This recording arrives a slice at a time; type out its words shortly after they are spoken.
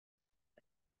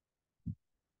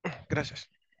Gracias.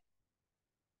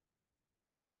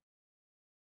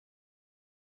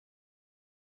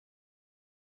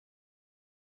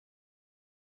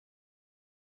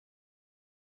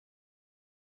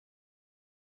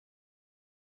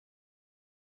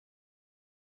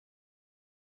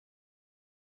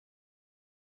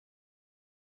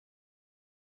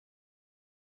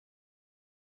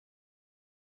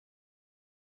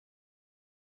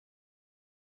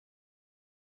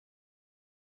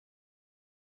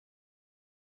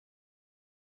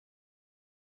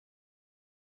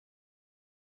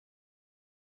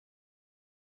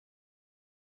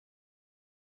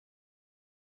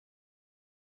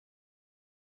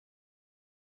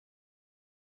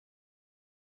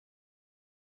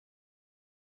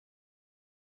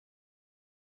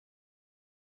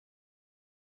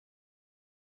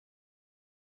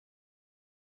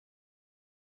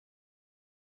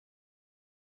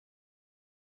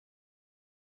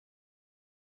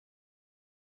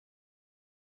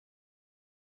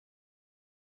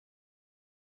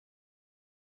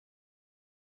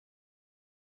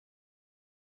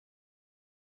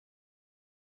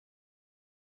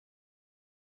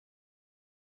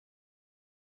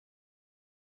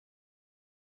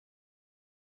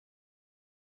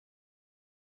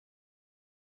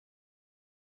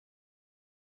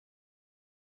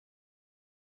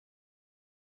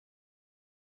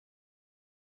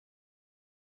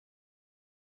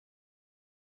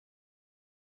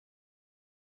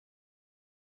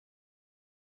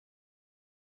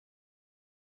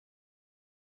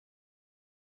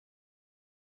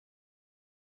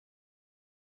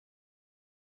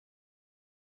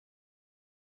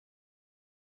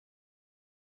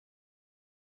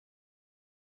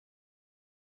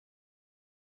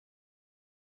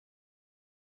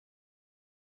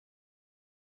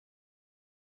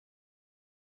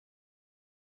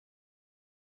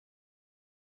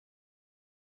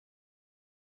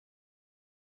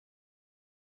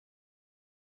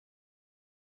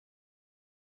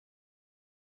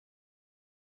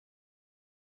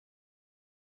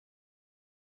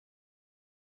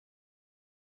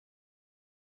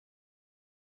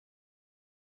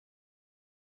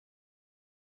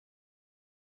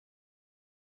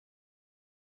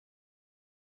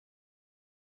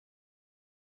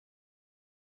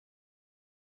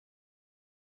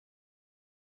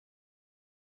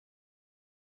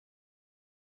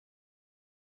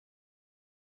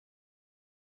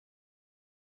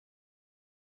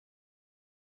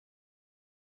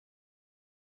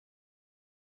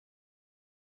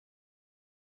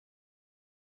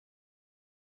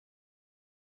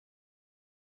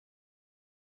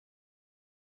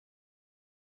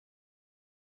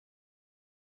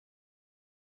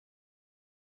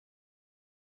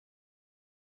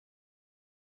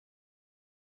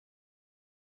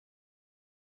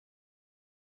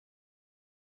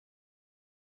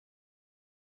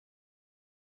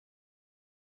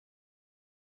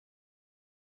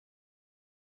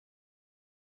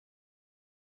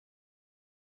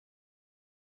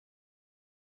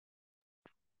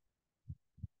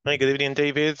 Hi, good evening,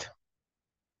 David.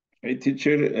 Hey,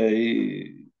 teacher, I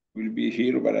will be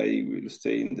here, but I will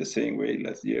stay in the same way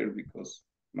last year because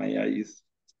my eye is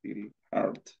still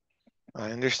hard.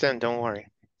 I understand, don't worry.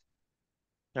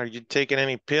 Are you taking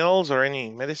any pills or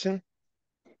any medicine?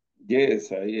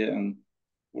 Yes, I am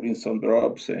putting some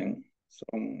drops and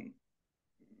some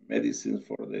medicine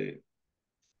for the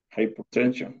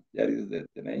hypertension. That is the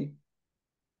name.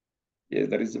 Yes,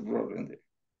 that is the problem.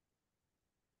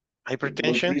 The blood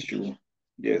Hypertension? pressure.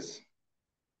 Yes,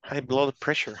 High blood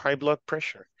pressure, high blood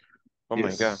pressure. Oh my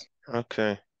God. yes.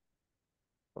 Okay.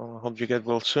 Well, I hope you get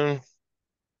well soon.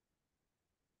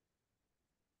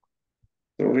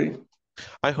 Sorry.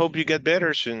 I hope you get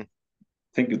better soon.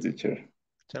 Thank you, teacher.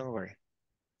 Don't worry.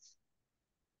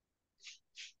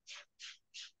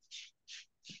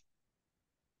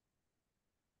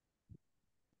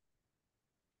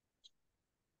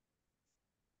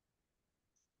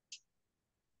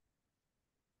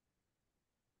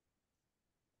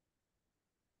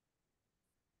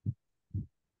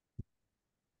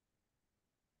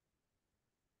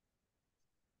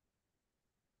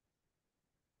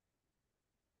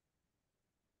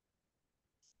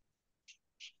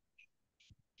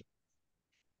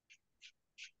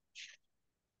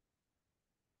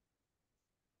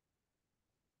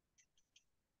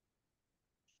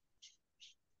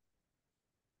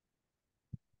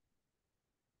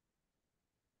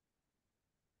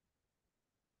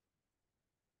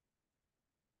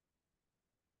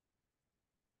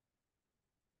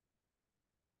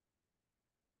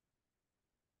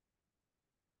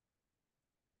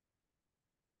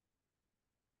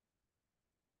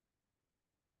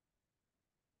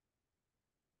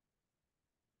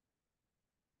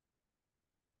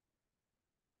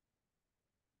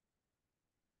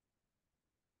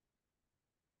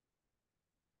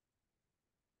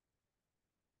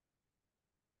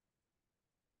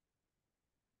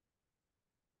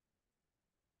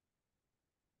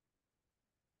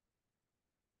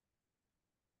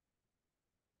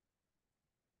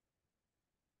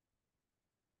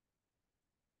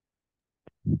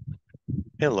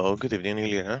 Hello, good evening,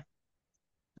 Liliana.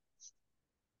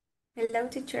 Hello,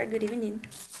 teacher. Good evening.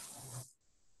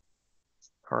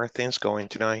 How are things going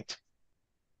tonight?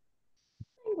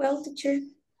 Well, teacher.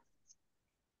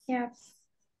 Yeah.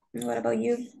 What about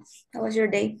you? How was your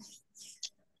day?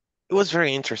 It was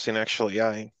very interesting, actually.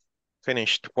 I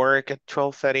finished work at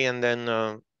 12:30, and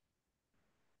then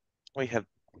we had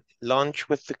lunch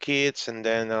with the kids, and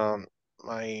then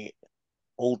my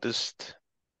oldest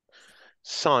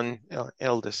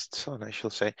eldest son, I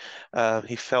should say,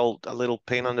 he felt a little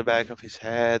pain on the back of his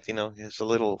head. He has a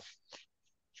little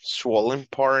swollen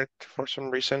part for some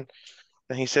reason.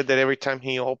 And he said that every time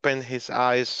he opened his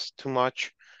eyes too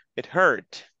much, it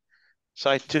hurt. So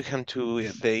I took him to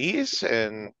the ISSS,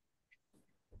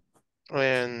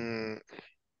 and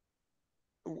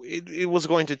it was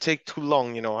going to take too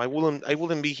long. I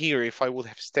wouldn't be here if I would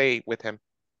have stayed with him.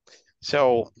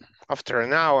 So after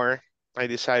an hour, I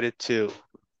decided to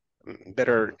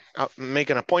better make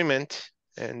an appointment,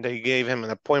 and they gave him an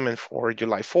appointment for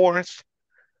July 4th.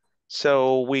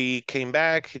 So we came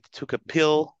back. He took a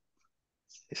pill.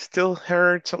 It still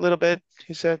hurts a little bit,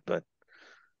 he said, but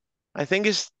I think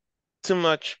it's too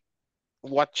much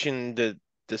watching the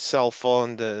cell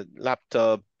phone, the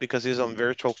laptop, because he's on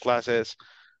virtual classes,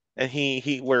 and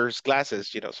he wears glasses,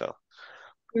 so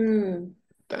Hmm.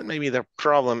 that may be the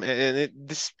problem. And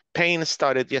this pain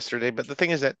started yesterday, but the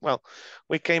thing is that, well,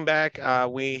 we came back,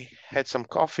 we had some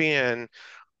coffee, and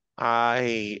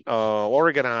I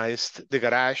organized the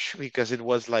garage because it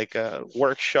was like a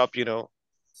workshop,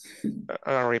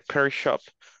 a repair shop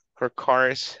for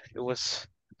cars. It was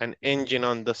an engine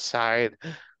on the side,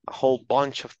 a whole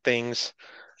bunch of things,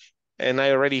 and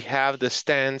I already have the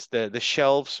stands, the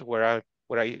shelves where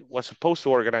I was supposed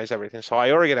to organize everything. So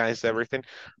I organized everything.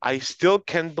 I still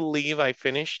can't believe I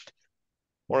finished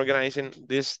organizing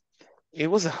this. It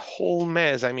was a whole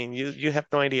mess. I mean, you have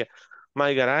no idea.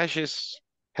 My garage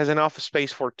has enough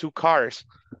space for two cars,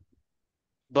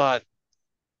 but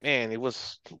man, it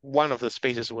was one of the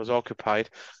spaces was occupied.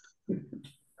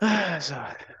 So,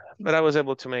 but I was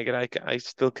able to make it. I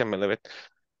still can't believe it.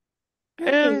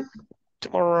 Okay. And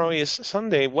tomorrow is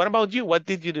Sunday. What about you? What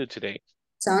did you do today?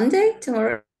 Sunday?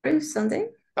 Tomorrow is Sunday?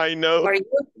 I know. For you?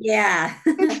 Yeah.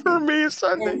 For me, it's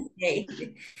Sunday. Wednesday.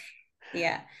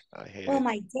 Yeah. I hate Well, it.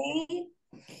 my day,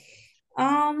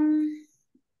 um,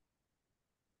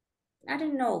 I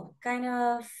don't know, kind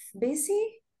of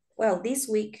busy. Well, this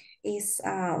week is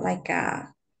like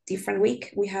a different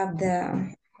week. We have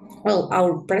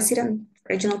our president,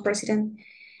 regional president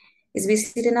is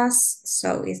visiting us.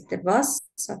 So it's the boss,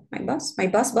 so my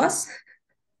boss.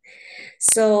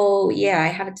 So yeah, I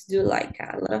have to do like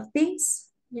a lot of things,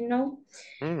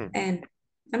 Mm, and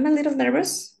I'm a little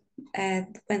nervous.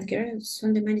 When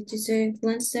Sunday, Monday, Tuesday,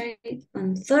 Wednesday,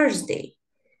 on Thursday.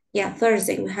 Yeah,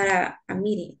 Thursday we had a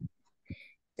meeting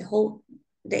the whole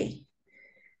day.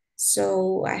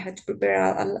 So I had to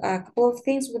prepare a couple of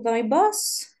things with my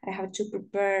boss. I have to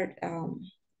prepare.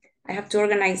 I have to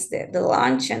organize the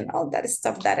lunch and all that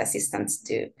stuff that assistants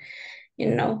do, you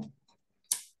know.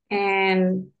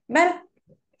 But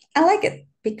I like it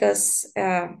because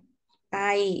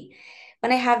I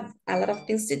when I have a lot of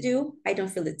things to do, I don't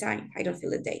feel the time. I don't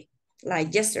feel the day.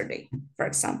 Like yesterday, for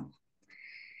example.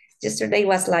 Yesterday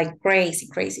was like crazy,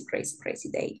 crazy, crazy, crazy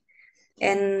day.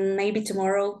 And maybe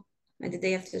tomorrow and the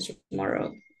day after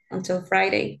tomorrow until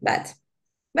Friday. But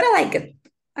I like it.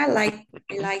 I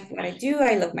mhm. like what I do.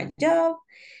 I love my job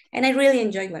and I really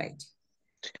enjoy what I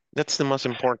do. That's the most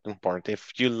important part.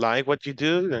 If you like what you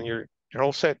do, then you're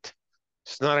all set.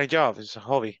 It's not a job, it's a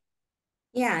hobby.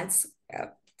 Yeah, it's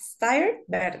tired,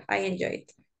 but I enjoy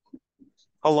it.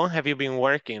 How long have you been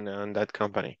working on that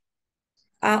company?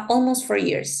 Almost 4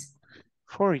 years.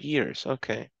 4 years.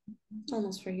 Okay.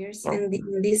 Almost 4 years. Well, And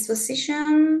in this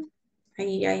position,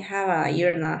 I have a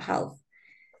year and a half.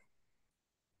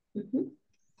 Mhm.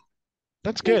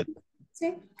 that's Yeah,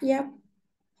 good. yeah.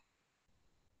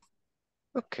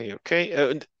 Okay,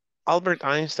 okay. Albert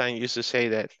Einstein used to say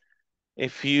that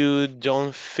if you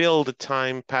don't feel the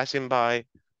time passing by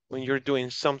when you're doing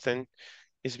something,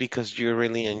 it's because you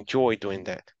really enjoy doing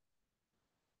that.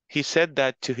 He said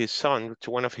that to his son,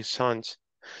 to one of his sons.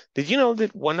 Did you know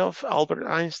that one of Albert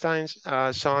Einstein's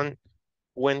son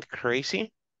went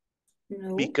crazy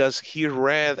No. because he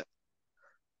read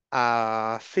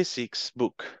a physics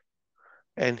book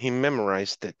and he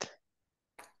memorized it?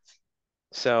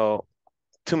 So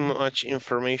too much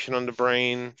information on the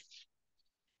brain.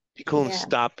 He couldn't Yeah.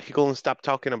 stop. He couldn't stop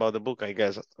talking about the book, I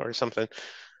guess, or something.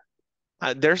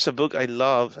 There's a book I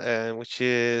love, which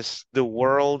is The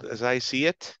World as I See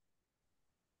It.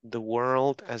 the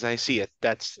world as I see it.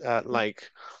 That's like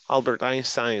Albert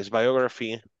Einstein's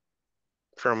biography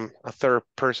from a third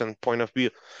person point of view.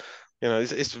 You know,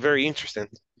 it's very interesting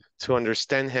to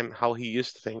understand him, how he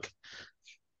used to think.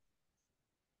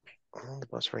 I'm on the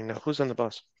bus right now. Who's on the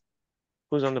bus?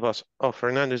 Who's on the bus? Oh,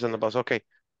 Fernando's on the bus. Okay.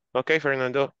 Okay,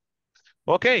 Fernando.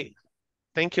 Okay.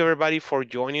 Thank you, everybody, for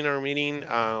joining our meeting.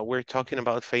 We're talking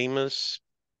about famous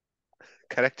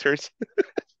characters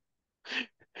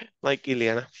like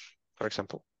Ileana, for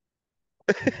example.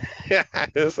 Yeah,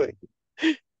 it's like,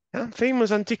 I'm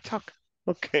famous on TikTok.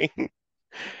 Okay.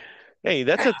 Hey,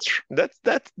 that's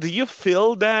do you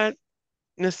feel that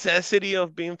necessity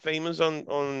of being famous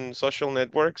on social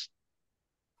networks?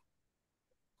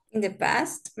 In the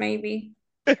past, maybe.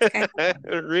 Kind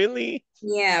Really?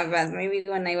 yeah, but maybe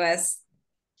when I was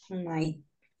in my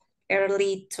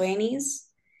early 20s.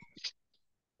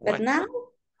 But What? now,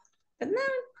 but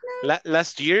now,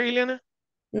 Last year, Ileana?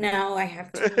 no, I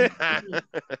have 23.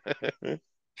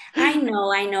 I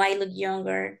know, I look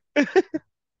younger.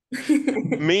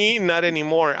 Me, not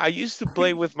anymore. I used to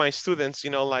play with my students, you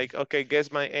know, like, okay,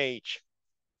 guess my age.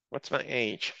 What's my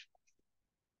age?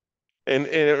 And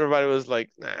everybody was like,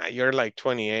 nah, you're like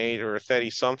 28 or 30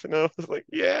 something. I was like,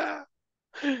 yeah,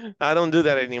 I don't do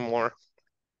that anymore.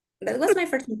 That was my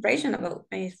first impression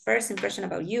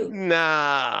about you.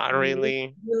 Nah, You,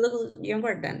 really. you look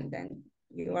younger than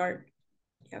you are.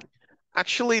 Yep.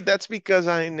 Actually, that's because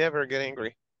I never get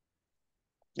angry.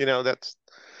 You know, that's,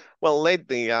 well,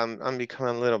 lately I'm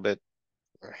becoming a little bit,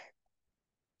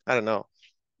 I don't know,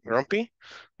 grumpy.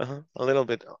 A little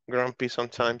bit grumpy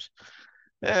sometimes.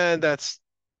 And that's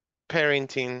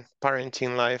parenting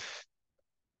life.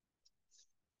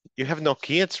 You have no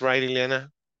kids, right, Elena?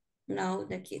 No,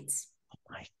 the kids.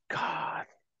 My God,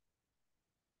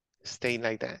 stay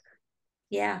like that.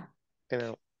 Yeah, You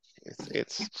know,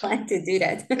 it's plan to do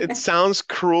that. it sounds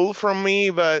cruel from me,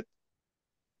 but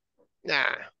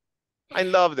nah, I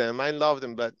love them. I love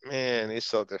them, but man, it's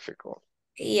so difficult.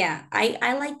 Yeah,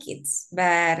 I like kids,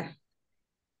 but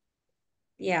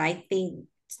yeah, I think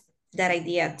that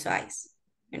idea twice.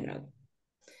 You know,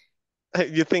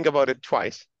 You think about it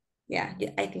twice. yeah,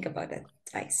 I think about that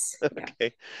twice. Yeah.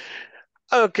 Okay.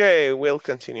 Okay, we'll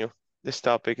continue this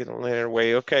topic in a later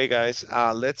way. Okay, guys,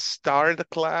 let's start the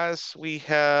class. We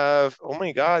have, oh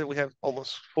my God, we have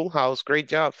almost full house. Great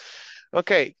job.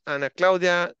 Okay, Ana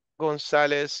Claudia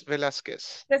González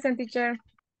Velázquez. Present, teacher.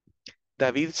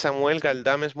 David Samuel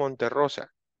Galdames Monterrosa.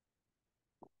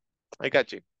 I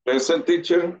got you. Present,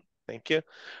 teacher. Thank you.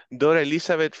 Dora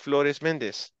Elizabeth Flores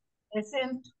Méndez.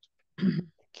 Present.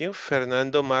 Thank you.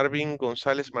 Fernando Marvin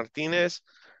González Martínez.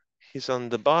 He's on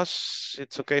the bus.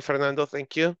 It's okay, Fernando.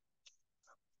 Thank you.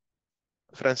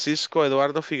 Francisco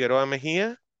Eduardo Figueroa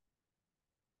Mejía.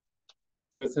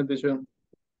 Present, teacher.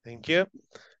 Thank you.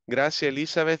 Gracia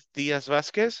Elizabeth Díaz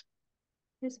Vázquez.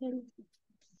 Present.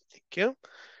 Thank you.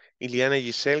 Iliana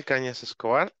Giselle Cañas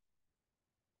Escobar.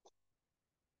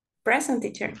 Present,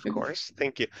 teacher. Of course.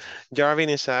 Thank you. Jarvin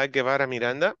Isaac Guevara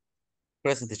Miranda.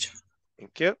 Present, teacher.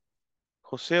 Thank you.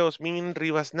 José Osmin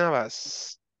Rivas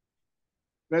Navas.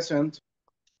 Present.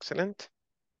 Excellent.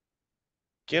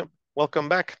 Thank you. Welcome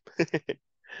back.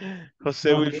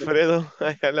 José Wilfredo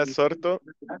Ayala Sorto.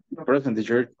 Present,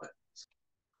 teacher.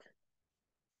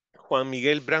 Juan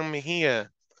Miguel Bran Mejía.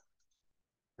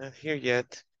 Not here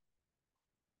yet.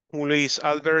 Luis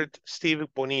Albert Steve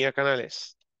Bonilla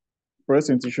Canales.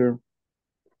 Present, teacher.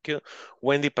 Thank you.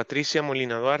 Wendy Patricia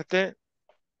Molina Duarte.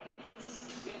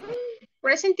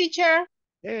 Present, teacher.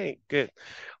 Hey, good.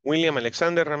 William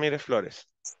Alexander Ramirez Flores.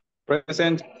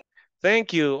 Present.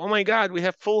 Thank you. Oh my God, we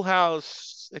have full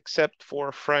house except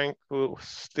for Frank, who's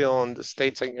still on the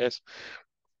States, I guess.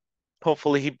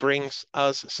 Hopefully he brings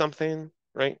us something,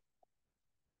 right?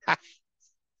 Ha.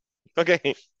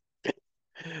 Okay.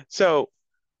 So,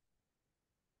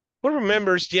 who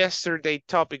remembers yesterday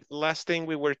topic, the last thing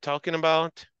we were talking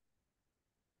about?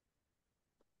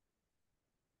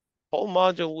 Whole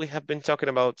module we have been talking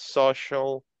about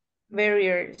social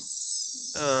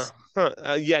Barriers.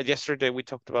 yeah, yesterday we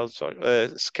talked about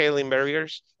scaling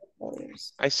barriers.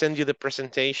 I sent you the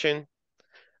presentation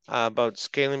about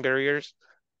scaling barriers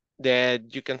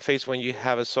that you can face when you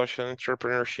have a social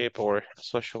entrepreneurship or a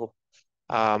social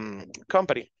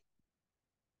company.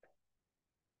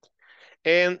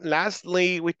 And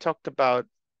lastly, we talked about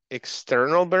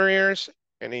external barriers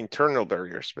and internal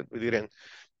barriers, but we didn't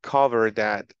cover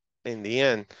that in the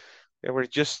end. There were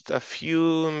just a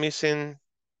few missing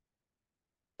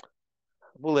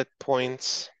bullet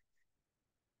points.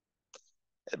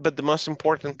 But the most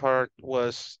important part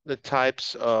was the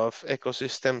types of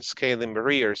ecosystem scaling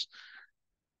barriers.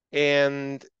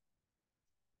 And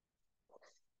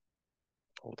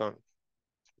hold on,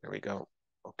 there we go.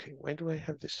 Okay, why do I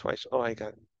have this twice? Oh, I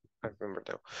remember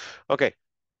now. Okay,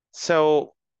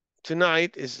 so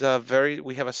tonight is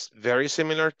we have a very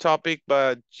similar topic,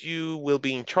 but you will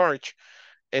be in charge.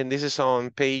 And this is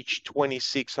on page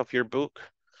 26 of your book,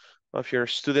 of your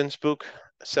student's book.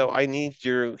 So I need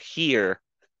you here.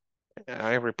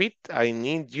 I repeat, I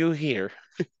need you here.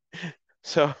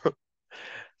 So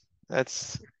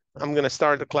I'm going to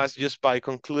start the class just by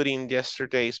concluding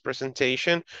yesterday's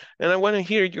presentation. And I want to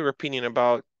hear your opinion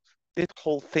about this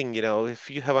whole thing, if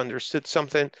you have understood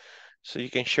something, so you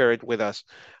can share it with us.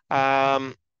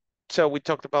 So we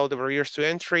talked about the barriers to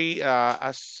entry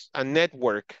as a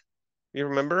network. You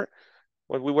remember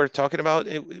what we were talking about?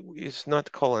 It's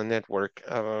not called a network.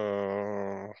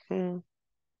 An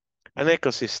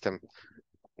ecosystem.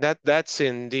 That's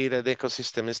indeed an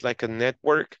ecosystem. It's like a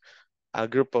network, a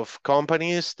group of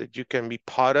companies that you can be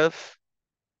part of.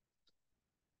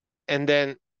 And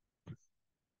then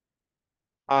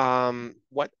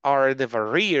what are the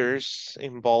barriers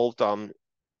involved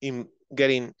in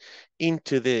getting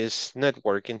into this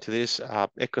network, into this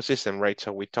ecosystem, right?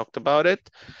 So we talked about it.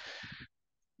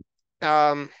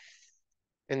 And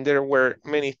there were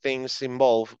many things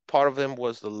involved. Part of them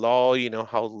was the law,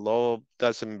 how law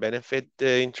doesn't benefit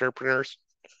the entrepreneurs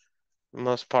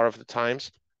most part of the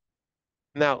times.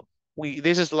 Now,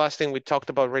 this is the last thing we talked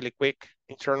about really quick,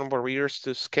 internal barriers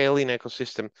to scaling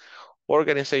ecosystem.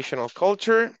 Organizational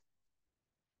culture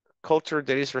that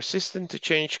is resistant to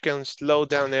change can slow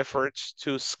down efforts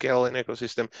to scale an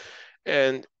ecosystem.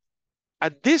 And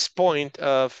at this point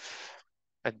of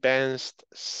advanced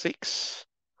 6,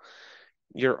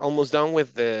 you're almost done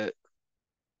with the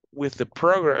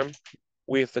program,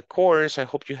 with the course. I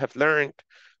hope you have learned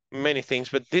many things,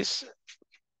 but this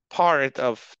part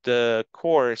of the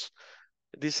course,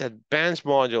 these advanced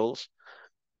modules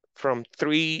from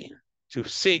 3 to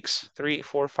 6, 3,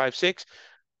 4, 5, 6,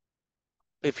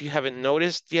 if you haven't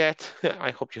noticed yet,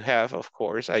 I hope you have, of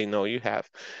course, I know you have.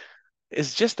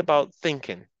 It's just about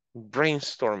thinking,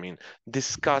 brainstorming,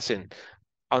 discussing,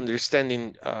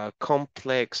 understanding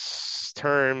complex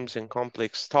terms and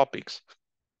complex topics.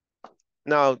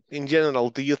 Now, in general,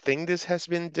 do you think this has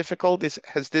been difficult?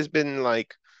 Has this been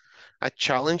like a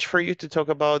challenge for you to talk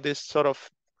about this sort of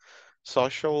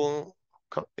social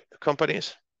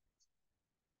companies?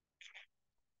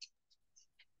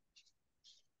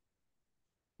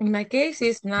 In my case,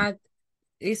 it's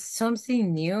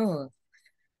something new.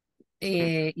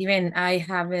 Even I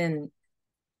haven't,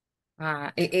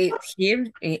 here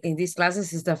in these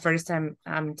classes is the first time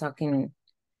I'm talking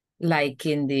like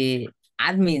in the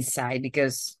admin side,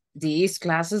 because these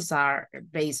classes are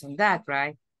based on that,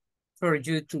 right? For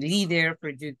you to leader, for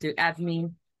you to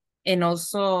admin, and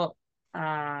also,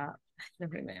 I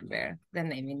don't remember the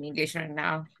name in English right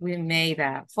now. We made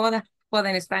a FODA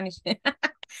in Spanish.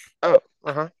 Oh,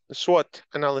 SWOT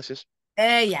analysis.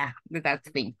 Yeah, that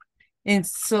thing. And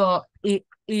so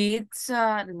it's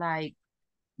like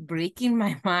breaking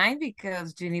my mind,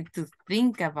 because you need to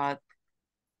think about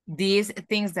these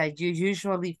things that you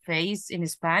usually face in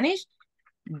Spanish,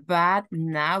 but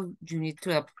now you need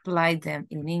to apply them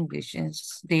in English, and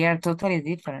they are totally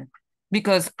different.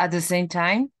 Because at the same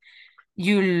time,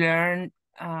 you learn,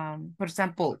 for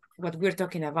example, what we're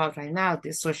talking about right now,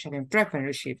 the social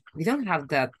entrepreneurship. We don't have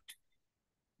that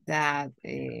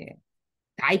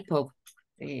type of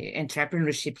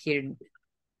entrepreneurship here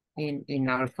in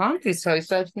our country. So it's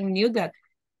something new that,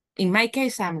 in my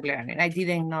case, I'm learning. I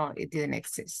didn't know it didn't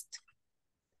exist.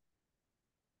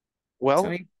 Well,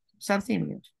 so something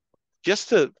new.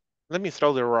 Let me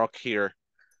throw the rock here.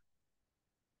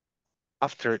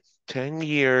 After 10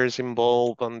 years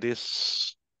involved on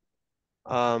this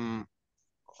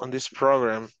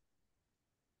program,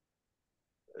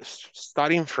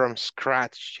 starting from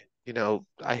scratch,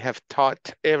 I have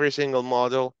taught every single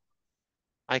model.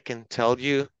 I can tell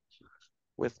you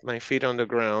with my feet on the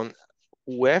ground,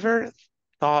 whoever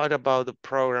thought about the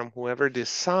program, whoever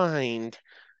designed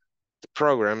the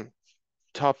program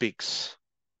topics,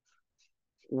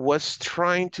 was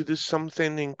trying to do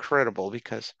something incredible,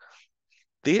 because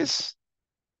this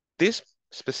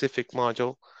specific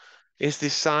module is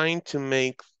designed to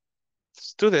make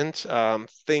students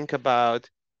think about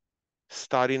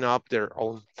starting up their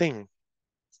own thing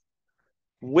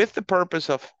with the purpose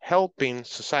of helping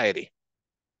society.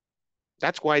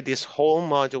 That's why this whole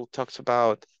module talks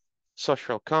about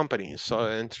social companies,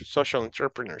 and social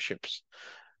entrepreneurships,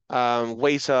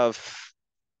 ways of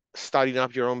starting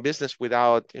up your own business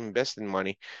without investing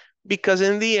money. because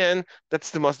in the end,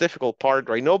 that's the most difficult part,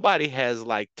 right? Nobody has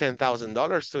like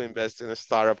 $10,000 to invest in a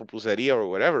startup, a pulseria, or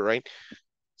whatever, right?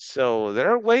 So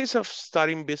there are ways of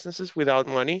starting businesses without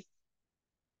money.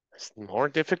 It's more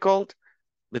difficult,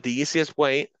 but the easiest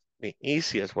way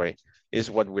is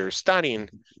what we're studying,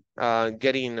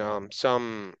 getting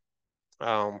some,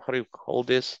 how do you call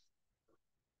this?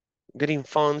 Getting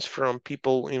funds from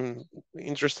people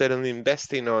interested in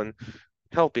investing on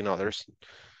helping others.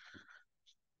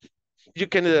 You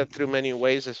can do that through many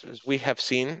ways, as we have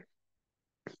seen.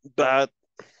 But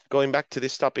going back to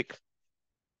this topic,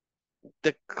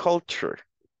 the culture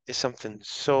is something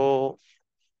so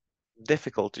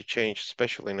difficult to change,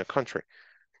 especially in a country.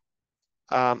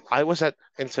 I was at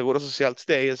El Seguro Social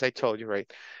today, as I told you,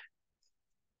 right?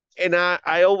 And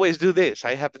I always do this.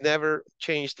 I have never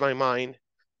changed my mind.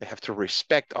 I have to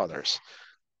respect others.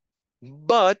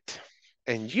 But,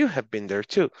 and you have been there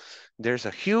too, there's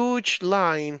a huge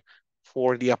line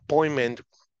for the appointment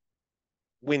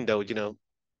window,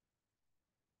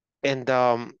 and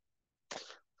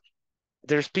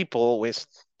there's people always,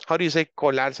 how do you say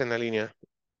colarse en la línea?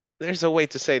 There's a way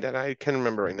to say that. I can't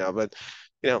remember right now, but,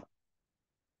 you know,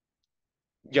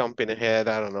 jumping ahead,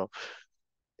 I don't know.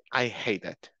 I hate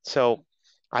that. So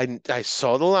I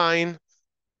saw the line,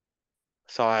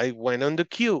 so I went on the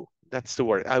queue. That's the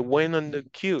word. I went on the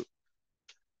queue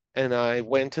and I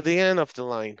went to the end of the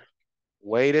line,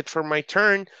 waited for my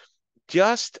turn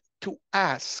just to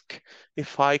ask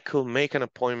if I could make an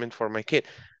appointment for my kid.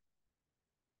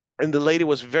 And the lady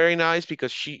was very nice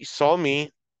because she saw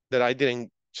me, that I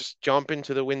didn't just jump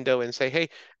into the window and say, hey,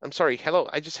 I'm sorry, hello,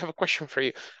 I just have a question for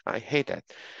you. I hate that.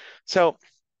 So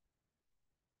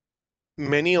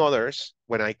many others,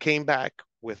 when I came back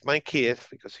with my kid,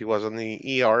 because he was on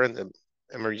the ER in the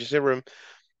emergency room,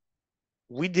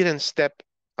 we didn't step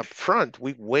up front.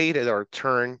 We waited our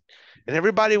turn, and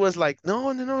everybody was like,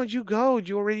 no, no, no, you go.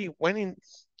 You already went in,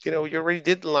 you already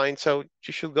did the line, so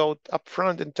you should go up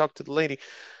front and talk to the lady.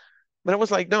 But I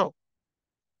was like, no,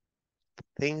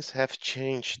 things have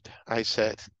changed, I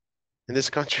said. In this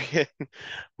country,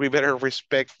 we better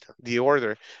respect the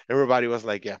order. Everybody was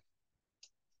like, yeah,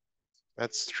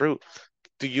 that's true.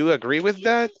 Do you agree with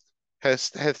that? Has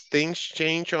things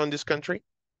changed on this country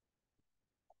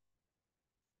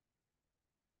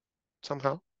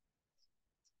somehow?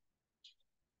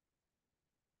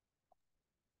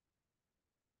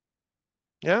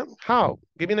 Yeah, how?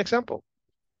 Give me an example.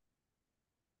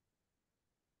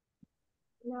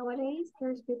 Nowadays,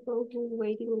 there's people who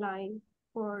wait in line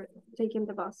for taking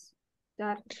the bus.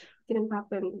 That didn't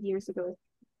happen years ago.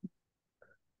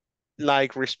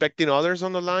 Like respecting others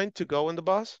on the line to go on the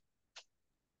bus?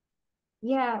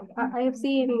 Yeah, I have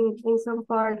seen in some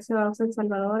parts of San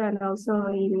Salvador and also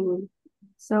in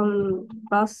some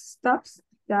bus stops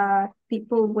that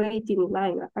people wait in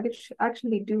line,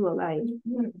 actually do a line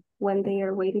when they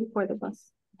are waiting for the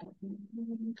bus.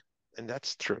 And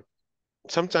that's true.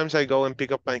 Sometimes I go and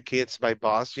pick up my kids by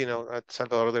bus, at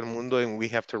Salvador del Mundo, and we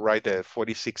have to ride the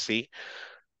 46C.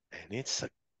 And it's a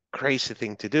crazy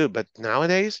thing to do. But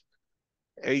nowadays,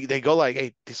 they go like,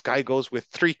 hey, this guy goes with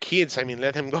 3 kids. I mean,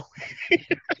 let him go.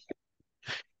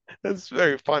 That's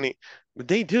very funny. But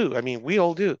they do. I mean, we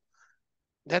all do.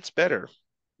 That's better.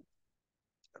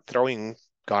 Throwing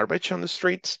garbage on the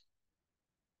streets.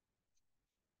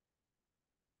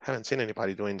 Haven't seen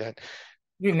anybody doing that.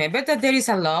 Remember that there is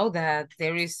a law that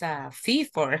there is a fee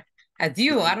for a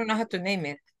due. I don't know how to name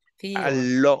it. Fee A or...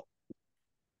 lot.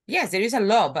 Yes, there is a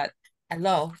law, but a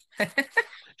law.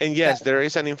 And yes, there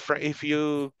is if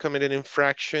you commit an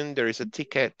infraction, there is a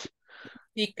ticket.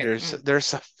 Ticket.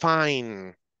 There's a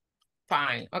fine.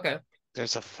 Fine. Okay.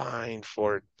 There's a fine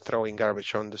for throwing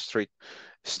garbage on the street.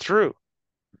 It's true.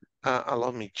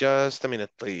 Allow me just a minute,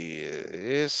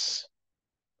 please.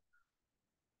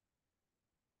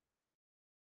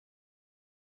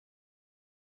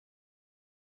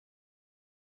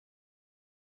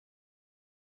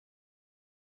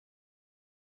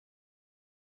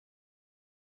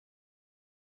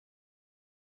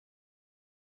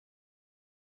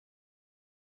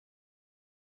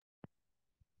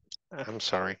 I'm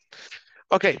sorry.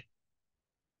 Okay.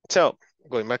 So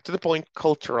going back to the point,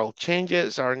 cultural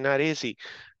changes are not easy,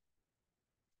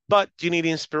 but you need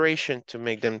inspiration to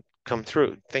make them come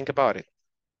through. Think about it.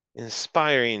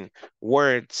 Inspiring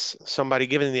words, somebody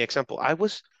giving the example. I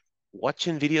was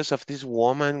watching videos of this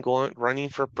woman running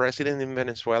for president in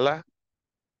Venezuela.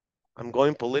 I'm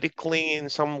going politically in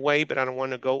some way, but I don't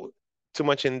want to go too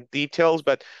much in details,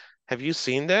 but have you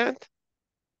seen that?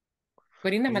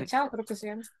 Corina Machado, creo que se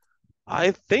llama.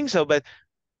 I think so, but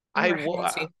Or I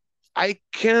haven't seen. I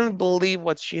can't believe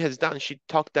what she has done. She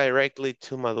talked directly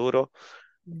to Maduro.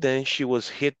 Then she was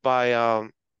hit by a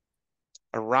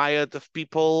riot of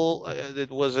people that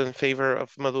was in favor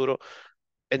of Maduro.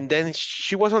 And then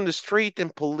she was on the street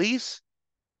and police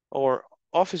or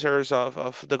officers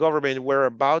of the government were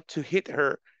about to hit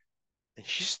her. And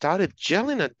she started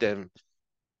yelling at them.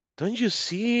 Don't you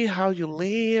see how you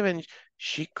live? And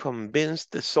she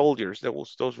convinced the soldiers,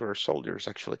 those were soldiers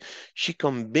actually. She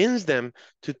convinced them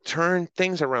to turn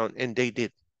things around, and they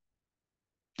did.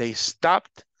 They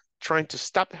stopped trying to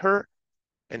stop her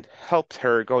and helped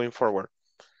her going forward.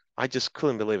 I just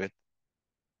couldn't believe it.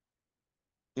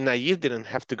 Naive didn't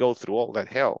have to go through all that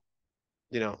hell,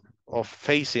 of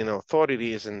facing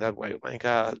authorities in that way. Oh my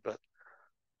God, but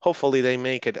hopefully they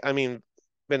make it. I mean,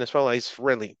 Venezuela is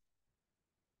really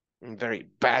in very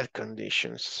bad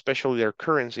conditions, especially their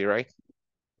currency, right?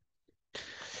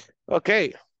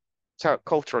 Okay, so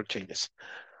cultural changes.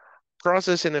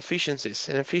 Process inefficiencies.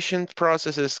 Inefficient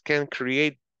processes can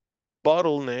create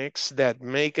bottlenecks that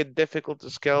make it difficult to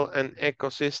scale an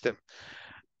ecosystem.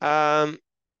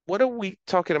 What are we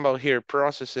talking about here?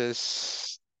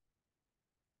 Processes,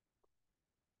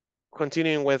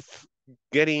 continuing with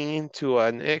getting into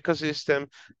an ecosystem,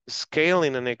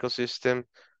 scaling an ecosystem.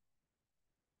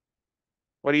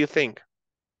 What do you think?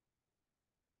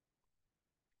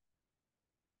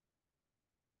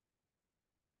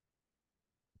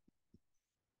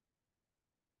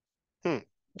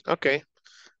 Okay,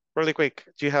 really quick.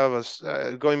 Do you have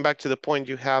going back to the point,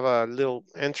 you have a little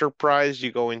enterprise,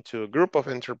 you go into a group of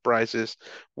enterprises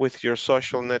with your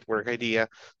social network idea,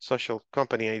 social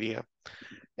company idea,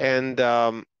 and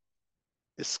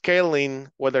scaling,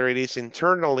 whether it is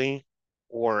internally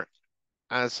or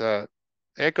as a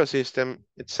ecosystem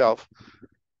itself,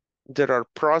 there are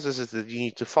processes that you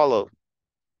need to follow.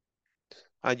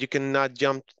 You cannot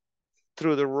jump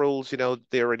through the rules,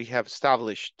 they already have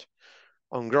established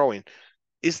on growing.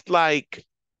 It's like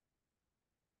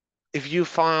if you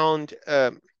found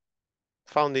it,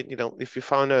 if you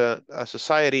found a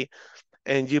society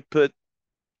and you put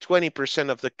 20%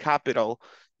 of the capital,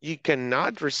 you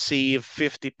cannot receive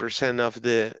 50% of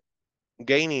the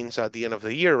gainings at the end of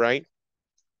the year, right?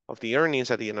 Of the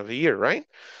earnings at the end of the year, right?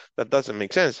 That doesn't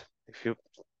make sense. If you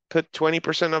put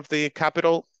 20% of the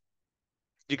capital,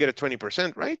 you get a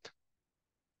 20%, right?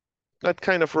 That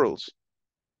kind of rules.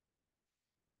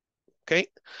 Okay,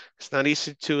 it's not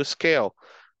easy to scale.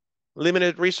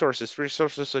 Limited resources.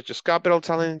 Resources such as capital,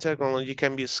 talent, and technology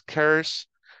can be scarce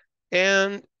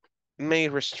and may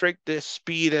restrict the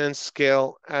speed and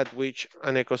scale at which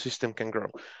an ecosystem can grow.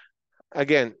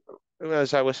 Again,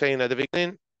 as I was saying at the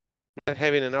beginning, not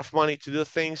having enough money to do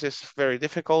things is very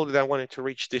difficult, and I wanted to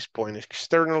reach this point.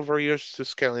 External barriers to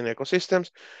scaling ecosystems.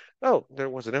 Oh, there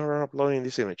was an error uploading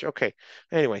this image. Okay,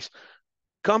 anyways.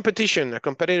 Competition. A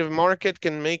competitive market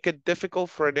can make it difficult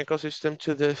for an ecosystem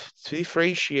to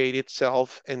differentiate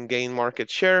itself and gain market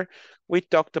share. We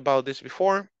talked about this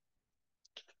before.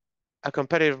 A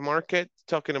competitive market,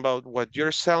 talking about what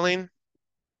you're selling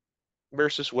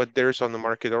versus what there's on the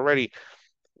market already.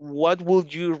 What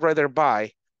would you rather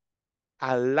buy?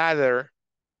 A ladder,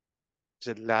 is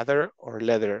it ladder or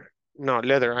leather? No,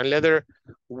 leather, a leather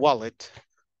wallet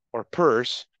or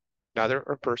purse, ladder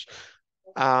or purse.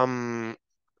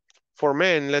 For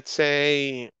men, let's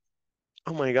say,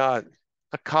 oh my God,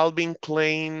 a Calvin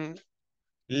Klein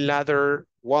leather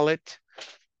wallet,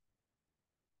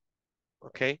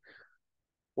 okay,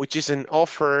 which is an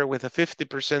offer with a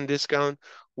 50% discount.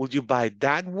 Would you buy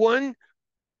that one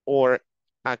or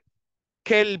a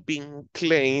Calvin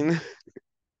Klein,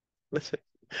 listen,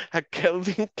 a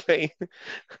Calvin Klein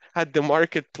at the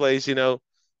marketplace,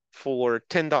 for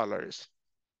 $10?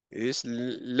 It is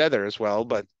leather as well,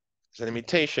 but it's an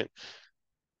imitation.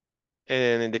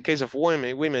 And in the case of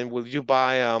women, will you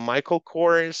buy a Michael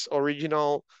Kors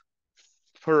original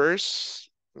purse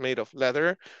made of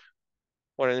leather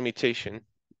or an imitation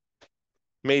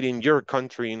made in your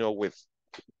country, with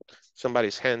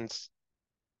somebody's hands?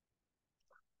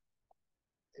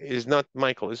 It is not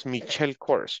Michael, it's Michel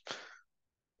Kors,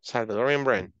 Salvadorian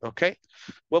brand, okay?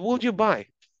 What would you buy?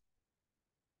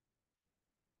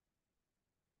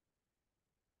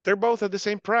 They're both at the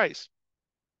same price.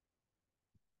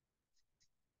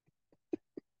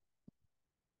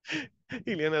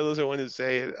 Ileana doesn't want to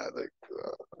say it. I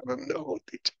don't know.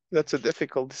 That's a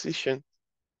difficult decision.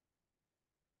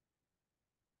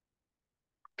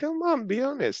 Come on, be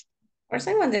honest. Of course,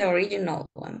 I want the original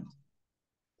one.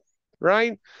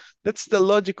 Right? That's the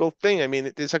logical thing. I mean,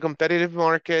 it is a competitive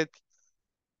market.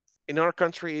 In our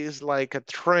country is like a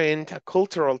trend, a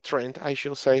cultural trend, I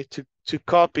should say, to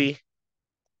copy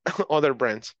other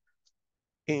brands.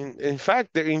 In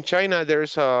fact, in China,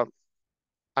 there's a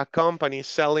company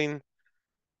selling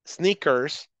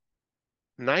sneakers,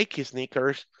 Nike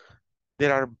sneakers,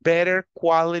 that are better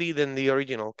quality than the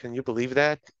original. Can you believe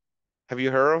that? Have you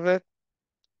heard of it?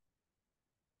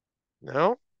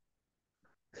 No?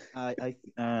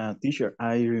 Teacher,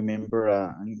 I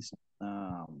remember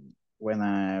when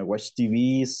I watched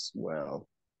TVs, well,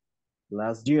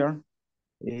 last year.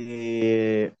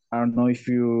 I don't know if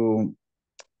you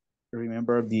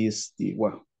remember this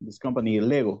company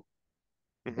Lego.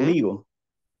 Mm-hmm. Lego.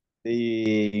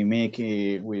 They make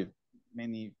with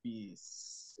many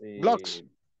pieces, Blocks.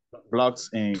 blocks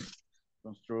and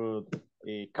construct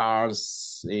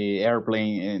cars,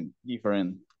 airplane, and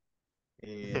different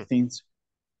things.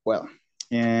 Well,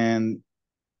 and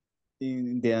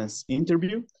in this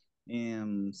interview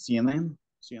in CNN,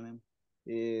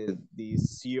 the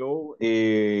CEO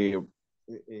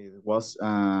was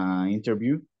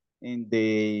interview, and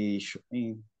they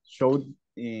showed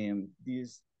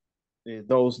these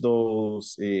those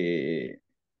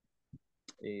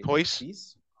Toys,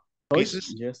 toys,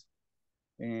 pieces. yes,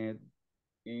 and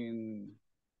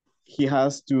he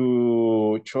has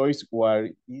to choose what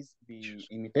is the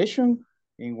imitation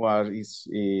and what is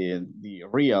the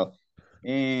real,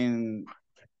 and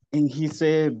he's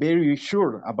very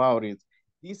sure about it.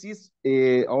 This is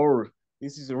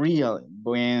this is real.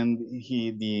 When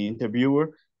the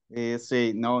interviewer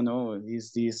say no,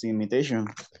 this imitation.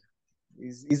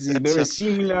 Is That's very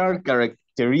similar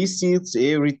characteristics,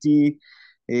 everything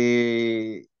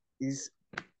is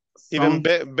even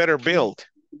some better built.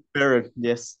 better.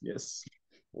 Yes.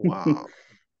 Wow.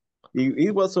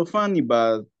 It was so funny,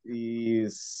 but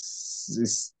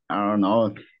is I don't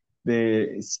know. There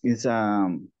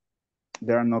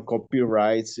are no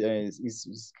copyrights.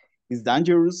 It's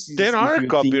dangerous There if are you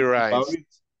think about copyrights. it.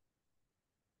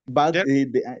 But There,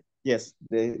 yes,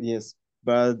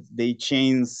 but they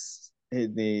change.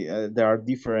 There are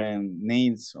different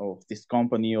names of this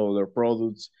company or their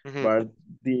products, mhm. but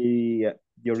the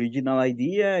original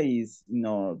idea is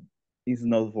not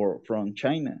from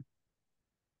China,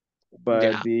 Yeah.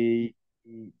 but they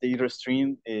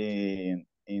restrain and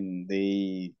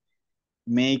they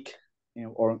make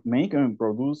make and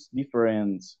produce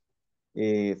different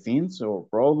things or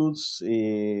products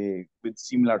with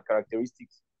similar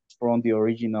characteristics from the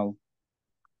original.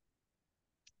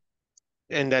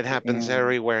 And that happens And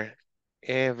everywhere.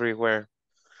 Everywhere.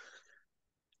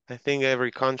 I think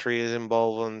every country is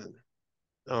involved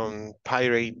on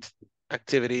pirate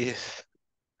activities.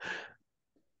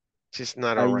 Just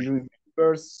not I all right.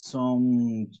 remember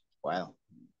some, well,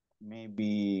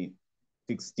 maybe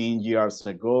 16 years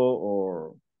ago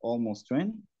or almost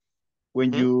 20,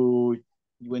 when Hmm? you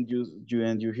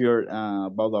hear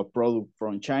about a product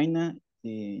from China,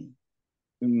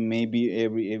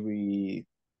 maybe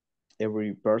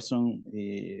every person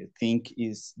think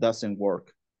is doesn't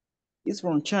work. It's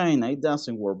from China, it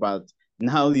doesn't work, but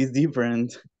now it's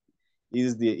different.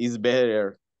 Is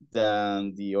better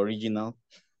than the original.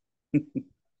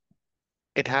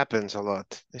 It happens a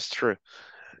lot. It's true.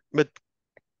 But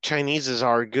Chineses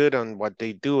are good on what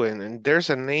they do, and there's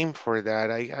a name for that.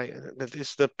 That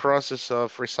is the process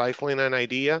of recycling an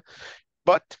idea,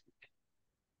 but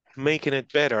making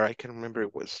it better. I can remember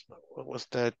it was what was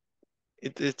that?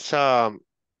 It's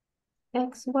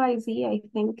XYZ, I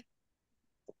think.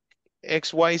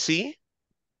 XYZ.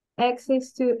 X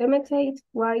is to imitate,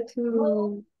 Y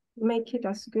to make it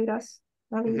as good as,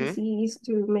 and Hmm. Z is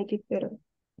to make it better.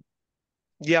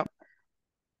 Yeah,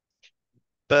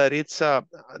 but it's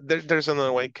there's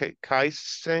another way.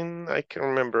 Kaizen. I can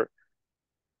remember.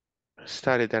 I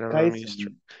studied that on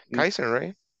administration. Kaizen Kaizen,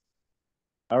 right?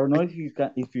 I don't know if you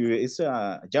can if you it's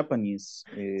a Japanese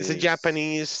It's a is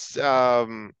Japanese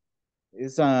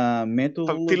it's a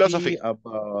methodology philosophy.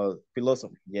 about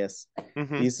philosophy. Yes,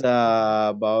 Hmm. it's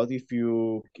about if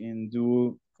you can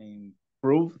do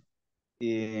improve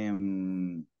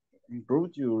um, improve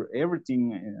your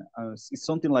everything. It's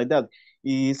something like that.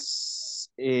 Is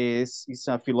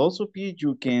a philosophy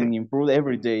you can improve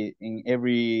every day in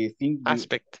everything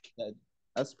Aspect. that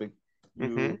aspect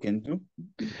Hmm. you can do.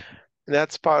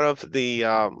 That's part of the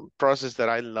process that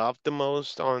I love the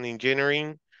most on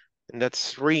engineering, and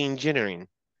that's re-engineering.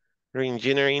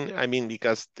 Re-engineering, I mean,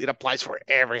 because it applies for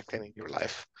everything in your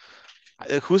life.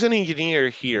 Who's an engineer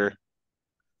here?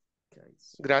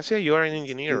 Guys. Gracia, you are an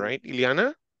engineer, It- right?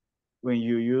 Ileana? when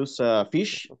you use a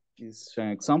fish, is an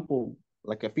example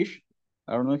like a fish.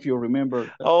 I don't know if you remember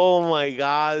that. Oh my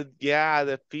God. Yeah,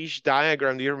 the fish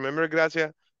diagram. Do you remember,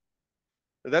 Gracia?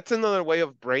 That's another way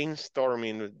of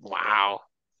brainstorming. Wow.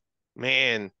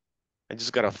 Man, I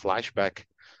just got a flashback.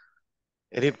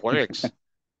 And it works.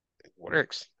 It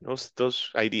works. Those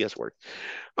ideas work.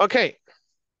 Okay.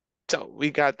 So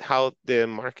we got how the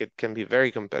market can be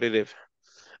very competitive.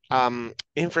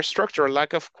 Infrastructure,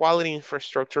 lack of quality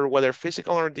infrastructure, whether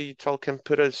physical or digital, can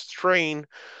put a strain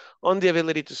on the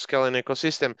ability to scale an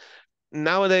ecosystem.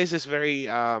 Nowadays, it's very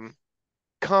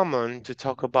common to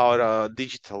talk about a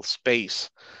digital space,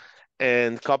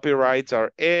 and copyrights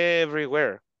are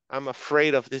everywhere. I'm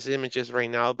afraid of these images right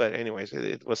now, but anyways,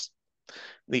 it was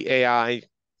the AI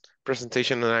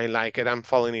presentation and I like it. I'm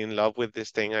falling in love with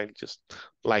this thing. I just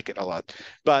like it a lot.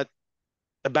 But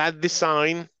a bad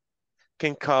design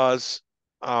can cause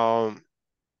a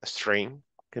strain,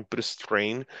 can put a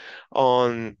strain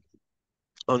on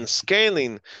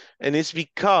scaling, and it's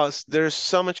because there's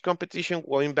so much competition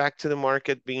going back to the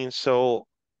market being so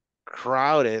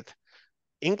crowded.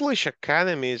 English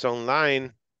academies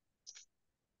online,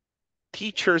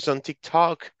 teachers on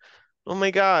TikTok. Oh my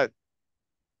God,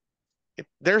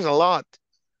 there's a lot,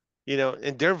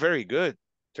 and they're very good.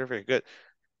 They're very good.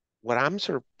 What I'm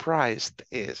surprised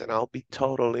is, and I'll be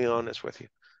totally honest with you,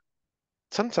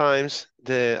 sometimes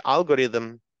the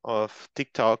algorithm of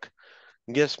TikTok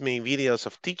gives me videos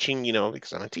of teaching,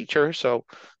 because I'm a teacher. So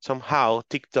somehow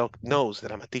TikTok knows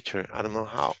that I'm a teacher. I don't know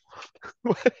how.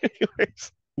 But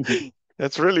anyways,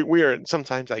 that's really weird.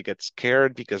 Sometimes I get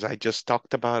scared because I just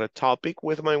talked about a topic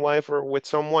with my wife or with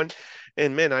someone,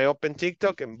 and man, I open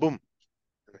TikTok and boom.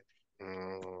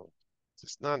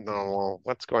 It's not normal.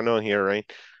 What's going on here, right?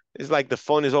 It's like the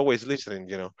phone is always listening.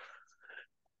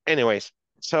 Anyways,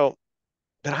 but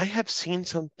I have seen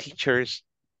some teachers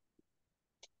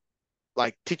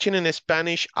like teaching in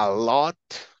Spanish a lot,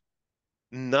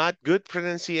 not good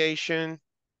pronunciation,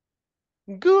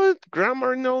 good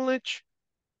grammar knowledge,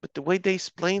 but the way they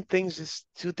explain things is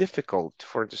too difficult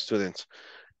for the students.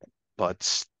 But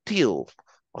still,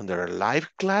 on their live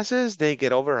classes, they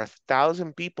get over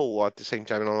 1,000 people at the same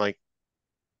time. And I'm like,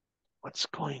 what's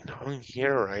going on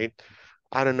here, right?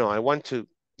 I don't know. I want to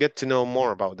get to know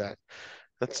more about that.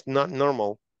 That's not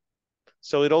normal.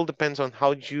 So it all depends on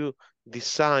how you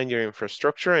design your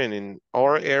infrastructure. And in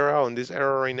our era, on this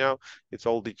era right now, it's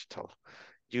all digital.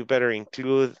 You better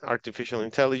include artificial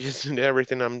intelligence in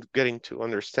everything. I'm getting to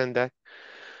understand that.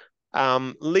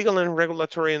 Legal and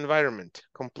regulatory environment.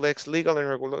 Complex legal and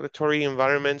regulatory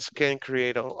environments can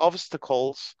create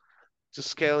obstacles to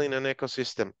scaling an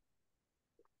ecosystem.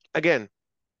 Again,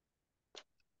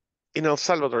 in El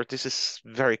Salvador, this is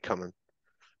very common.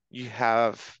 You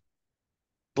have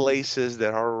places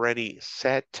that are already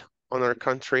set on our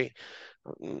country.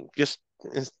 Just,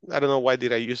 I don't know why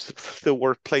did I use the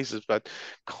word places, but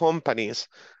companies,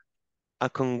 a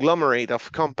conglomerate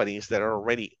of companies that are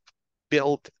already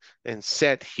built and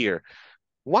set here.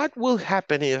 What will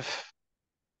happen if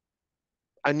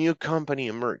a new company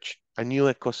emerge, a new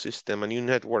ecosystem, a new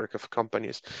network of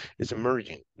companies is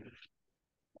emerging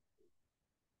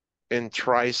and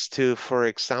tries to, for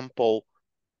example,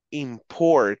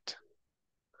 import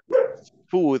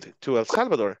food to El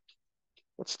Salvador?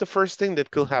 What's the first thing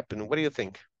that could happen? What do you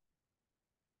think?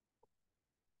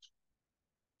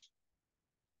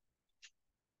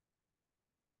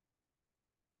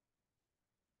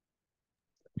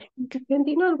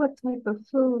 Depending on what type of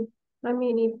food. I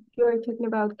mean, if you're talking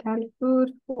about canned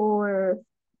food or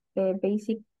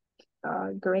basic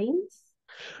grains.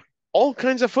 All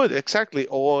kinds of food, exactly.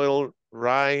 Oil,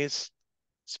 rice,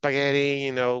 spaghetti,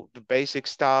 the basic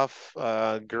stuff,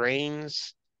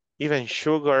 grains, even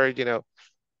sugar,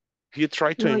 if you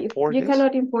try to No, import you this,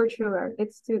 cannot import sugar.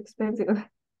 It's too expensive.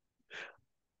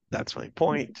 that's my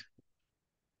point.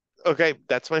 Okay,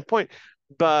 that's my point.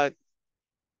 But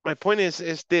my point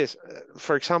is this,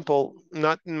 for example,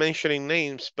 not mentioning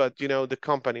names, but the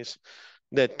companies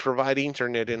that provide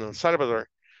internet in El Salvador,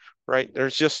 right?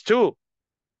 There's just two.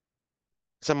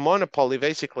 It's a monopoly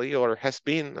basically, or has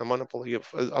been a monopoly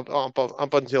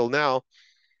up until now.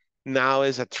 Now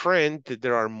is a trend that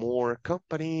there are more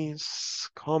companies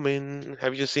coming.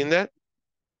 Have you seen that?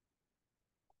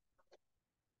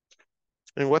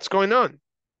 And what's going on?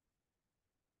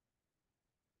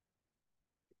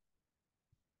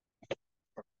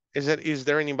 Is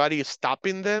there anybody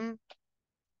stopping them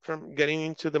from getting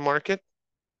into the market?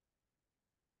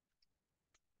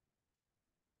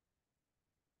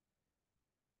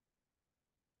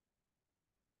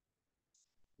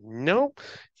 No.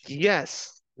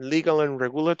 Yes, legal and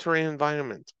regulatory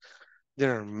environment.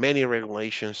 There are many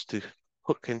regulations to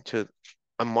hook into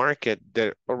a market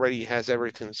that already has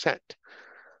everything set.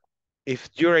 If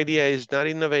your idea is not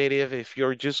innovative, if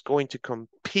you're just going to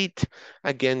compete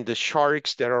against the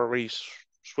sharks that are already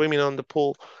swimming on the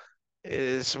pool,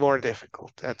 is more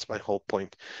difficult. That's my whole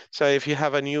point. So if you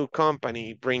have a new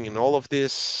company bringing all of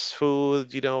this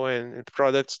food, you know, and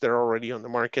products that are already on the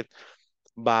market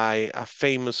by a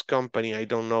famous company, I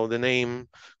don't know the name,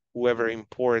 whoever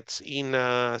imports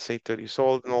Ina, aceite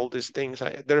salt, and all these things.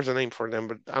 There's a name for them,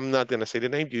 but I'm not gonna say the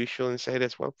name. You shouldn't say it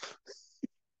as well.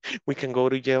 We can go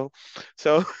to jail.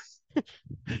 So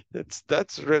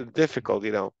that's really difficult,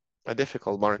 you know, a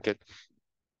difficult market.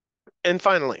 And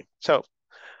finally, so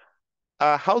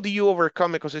how do you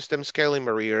overcome ecosystem scaling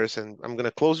barriers? And I'm going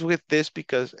to close with this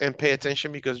because, and pay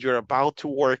attention because you're about to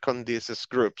work on this as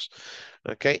groups.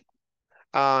 Okay.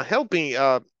 Help me,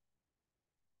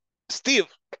 Steve,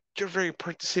 you're very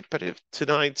participative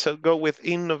tonight. So go with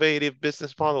innovative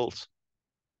business models.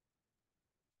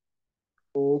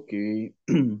 Okay.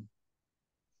 The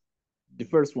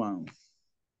first one,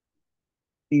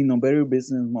 innovative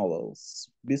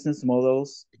business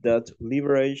models that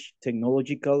leverage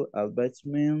technological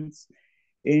advancements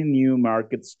and new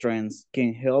market trends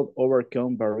can help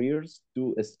overcome barriers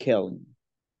to scaling.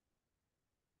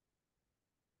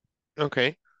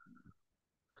 Okay.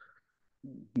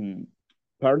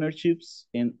 Partnerships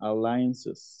and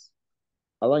alliances.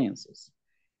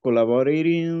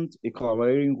 Collaborating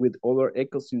with other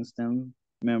ecosystem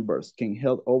members can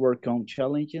help overcome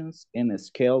challenges and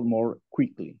scale more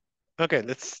quickly. Okay,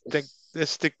 let's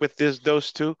stick with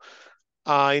those two.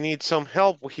 I need some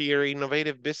help here.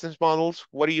 Innovative business models.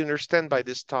 What do you understand by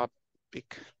this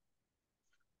topic?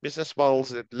 Business models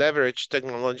that leverage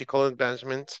technological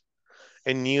advancements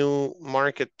and new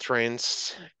market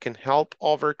trends can help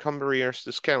overcome barriers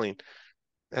to scaling.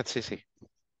 That's easy.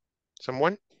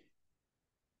 Someone?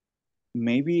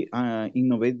 Maybe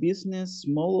innovate business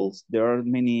models. There are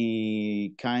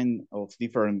many kind of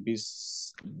different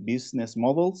business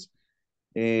models.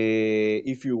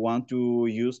 If you want to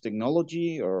use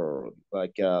technology or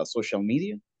like social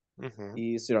media,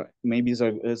 maybe it's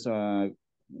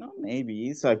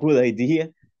a good idea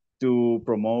to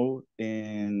promote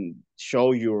and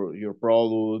show your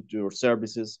product, your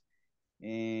services,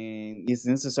 and it's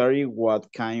necessary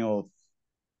what kind of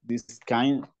this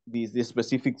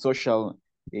specific social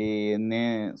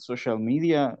social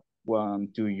media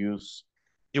want to use.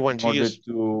 You want to use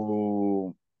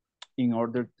in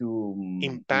order to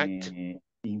impact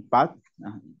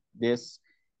this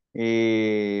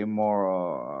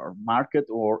more market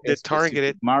or the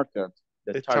targeted market.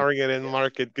 The targeted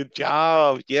market. Good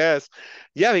job. Yes.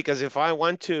 Yeah, because if I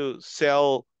want to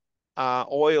sell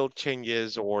oil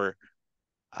changes or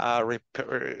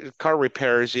car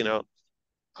repairs, you know,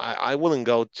 I wouldn't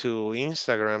go to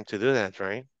Instagram to do that,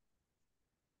 right?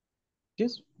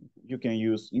 Yes, you can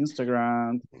use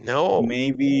Instagram. No,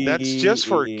 maybe that's just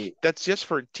for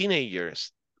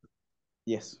teenagers.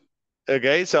 Yes.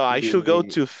 Okay, so I should go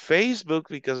to Facebook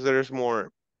because there's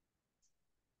more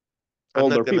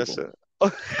older people.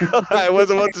 I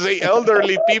was about to say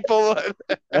elderly people.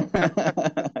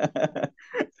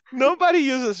 Nobody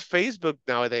uses Facebook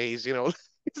nowadays, you know.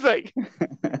 It's like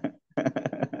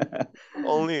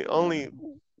only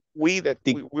we that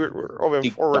we're over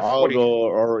TikTok 40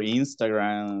 or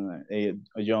Instagram,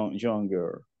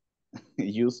 younger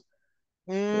use.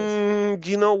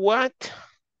 You know what?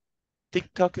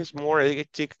 TikTok is more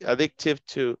addictive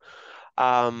to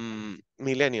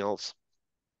millennials.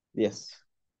 Yes.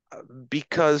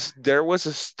 Because there was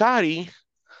a study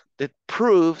that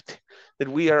proved that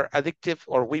we are addictive,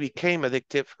 or we became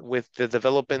addictive with the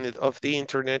development of the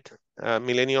internet.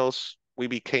 Millennials, we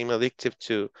became addictive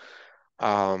to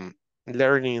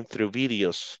learning through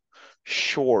videos,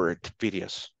 short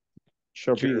videos.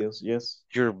 Yes.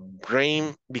 Your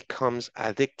brain becomes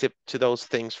addicted to those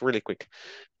things really quick.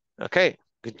 Okay,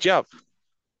 good job.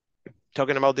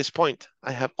 Talking about this point,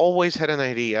 I have always had an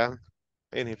idea,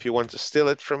 and if you want to steal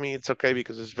it from me, it's okay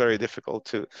because it's very difficult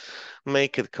to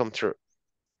make it come true.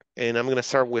 And I'm going to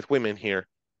start with women here.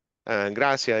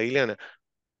 Gracia, Ileana.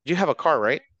 You have a car,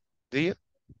 right? Do you?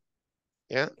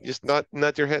 Yeah, just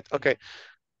not your head. Okay.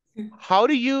 How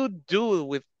do you do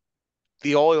with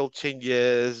the oil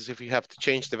changes if you have to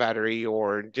change the battery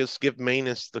or just give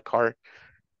maintenance to the car?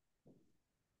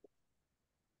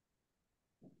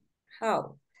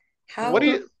 How? What do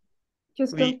you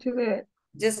just go to the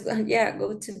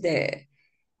go to the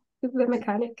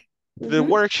mechanic. The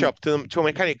workshop to a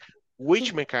mechanic.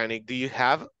 Which mechanic? Do you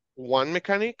have one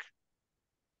mechanic?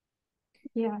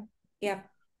 Yeah. Yeah.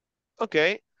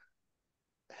 Okay.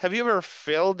 Have you ever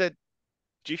felt that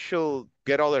you should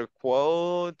get other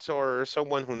quotes or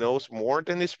someone who knows more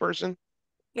than this person?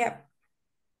 Yeah.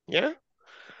 Yeah?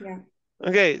 Yeah.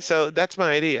 Okay, so that's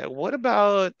my idea. What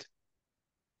about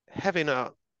having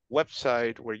a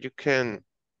website where you can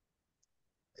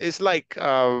It's like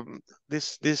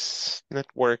this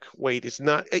network. Wait, it's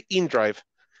not InDrive.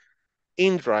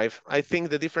 InDrive. I think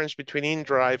the difference between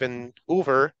InDrive and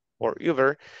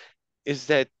Uber is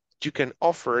that you can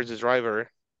offer the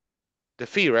driver the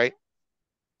fee, right?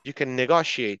 You can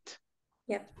negotiate.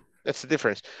 Yep. That's the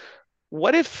difference.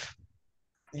 What if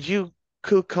you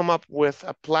could come up with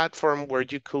a platform where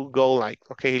you could go like,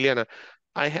 okay, Ileana,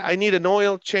 I need an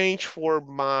oil change for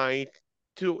my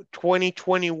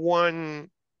 2021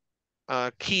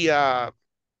 Kia, I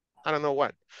don't know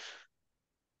what,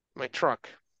 my truck.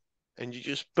 And you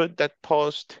just put that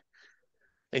post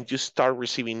and you start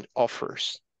receiving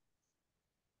offers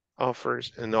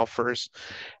and offers.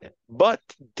 But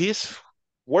these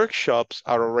workshops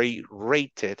are already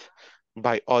rated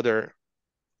by other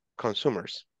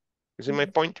consumers. You see my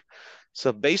point?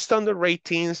 So based on the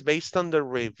ratings, based on the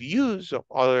reviews of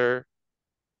other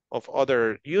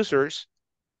users,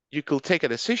 you could take a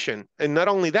decision. And not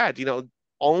only that, you know,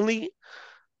 only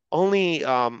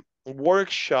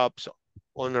workshops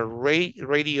on a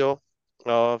radio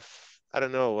of, I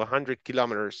don't know, 100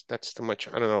 kilometers. That's too much.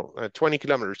 I don't know, 20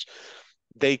 kilometers.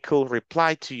 They could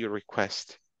reply to your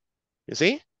request. You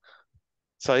see?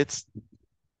 So it's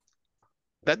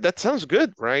that sounds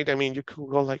good, right? I mean, you could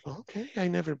go like, okay, I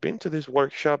never been to this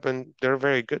workshop and they're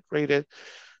very good rated.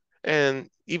 And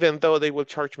even though they will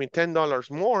charge me $10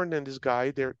 more than this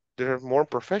guy, they're more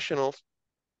professionals.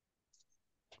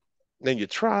 Then you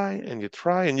try and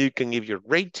you can give your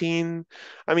rating.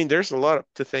 I mean, there's a lot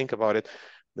to think about it,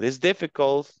 but it's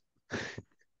difficult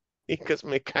because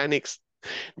mechanics,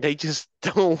 they just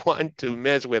don't want to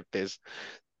mess with this.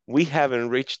 We haven't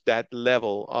reached that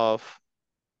level of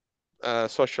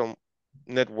social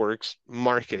networks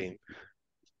marketing.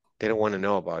 They don't want to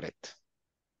know about it.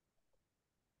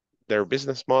 Their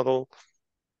business model,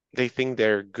 they think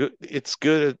they're good. It's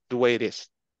good the way it is.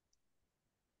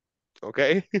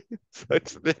 Okay, so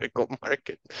it's a difficult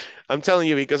market. I'm telling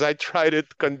you because I tried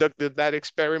it, conducted that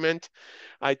experiment.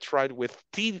 I tried with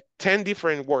 10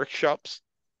 different workshops,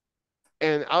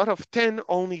 and out of 10,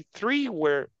 only 3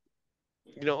 were,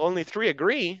 only 3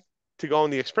 agree to go on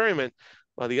the experiment,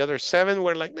 while the other 7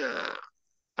 were like, nah,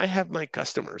 I have my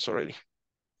customers already.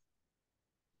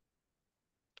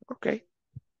 Okay,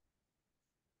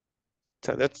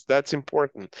 so that's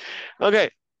important. Okay,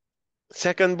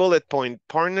 second bullet point: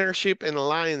 partnership and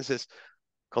alliances.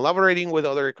 Collaborating with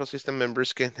other ecosystem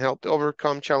members can help to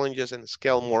overcome challenges and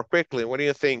scale more quickly. What do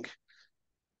you think?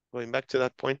 Going back to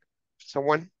that point,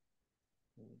 someone?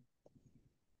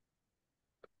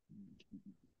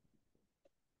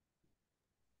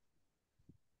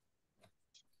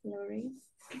 Lori.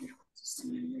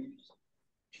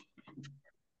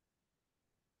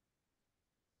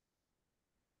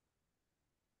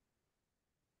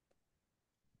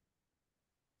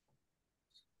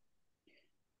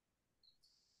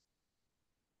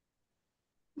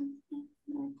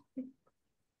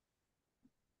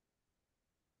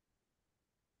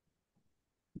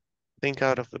 Think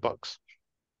out of the box.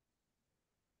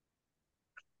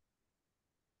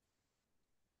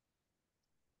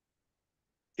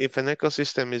 If an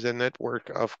ecosystem is a network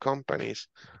of companies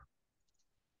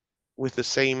with the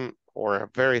same or a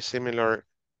very similar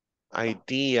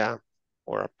idea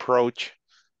or approach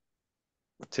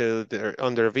to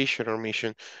on their vision or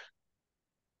mission,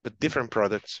 but different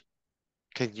products,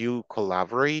 can you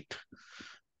collaborate?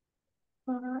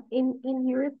 In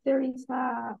Europe, there is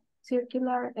a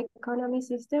circular economy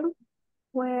system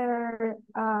where,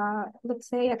 let's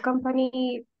say, a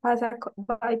company has a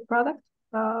byproduct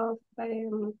of,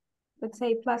 let's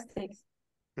say, plastics,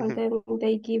 and then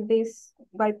they give this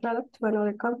byproduct to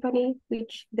another company,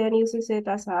 which then uses it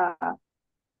as a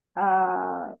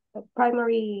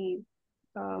primary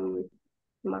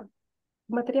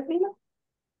materia prima.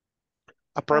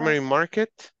 A primary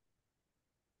market?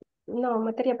 No,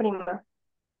 materia prima.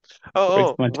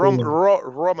 Oh, raw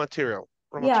material.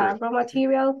 Raw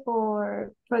material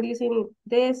for producing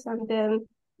this, and then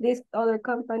this other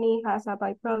company has a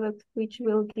byproduct which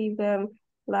will give them,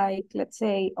 like, let's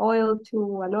say, oil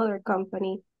to another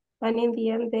company, and in the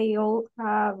end they all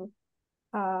have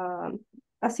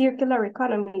a circular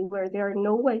economy where there are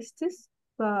no wastes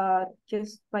but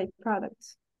just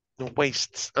byproducts. No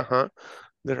wastes.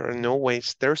 There are no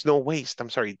waste. There's no waste.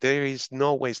 I'm sorry. There is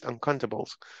no waste.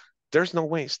 Uncountables. There's no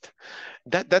waste.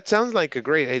 That sounds like a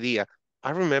great idea.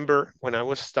 I remember when I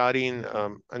was studying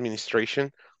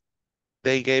administration,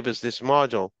 they gave us this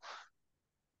module.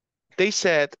 They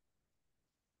said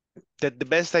that the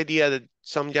best idea that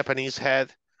some Japanese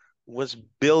had was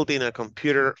building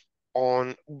computers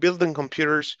on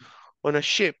a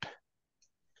ship.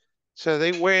 So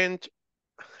they went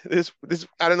this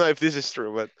I don't know if this is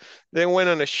true, but they went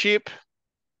on a ship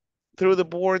through the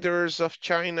borders of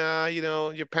China, you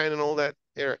know, Japan and all that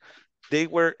area. They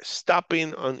were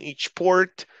stopping on each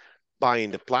port,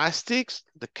 buying the plastics,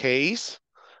 the case,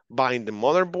 buying the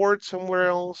motherboard somewhere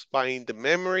else, buying the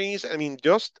memories. I mean,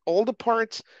 just all the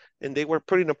parts, and they were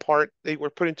putting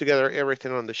together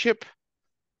everything on the ship.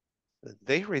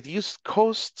 They reduced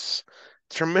costs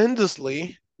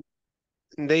tremendously.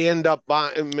 And they end up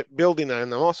building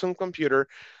an awesome computer,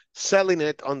 selling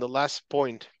it on the last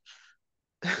point.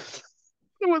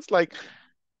 It was like,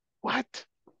 what?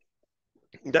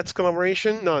 That's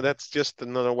collaboration? No, that's just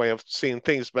another way of seeing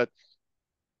things. But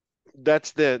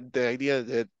that's the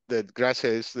idea that Gracia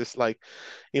is like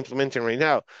implementing right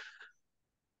now.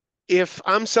 If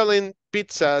I'm selling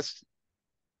pizzas,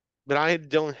 but I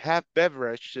don't have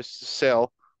beverages to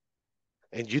sell,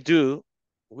 and you do,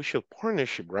 we should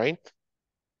partnership, right?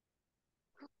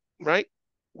 Right?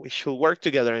 We should work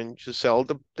together and to sell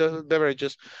the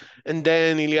beverages. And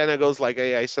then Ileana goes like,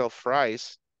 hey, I sell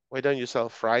fries. Why don't you sell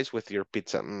fries with your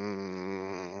pizza?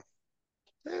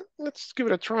 Let's give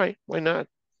it a try. Why not?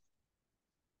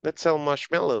 Let's sell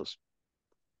marshmallows.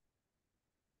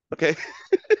 Okay.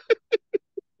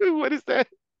 What is that?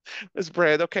 It's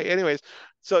bread. Okay, anyways.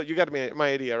 So you got my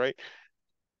idea, right?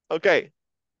 Okay.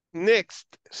 Next,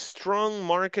 strong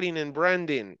marketing and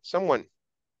branding. Someone.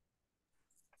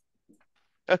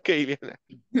 Okay, Ileana.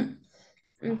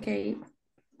 Okay.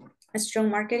 A strong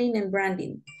marketing and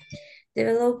branding.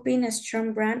 Developing a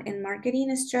strong brand and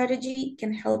marketing strategy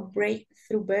can help break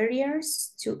through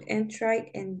barriers to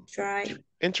entry and drive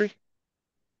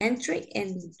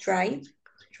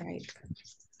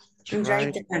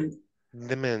demand.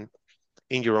 Demand.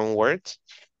 In your own words.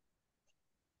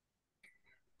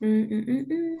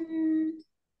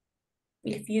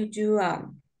 If you do a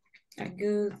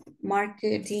good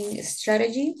marketing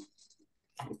strategy,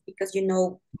 because you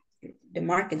know the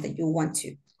market that you want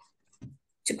to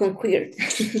conquer.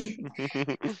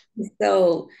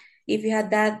 So if you have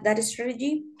that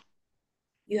strategy,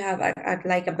 you have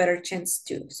like a better chance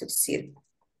to succeed.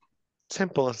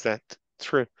 Simple as that.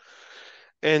 True.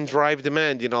 And drive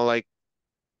demand, you know, like,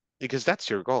 because that's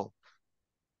your goal.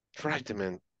 Drive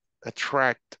demand.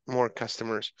 Attract more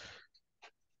customers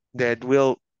that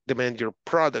will demand your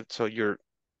product. So your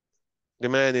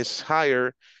demand is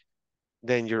higher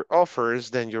than your offers,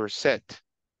 then you're set.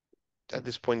 At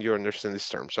this point, you understand these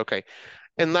terms. Okay.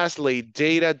 And lastly,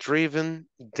 data-driven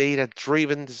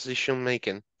decision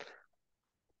making.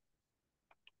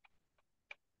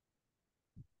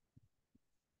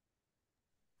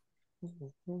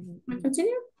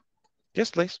 Continue.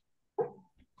 Yes, please.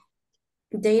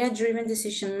 Data-driven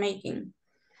decision making.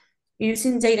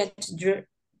 Using data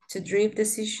to drive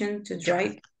decision to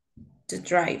drive.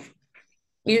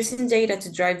 Using data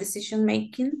to drive decision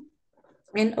making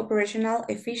and operational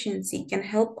efficiency can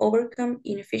help overcome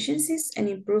inefficiencies and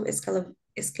improve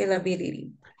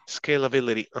scalability.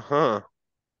 Scalability.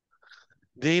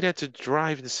 Data to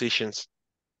drive decision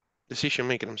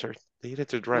making. I'm sorry. Data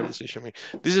to drive decision making.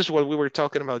 This is what we were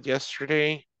talking about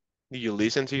yesterday. Do you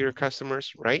listen to your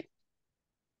customers, right?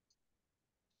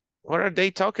 What are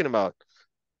they talking about?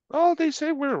 Oh, they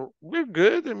say we're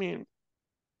good. I mean,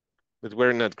 but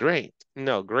we're not great.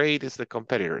 No, great is the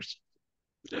competitors.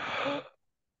 Oh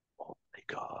my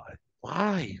God.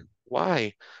 Why?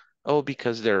 Why? Oh,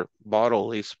 because their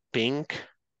bottle is pink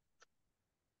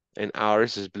and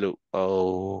ours is blue.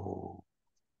 Oh,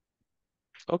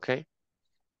 okay.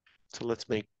 So let's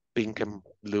make pink and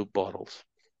blue bottles.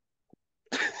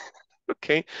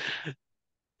 Okay.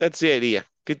 That's the idea.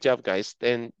 Good job, guys.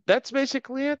 And that's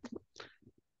basically it.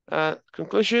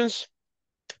 Conclusions.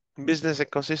 Business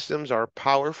ecosystems are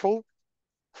powerful.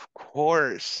 Of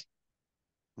course,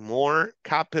 more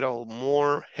capital,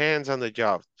 more hands on the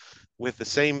job with the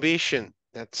same vision.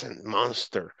 That's a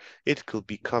monster. It could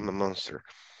become a monster.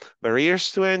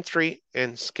 Barriers to entry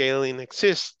and scaling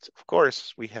exist. Of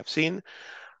course, we have seen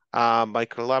by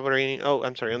collaborating. Oh,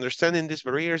 I'm sorry. Understanding these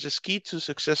barriers is key to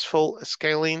successfully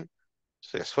scaling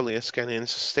and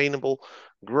sustainable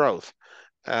growth.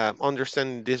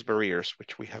 Understanding these barriers,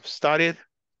 which we have studied,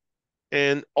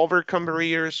 and overcome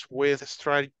barriers with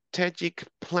strategic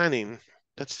planning.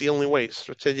 That's the only way,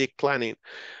 strategic planning.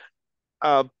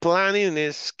 Planning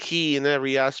is key in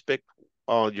every aspect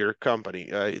of your company.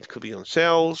 It could be on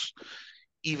sales,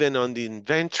 even on the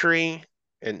inventory,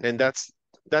 and that's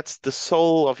the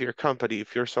soul of your company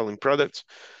if you're selling products.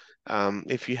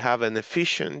 If you have an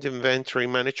efficient inventory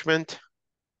management,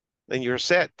 then you're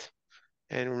set.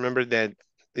 And remember that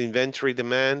the inventory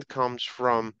demand comes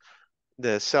from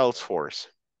the sales force.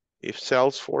 If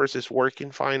Salesforce is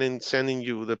working fine and sending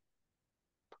you the,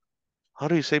 how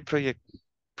do you say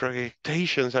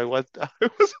projectations? I was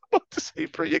about to say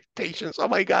projectations. Oh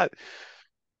my God.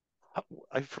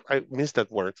 I missed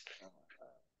that word.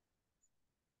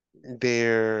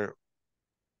 Their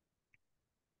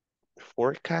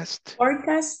forecast.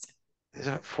 Forecast. Is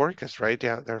that forecast, right?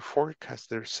 Yeah, their forecast,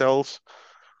 their sales.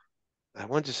 I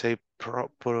want to say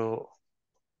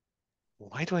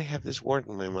why do I have this word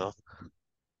in my mouth?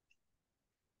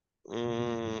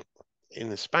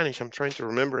 In Spanish, I'm trying to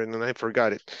remember it and I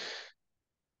forgot it.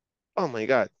 Oh my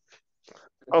God.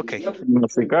 Okay.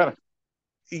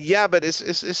 Yeah, but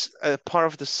it's a part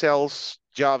of the sales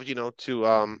job, you know, to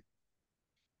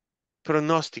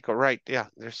pronóstico, right? Yeah,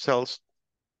 there's sales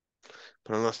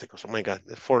pronósticos. Oh my God,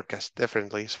 the forecast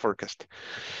definitely is forecast.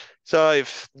 So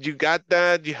if you got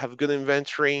that, you have good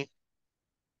inventory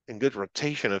and good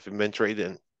rotation of inventory,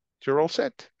 then you're all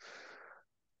set.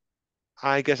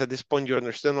 I guess at this point you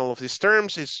understand all of these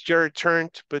terms. It's your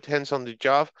turn to put hands on the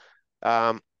job.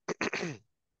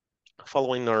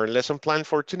 Following our lesson plan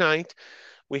for tonight,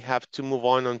 we have to move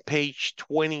on page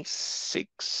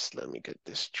 26. Let me get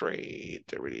this straight.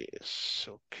 There it is.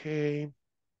 Okay.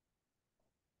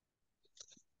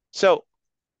 So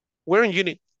we're in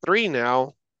unit 3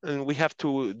 now, and we have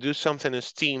to do something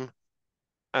as team,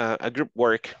 a group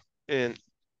work. And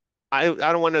I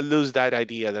don't want to lose that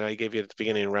idea that I gave you at the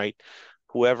beginning, right?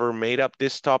 Whoever made up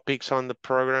these topics on the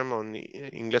program on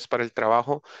the Inglés para el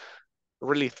Trabajo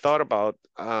really thought about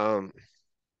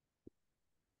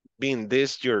being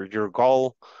this your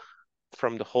goal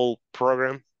from the whole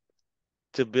program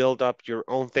to build up your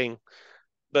own thing.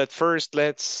 But first,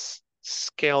 let's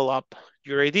scale up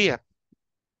your idea.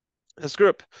 As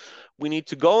group, we need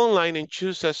to go online and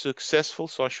choose a successful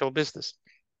social business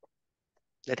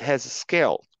that has a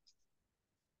scale.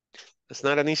 It's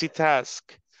not an easy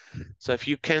task. So if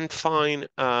you can't find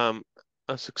a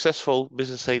successful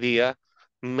business idea,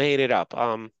 made it up.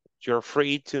 You're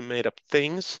free to make up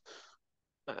things,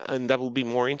 and that will be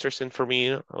more interesting for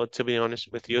me, to be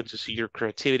honest with you, to see your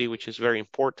creativity, which is very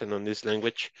important on this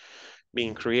language,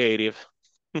 being creative.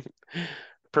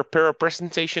 Prepare a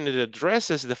presentation that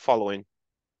addresses the following: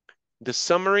 the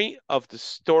summary of the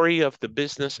story of the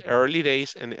business, early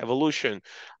days, and evolution.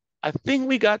 I think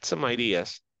we got some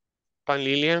ideas. Pan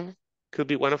Lilian could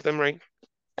be one of them, right?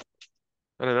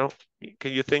 I don't know.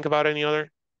 Can you think about any other?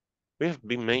 We have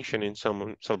been mentioning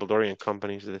some Salvadorian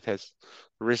companies that has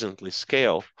recently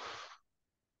scaled.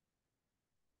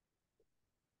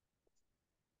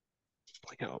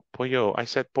 Pollo, I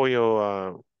said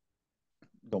pollo.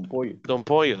 Don Pollo. Don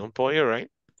Pollo, right?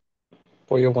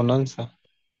 Pollo Bonanza.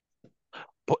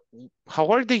 But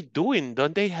how are they doing?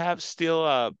 Don't they have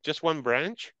still just one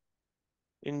branch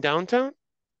in downtown?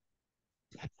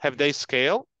 Have they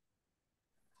scaled?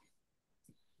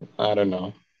 I don't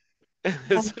know.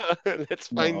 So, let's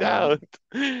find No, out.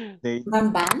 they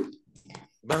Bam Bam.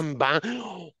 Bam Bam.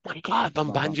 Oh my God,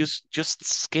 Bam Bam Bam. just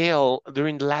scale.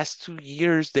 During the last 2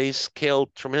 years, they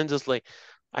scaled tremendously.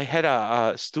 I had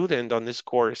a student on this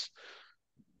course.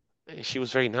 She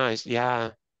was very nice.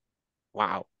 Yeah.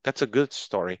 Wow. That's a good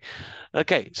story.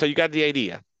 Okay, so you got the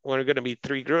idea. We're going to be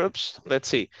 3 groups. Let's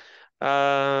see.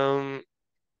 The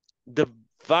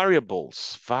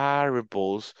variables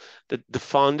that the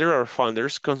founder or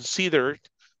founders considered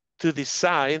to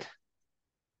decide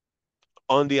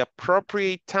on the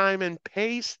appropriate time and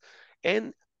pace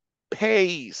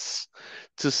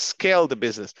to scale the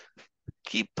business.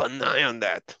 Keep an eye on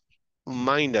that.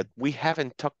 Mind that we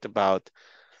haven't talked about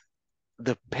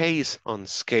the pace on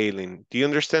scaling. Do you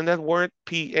understand that word?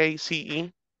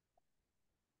 P-A-C-E?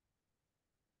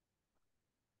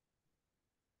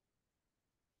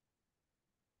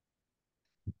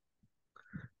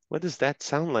 What does that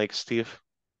sound like, Steve?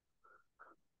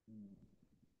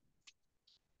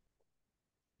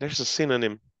 There's a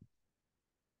synonym.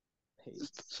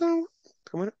 So,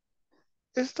 come on.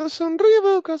 Estos son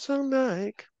Reebok, son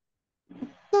Nike.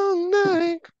 Son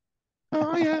Nike.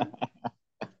 Oh, yeah.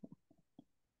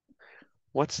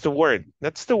 What's the word?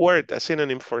 That's the word, a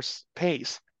synonym for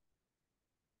pace.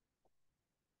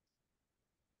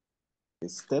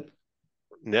 step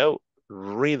No,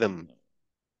 rhythm.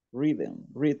 rhythm.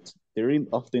 The rhythm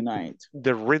of the night.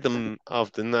 The rhythm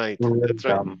of the night. That's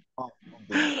right. Rhythm. Of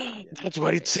the night, yeah. That's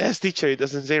what it says, teacher. It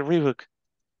doesn't say Reebok.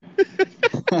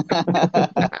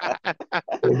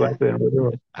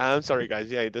 I'm sorry,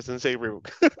 guys. Yeah, it doesn't say Reebok.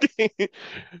 Okay.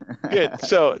 Good.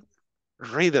 So,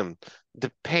 rhythm,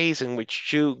 the pace in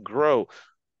which you grow,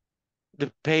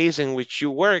 the pace in which you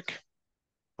work.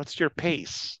 What's your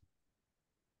pace?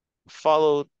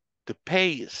 Follow the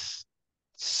pace.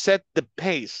 Set the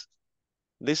pace.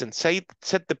 Listen, set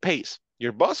the pace.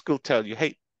 Your boss could tell you,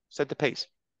 hey, set the pace.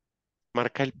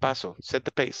 Marca el paso, set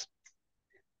the pace.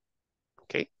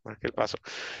 Okay, marca el paso.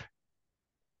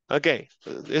 Okay,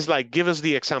 it's like, give us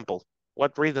the example.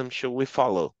 What rhythm should we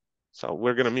follow? So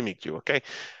we're gonna mimic you, okay?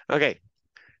 Okay,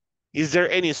 is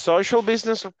there any social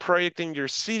business or project in your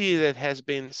city that has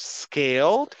been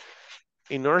scaled?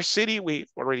 In our city, we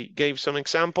already gave some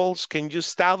examples. Can you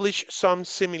establish some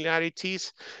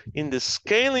similarities in the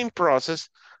scaling process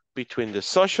between the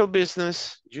social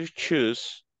business you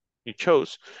chose,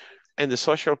 and the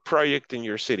social project in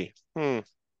your city?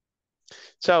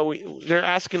 So they're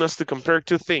asking us to compare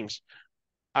two things.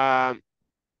 A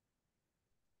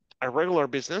regular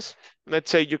business,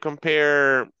 let's say you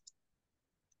compare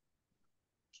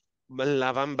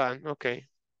La Bamban, okay,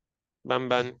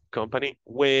 Bamban company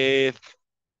with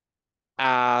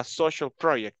a social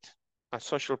project.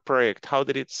 How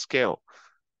did it scale?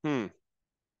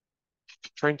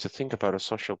 Trying to think about a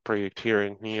social project here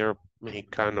in near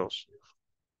Mexicanos.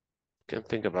 Can't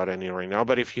think about any right now,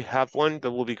 but if you have one,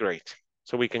 that will be great.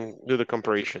 So we can do the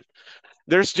comparison.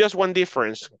 There's just one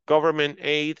difference, government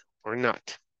aid or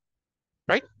not,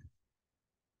 right?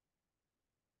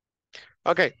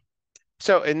 Okay,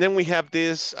 so, and then we have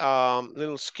this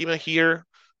little schema here,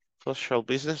 social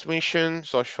business mission,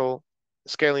 social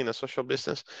scaling a social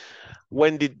business.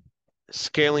 When did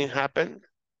scaling happen?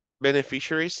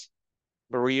 Beneficiaries,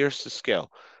 barriers to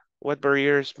scale. What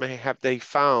barriers may have they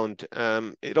found?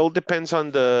 It all depends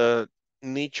on the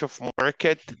niche of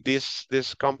market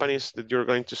these companies that you're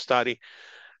going to study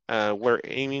we're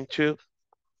aiming to.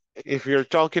 If you're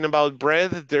talking about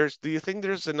bread, do you think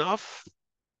there's enough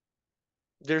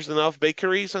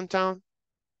bakeries in town?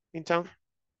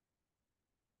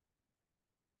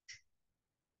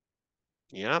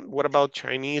 Yeah, what about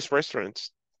Chinese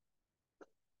restaurants?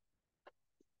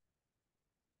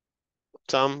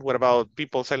 What about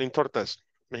people selling tortas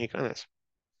mexicanas?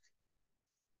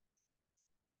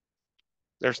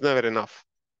 There's never enough.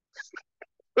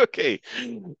 Okay,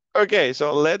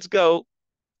 so let's go.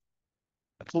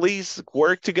 Please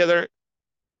work together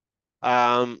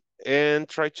and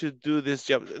try to do this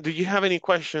job. Do you have any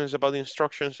questions about the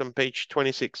instructions on page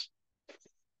 26?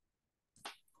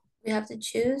 We have to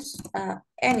choose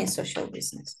any social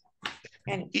business.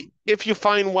 If you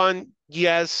find one,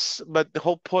 yes, but the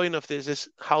whole point of this is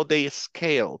how they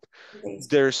scaled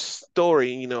their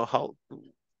story, you know,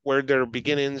 where their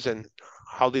beginnings and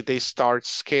how did they start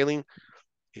scaling.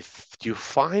 If you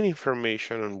find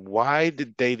information on why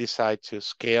did they decide to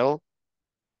scale,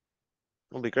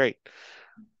 it'll be great.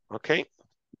 Okay.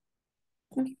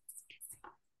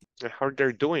 How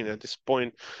they're doing at this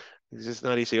point, this is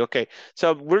not easy. Okay,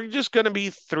 so we're just gonna be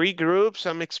 3 groups.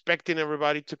 I'm expecting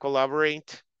everybody to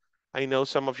collaborate. I know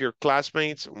some of your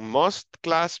classmates, most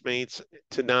classmates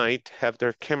tonight have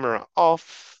their camera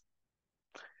off,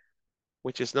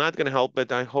 which is not gonna help,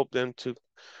 but I hope them to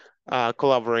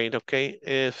collaborate, okay?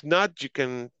 If not, you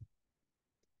can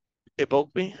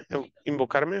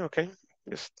invocarme, okay?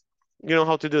 Just, you know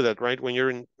how to do that, right? When you're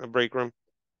in a break room,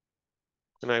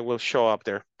 and I will show up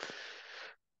there.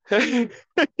 Yes,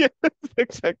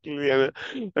 exactly, Liana.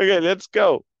 Okay, let's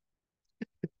go.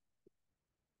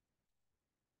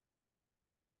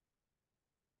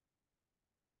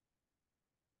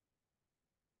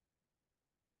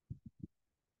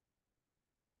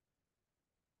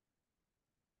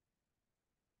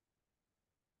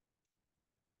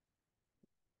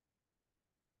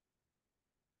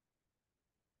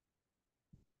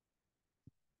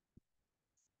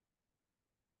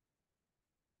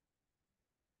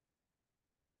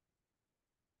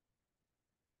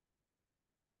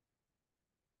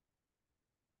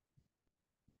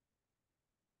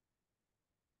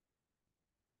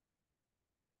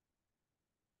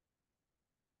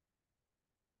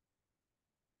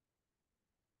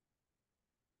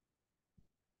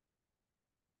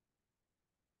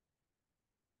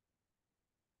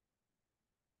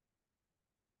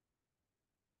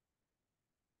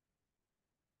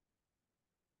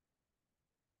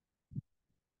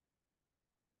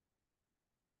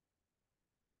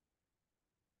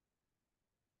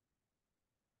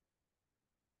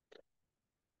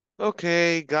 Ok,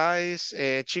 guys,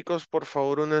 chicos, por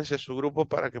favor, únanse a su grupo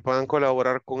para que puedan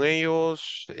colaborar con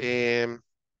ellos.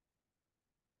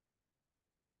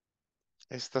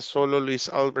 Está solo Luis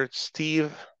Albert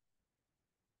Steve.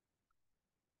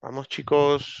 Vamos,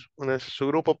 chicos, únanse a su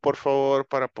grupo, por favor,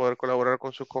 para poder colaborar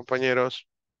con sus compañeros.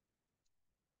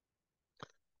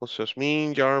 José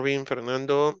Osmin, Jarvin,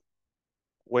 Fernando,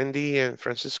 Wendy, and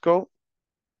Francisco.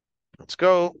 Let's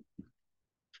go.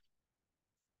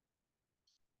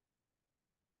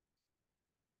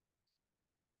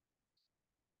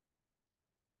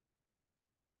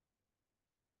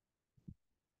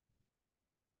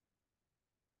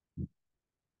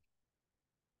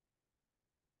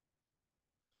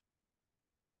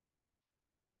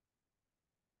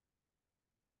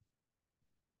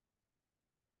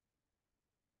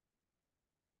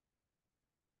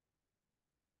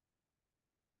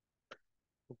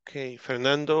 Okay,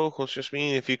 Fernando,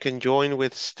 José, if you can join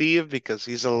with Steve because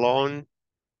he's alone.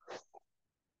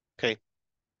 Okay.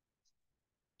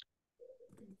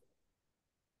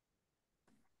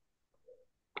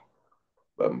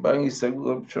 Bang is a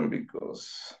good option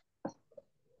because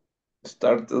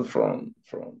started from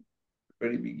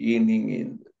very beginning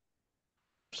in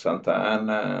Santa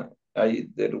Ana.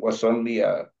 There was only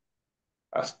a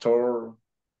store,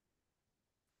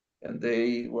 and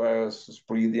they was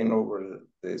spreading over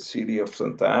the city of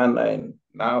Santa Ana, and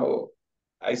now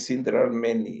I think there are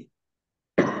many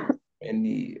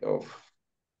of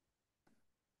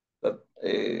that.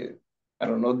 I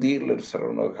don't know, dealers. I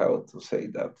don't know how to say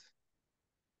that.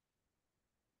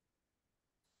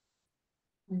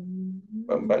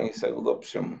 Bang is a good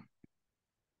option.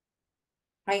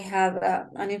 I have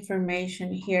an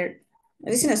information here.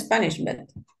 This is in Spanish, but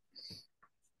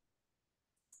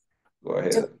Go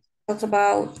ahead. talks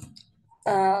about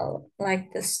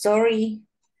like the story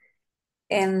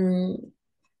and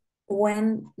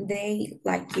when they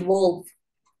like evolve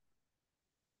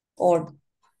or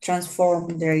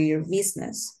transform their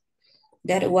business.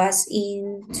 That was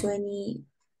in 20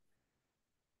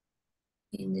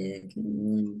 in the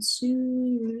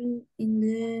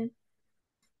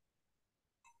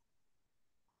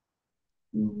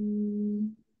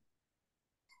mm,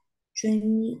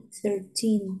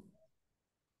 2013.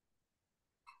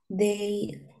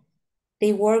 They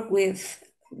work with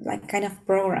like kind of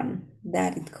program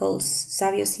that it calls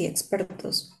Sabios y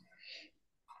Expertos.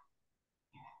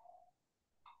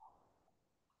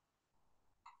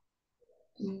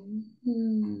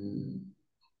 Mhm.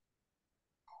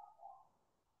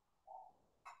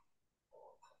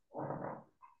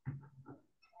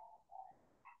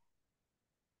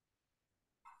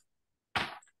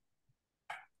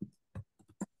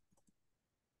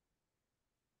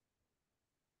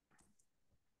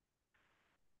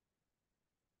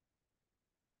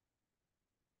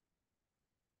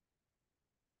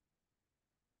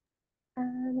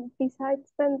 And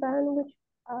besides Banban, which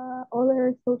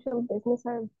other social business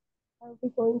are we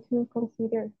going to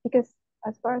consider? Because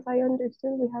as far as I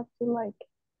understood, we have to like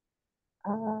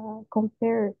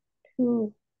compare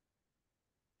two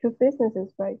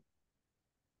businesses, right?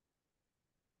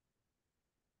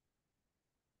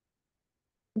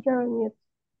 You're on mute.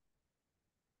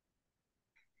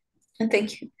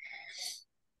 Thank you.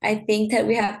 I think that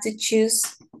we have to choose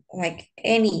like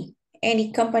any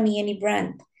company, any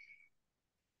brand.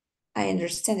 I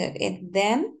understand it. And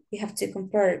then we have to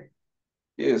compare.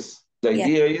 Yes, the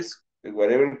idea is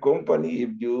whatever company, if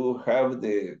you have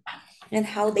the and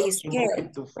how they scale.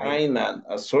 to find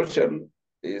a social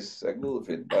is a good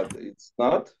fit, but it's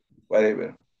not,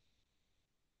 whatever.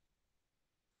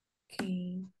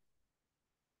 Okay.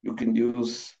 You can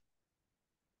use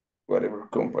whatever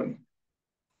company.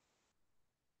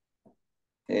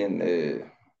 And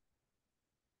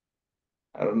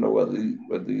I don't know, what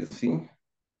do you think?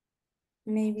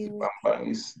 Maybe Bang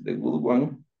is the good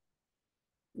one.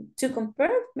 to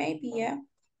compare, maybe, yeah.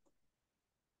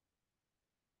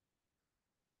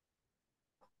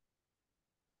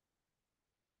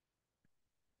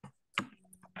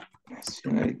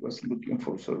 I was looking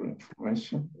for some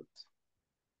information, but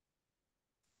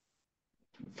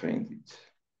I can't find it.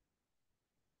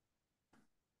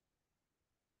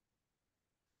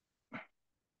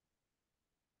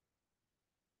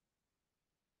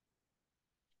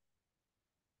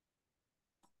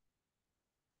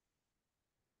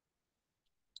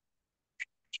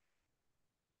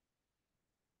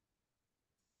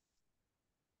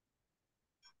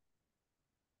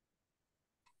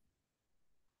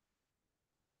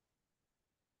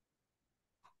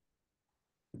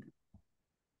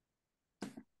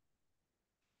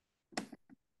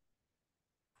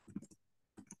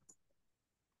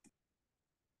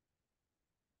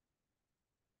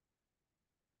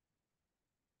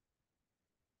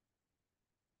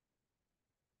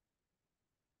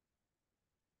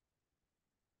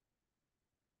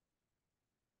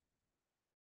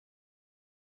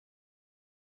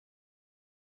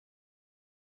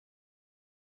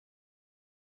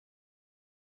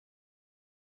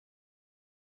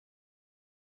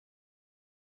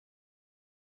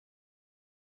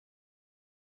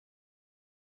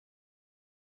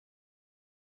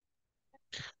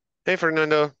 Hey,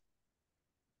 Fernando.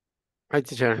 Hi,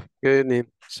 teacher. Good evening.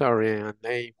 Sorry, I'm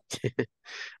late,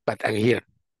 but I'm here.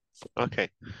 Okay,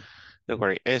 don't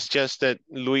worry. It's just that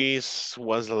Luis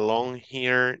was alone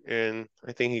here, and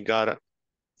I think he got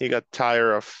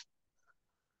tired of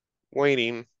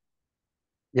waiting.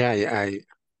 Yeah,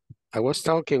 I was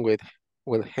talking with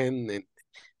him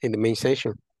in the main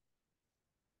session.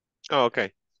 Oh,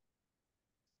 okay.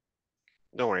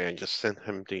 Don't worry, I just sent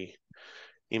him the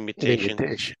invitation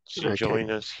Invitation. to Okay.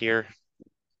 join us here.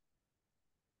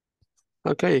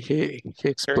 Okay. He Here he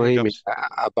explained me comes.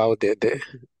 about the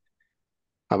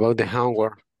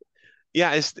homework.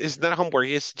 Yeah, it's not homework.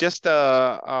 It's just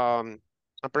a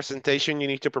presentation you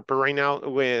need to prepare right now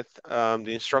with the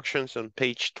instructions on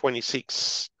page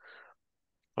 26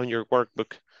 on your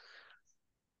workbook.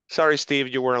 Sorry, Steve,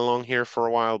 you were alone here for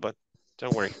a while, but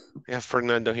don't worry. We have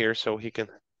Fernando here so he can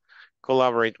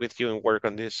collaborate with you and work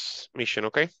on this mission,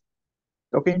 okay?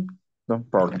 Okay, no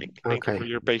problem. Thank you for Okay.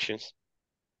 your patience.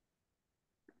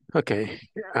 Okay.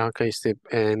 Okay, Steve.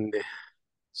 And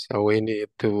so we need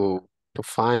to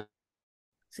find.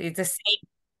 So it's the same.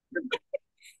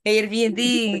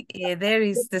 Airbnb, there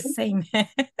is the same. Yeah.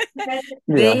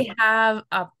 They have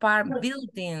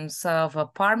buildings of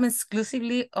apartments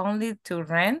exclusively only to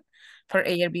rent for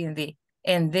Airbnb.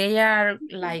 And they are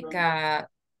like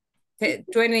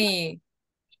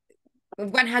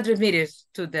 100 meters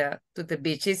to the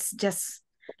beach. It's just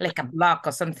like a block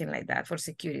or something like that for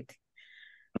security.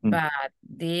 But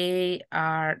they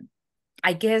are,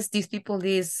 I guess these people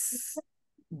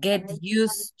get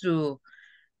used to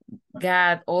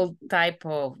got all type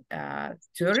of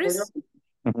tourists.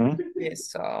 Yes,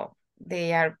 so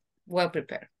they are well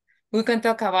prepared. We can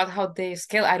talk about how they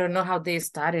scale. I don't know how they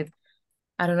started.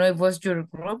 I don't know if it was your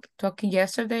group talking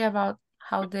yesterday about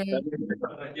how they.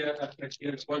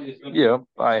 Yep,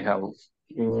 I have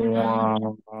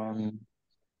one.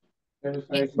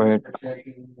 Wait,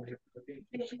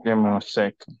 give me a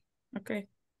second. Okay.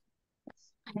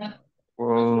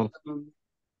 Well,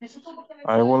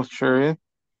 I will share it.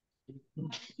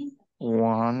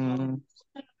 One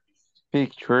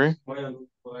picture.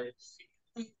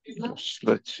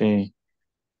 Let's see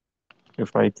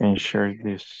if I can share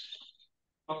this.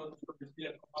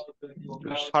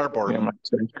 Harbor. Give me a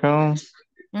second.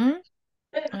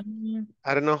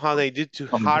 I don't know how they did to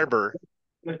harbor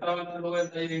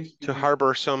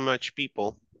so much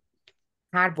people.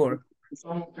 Harbor.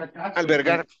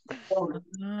 Albergar.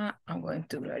 I'm going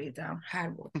to write it down.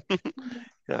 Harbor.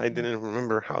 Yeah, I didn't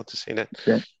remember how to say that.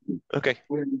 Okay.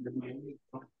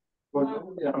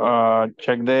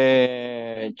 Check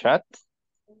the chat.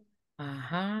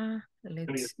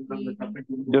 Let's see.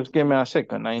 Just give me a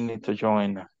second. I need to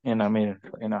join in a minute.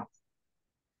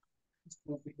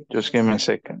 Just give me a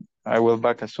second. I will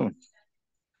back as soon.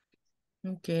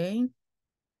 Okay.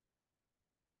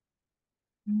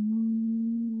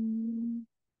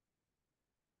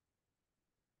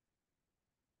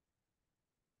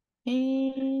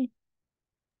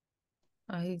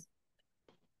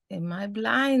 Am I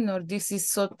blind or this is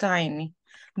so tiny?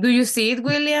 Do you see it,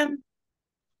 William?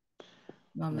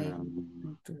 No, maybe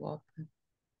not to open.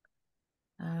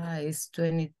 It's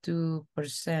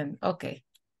 22%. Okay.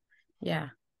 Yeah.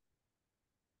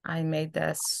 I made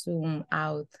that zoom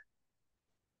out.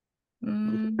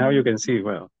 Now you can see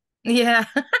well. Yeah.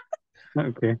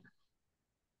 Okay.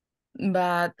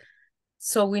 But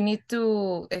so we need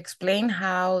to explain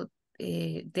how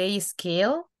they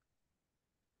scale.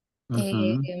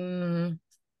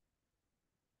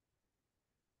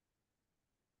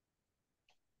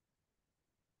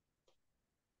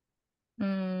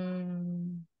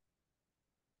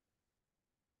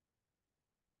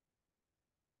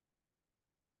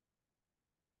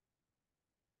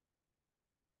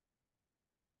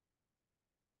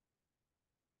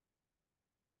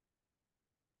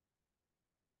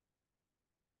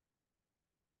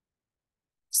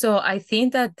 So I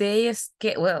think that they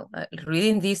scale, well,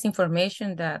 reading this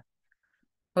information that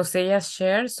Jose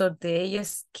shared, so they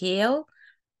scale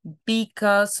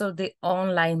because of the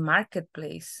online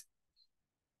marketplace.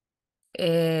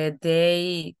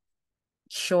 They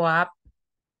show up,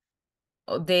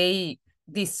 they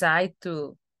decide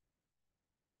to,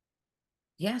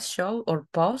 show or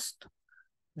post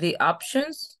the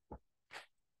options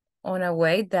on a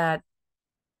way that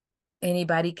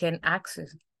anybody can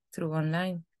access through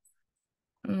online.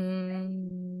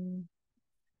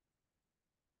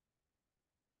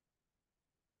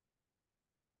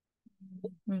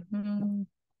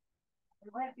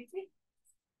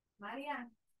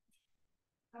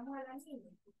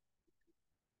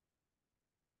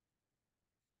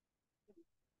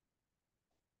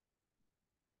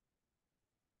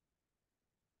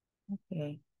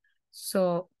 Okay,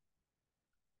 so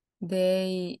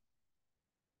they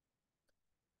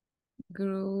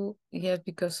grew,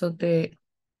 because of the,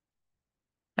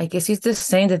 I guess it's the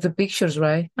same, the two pictures,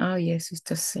 right? Oh, yes, it's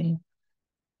the same.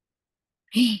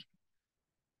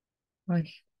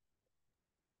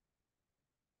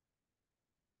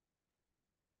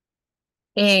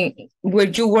 And were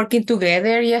you working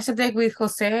together yesterday with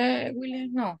Jose,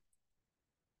 William? No.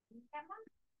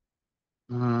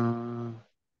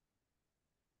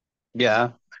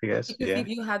 Yeah, I guess. Because Yeah. if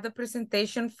you had the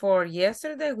presentation for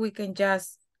yesterday, we can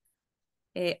just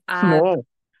add. No,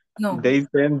 No. they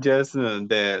sent just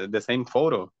the same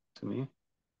photo to me.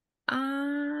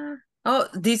 Oh,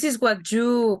 this is what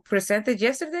you presented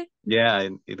yesterday? Yeah,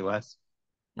 it was.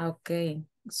 Okay,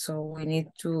 so we need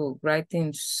to write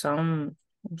in something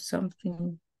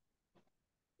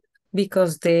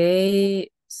because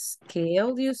they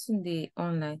scale using the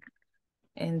online,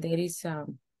 and there is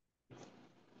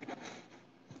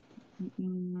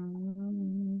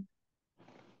mm,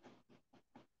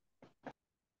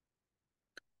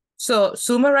 so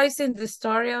summarizing the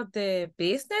story of the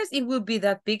business, it will be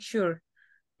that picture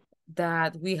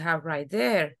that we have right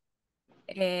there.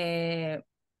 The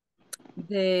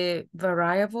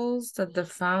variables that the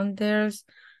founders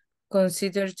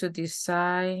consider to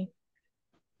decide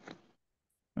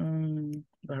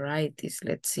varieties.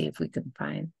 Let's see if we can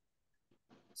find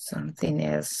something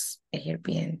else.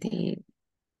 Airbnb.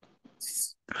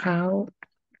 How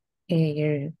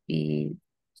Airbnb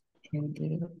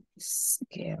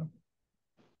scale.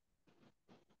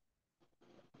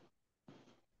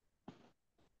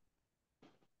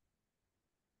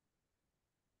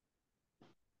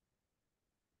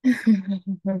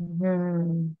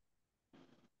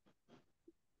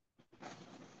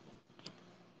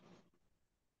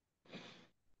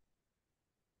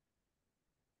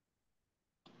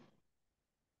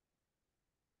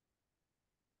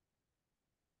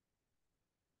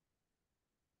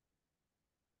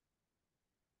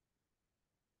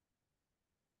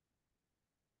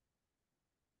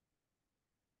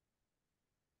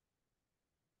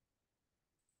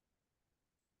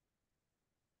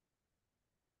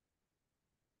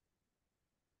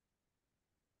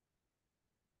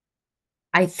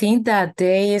 I think that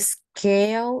they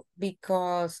scale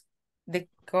because the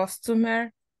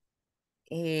customer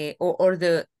or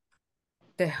the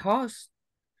host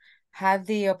had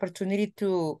the opportunity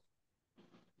to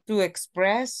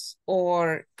express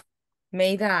or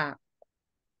made a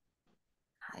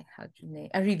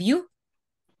review,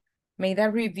 made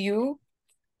a review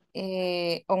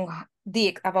on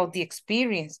about the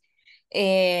experience,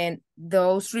 and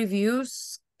those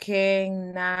reviews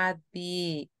cannot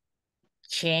be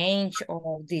changed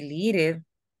or deleted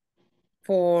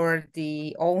for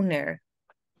the owner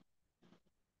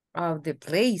of the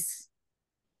place.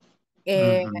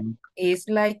 And it's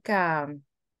like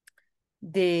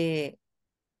the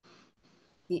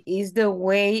it is the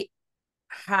way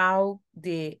how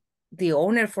the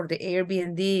owner for the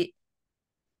Airbnb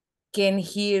can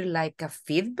hear like a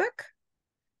feedback.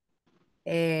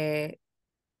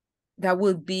 That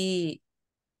would be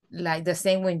like the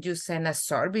same when you send a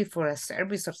survey for a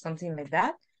service or something like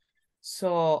that.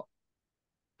 So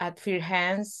at first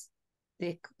hands,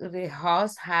 the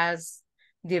host has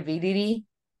the ability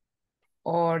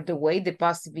or the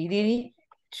possibility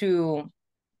to,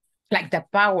 like the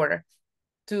power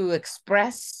to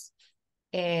express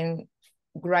and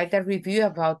write a review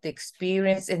about the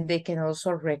experience, and they can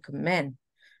also recommend.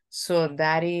 So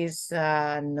that is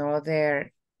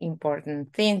another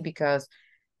important thing because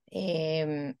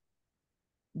the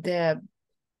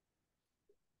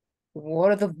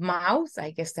word of mouth,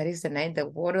 I guess that is the name, the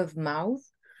word of mouth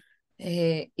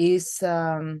is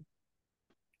you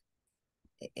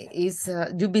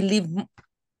believe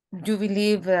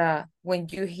when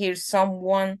you hear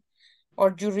someone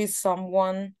or you read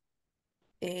someone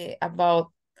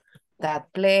about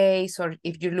that place, or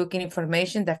if you're looking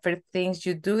information, the first things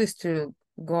you do is to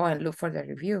go and look for the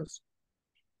reviews.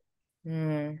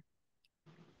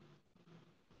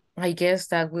 I guess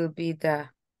that will be the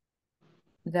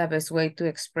best way to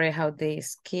express how they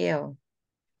scale.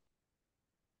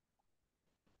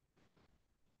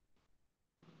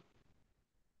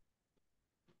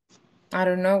 I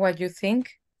don't know what you think.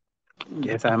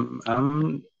 Yes, I'm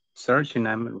searching.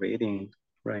 I'm reading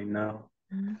right now.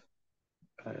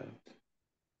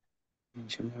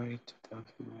 Generate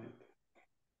document.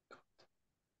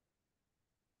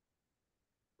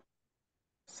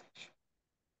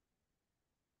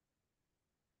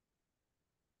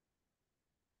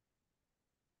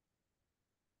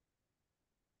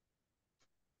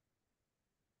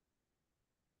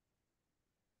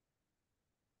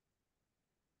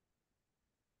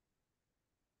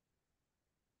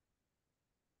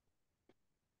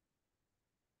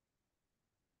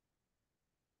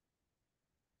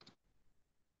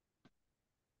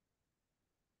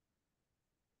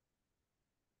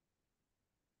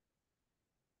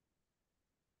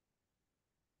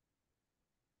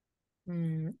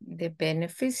 The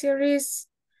beneficiaries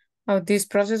of this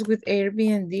process with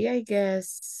Airbnb, I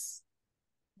guess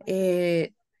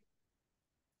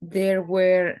there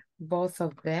were both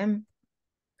of them.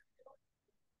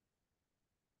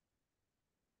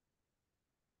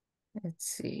 Let's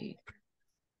see.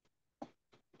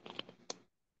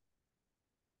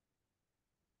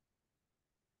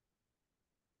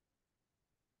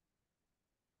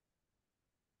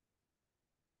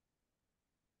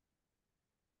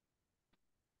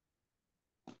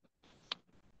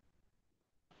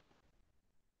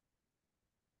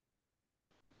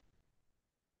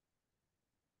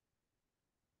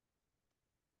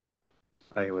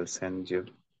 I will send you.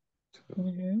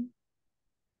 Mm-hmm.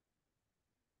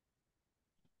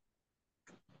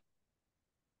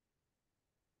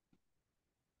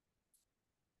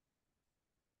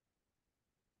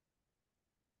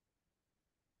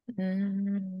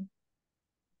 Mm.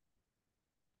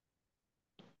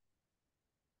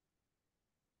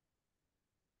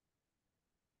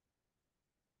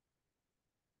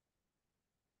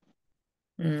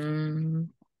 Mm.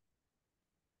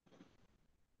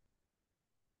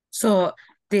 So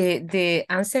the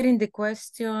answering the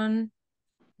question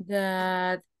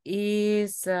that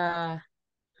is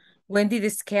when did the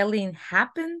scaling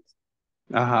happen?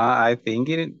 I think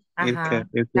it That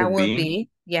could will be. be,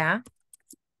 yeah,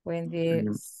 when the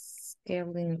Mm,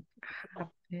 scaling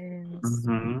happens.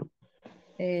 mhm.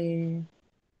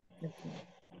 Let's see.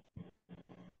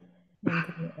 And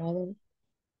the other,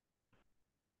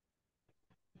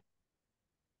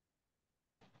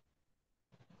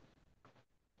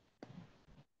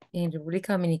 in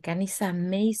República Dominicana, it's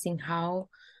amazing how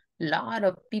a lot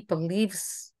of people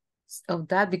lives of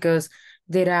that, because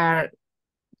there are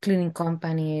cleaning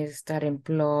companies that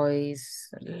employs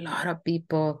a lot of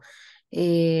people,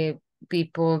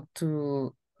 people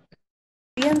to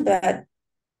But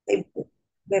the,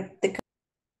 the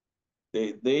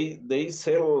They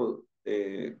sell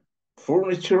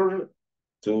furniture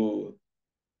to,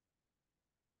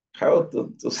 how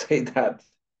to say that?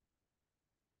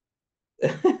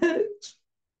 I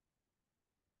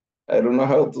don't know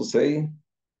how to say.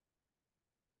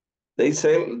 They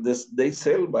sell this. They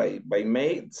sell by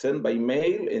mail, send by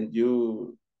mail, and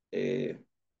you uh,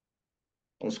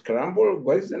 unscramble.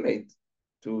 What is the name?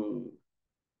 To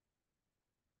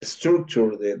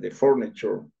structure the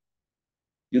furniture.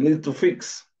 You need to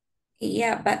fix.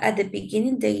 yeah, but at the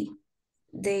beginning they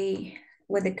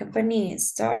when the company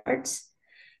starts,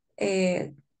 uh,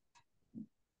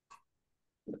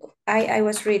 I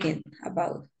was reading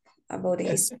about the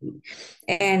history,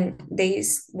 and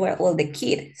well the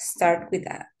kid start with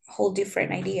a whole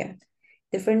different idea.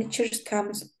 The furniture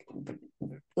comes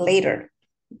later,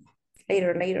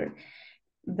 later.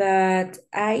 But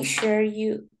I share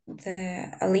you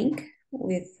a link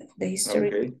with the history.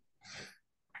 Okay.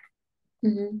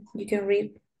 You can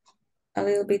read a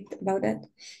little bit about that.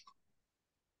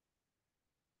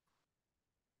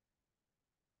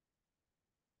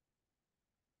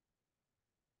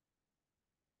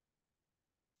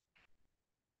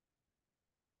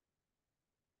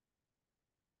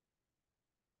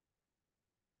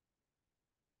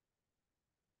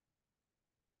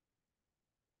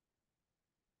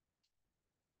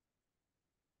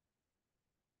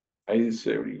 ISSS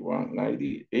 71,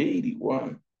 90,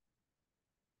 81.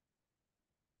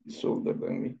 He's older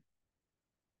than me.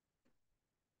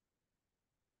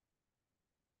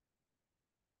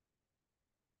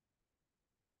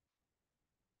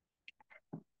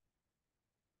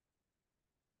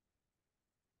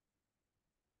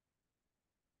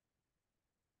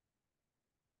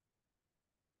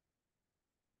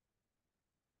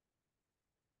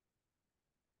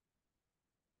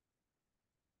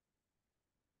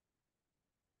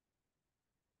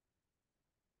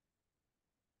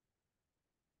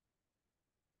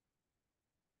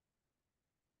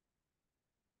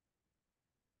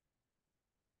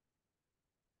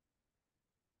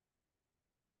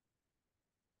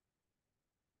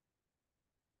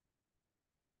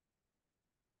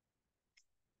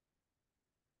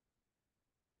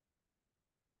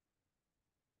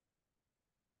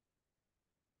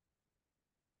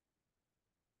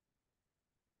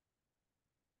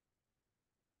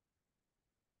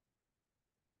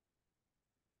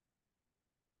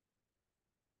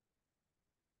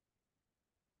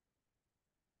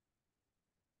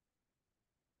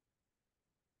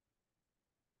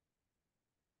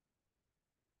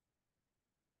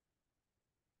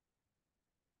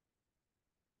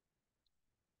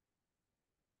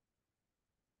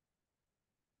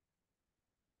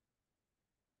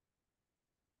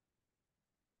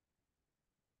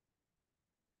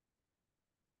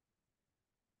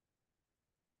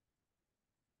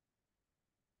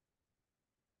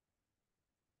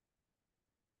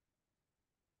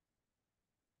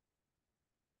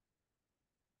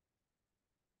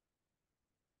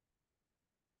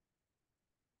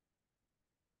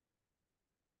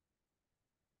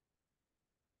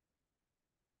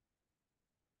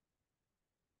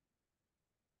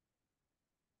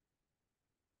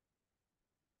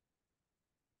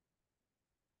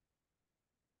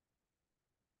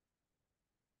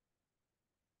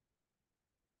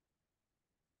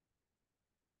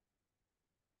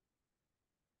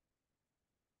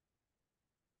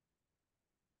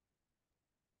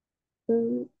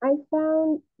 I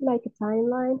found like a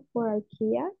timeline for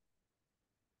IKEA,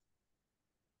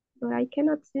 but I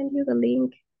cannot send you the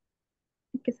link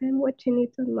because I'm watching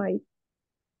it on my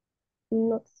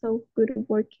not so good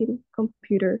working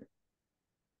computer.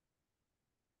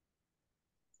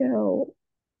 So,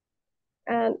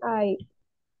 and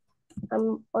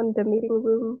I'm on the meeting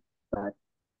room, but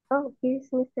oh, here's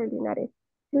Mr. Linares.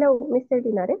 Hello, Mr.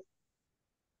 Linares.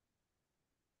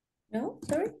 No,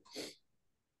 sorry.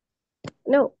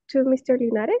 No, to Mr.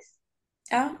 Linares.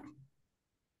 Ah,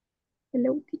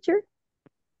 Hello, teacher.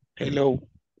 Hello.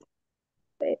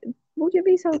 Would you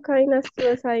be so kind as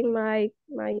to assign my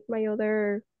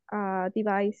other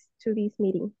device to this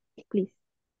meeting, please?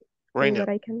 Right So now.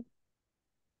 that I can.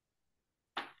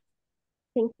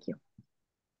 Thank you.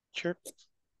 Sure.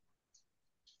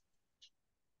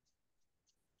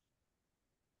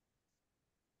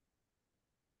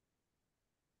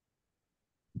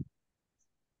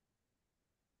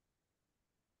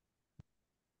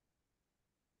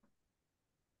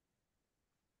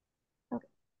 Okay.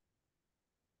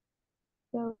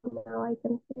 So now I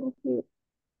can send you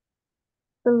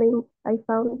the link I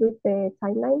found with the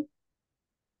timeline.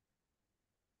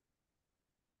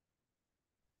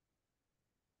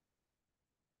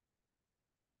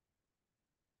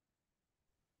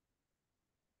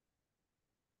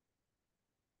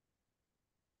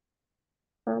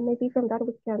 Maybe from that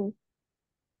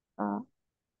uh,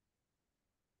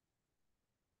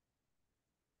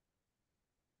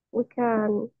 we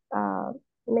can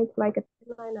make like a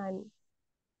timeline and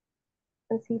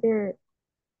consider.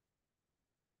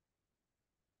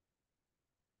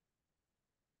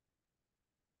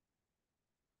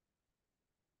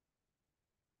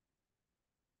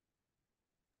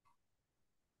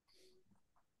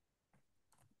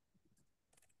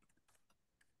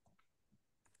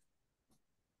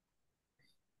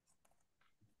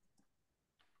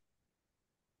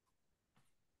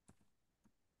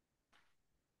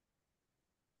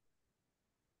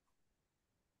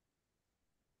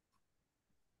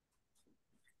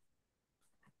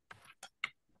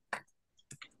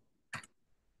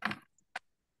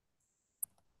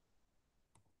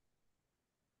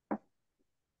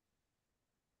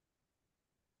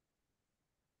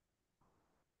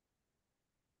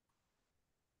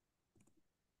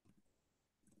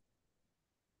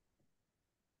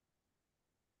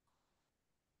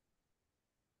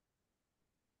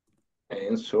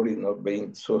 I'm sorry not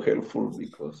being so helpful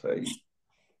because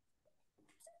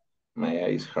my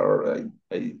eyes hurt.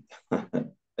 I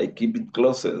I keep it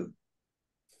closed.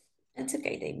 that's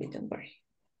okay, David, don't worry.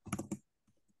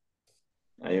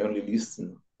 I only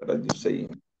listen what you say.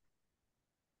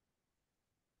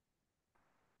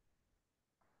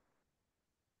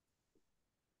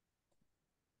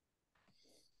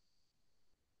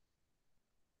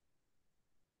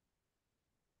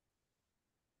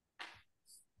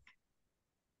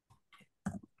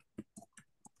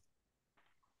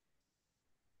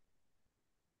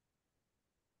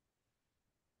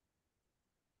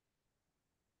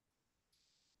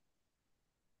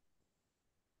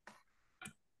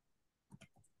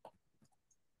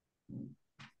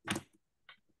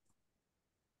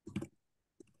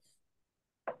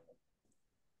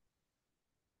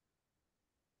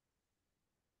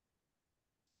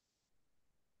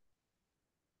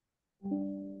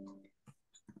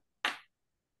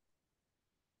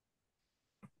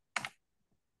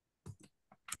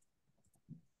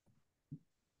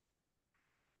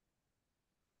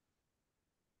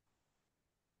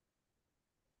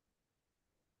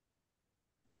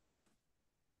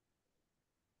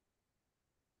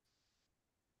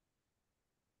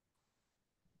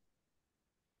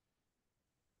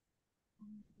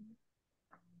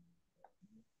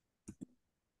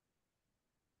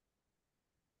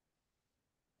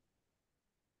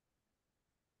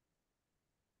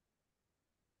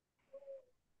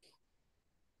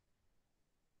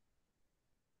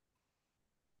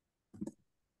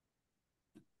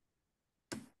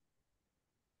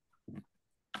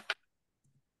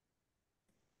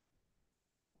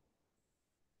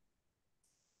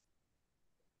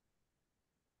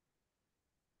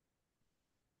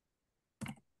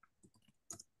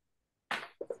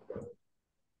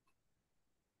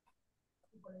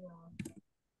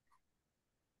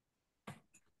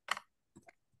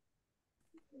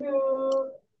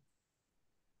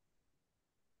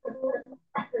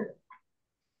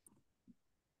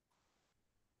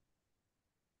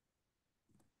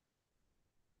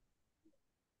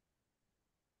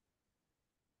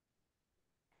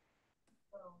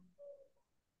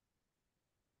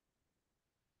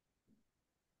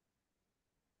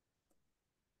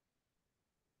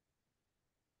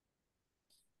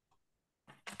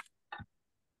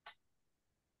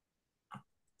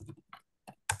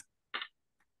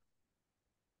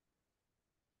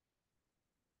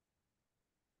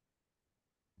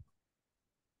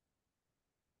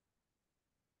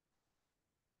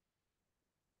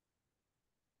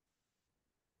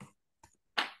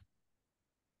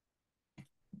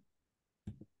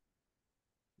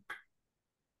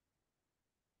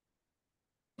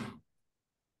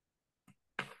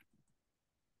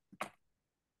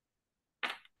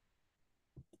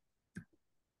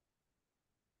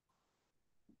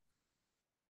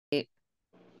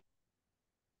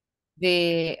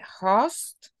 the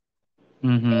host,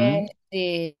 Mm-hmm.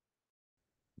 the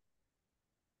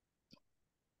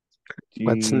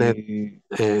What's next?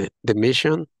 The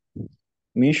mission.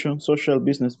 Mission, social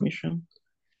business mission.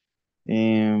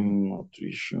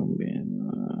 Nutrition.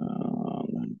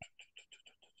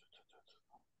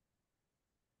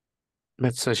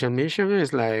 But social mission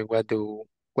is like what do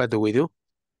we do?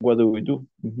 What do we do?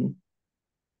 Mm-hmm.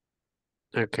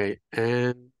 Okay,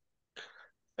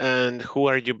 And who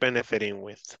are you benefiting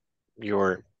with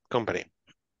your company?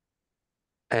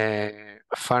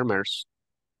 farmers.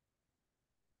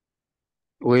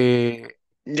 We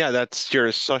Yeah, that's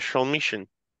your social mission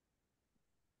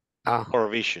or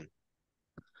vision.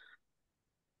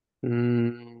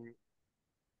 No,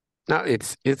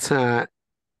 it's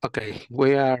okay.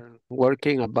 We are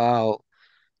working about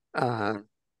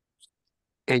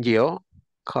NGO,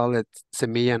 call it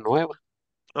Semilla Nueva.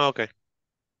 Okay.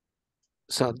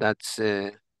 So that's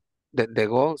the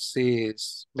goal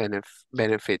is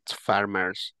benefit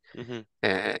farmers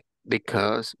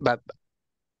because but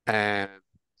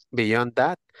beyond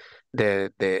that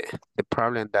the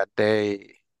problem that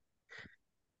they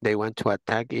want to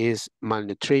attack is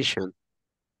malnutrition.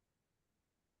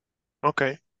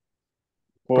 Okay.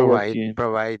 Providing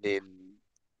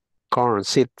corn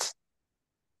seeds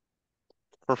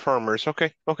for farmers.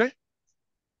 Okay. Okay.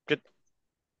 Good.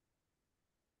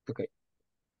 Okay.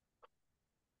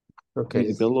 We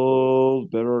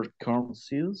develop better corn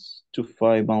seeds to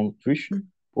fight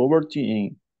malnutrition,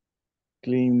 poverty,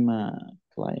 and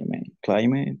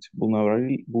climate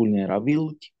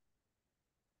vulnerability.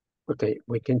 Okay,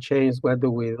 we can change what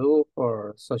do we do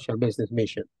for social business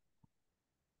mission.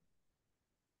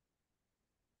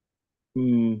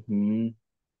 Mm-hmm.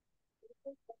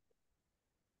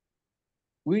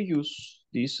 We use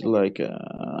this like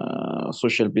a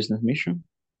social business mission.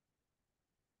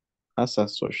 As a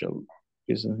social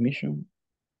business mission.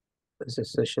 As a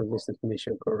social business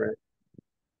mission, correct.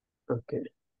 Okay.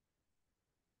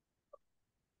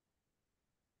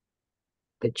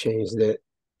 I changed the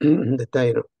the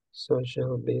title.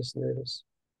 Social business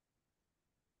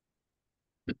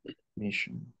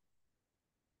mission.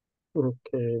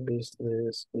 Okay,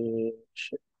 business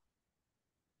mission.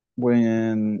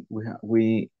 When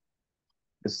we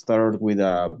start with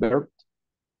a verb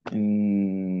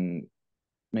and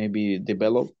maybe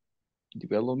development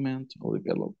or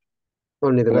develop.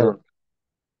 Only develop.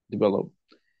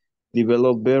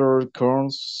 Develop better corn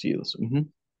seeds. Mm-hmm.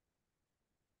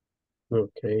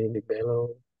 Okay,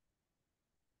 develop.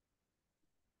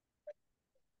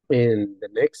 And the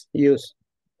next use.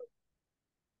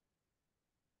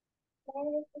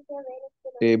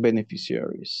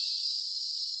 Beneficiaries.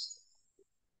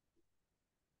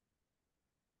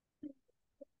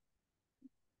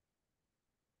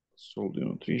 So the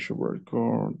nutrition word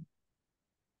corn,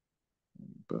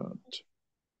 but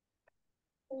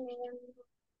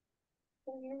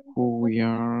who we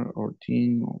are, our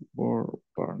team or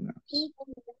partners.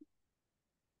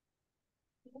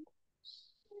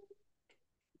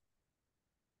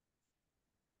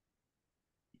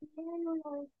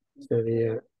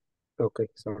 Sería, okay,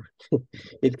 sorry.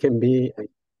 It can be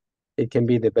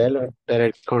developed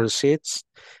better corn seeds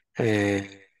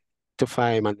to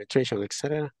fight malnutrition,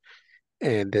 etc.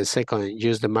 And the second,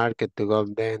 use the market to go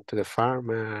then to the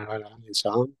farmer and so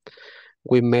on.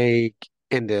 We make,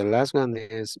 and the last one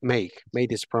is make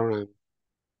this program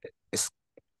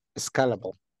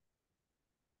scalable.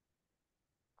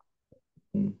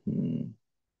 Mm-hmm.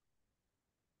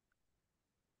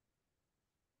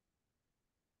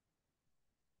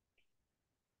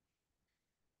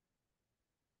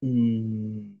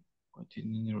 What do you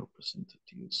need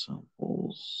representative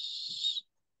samples?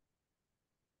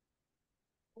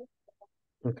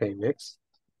 Okay, next.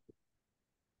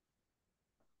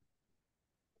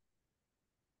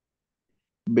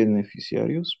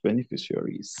 Beneficiaries,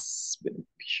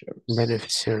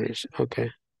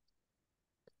 okay.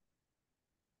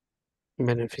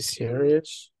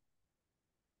 Beneficiaries.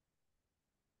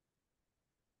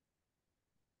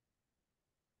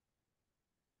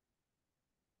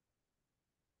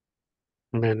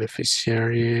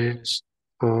 Beneficiaries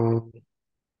or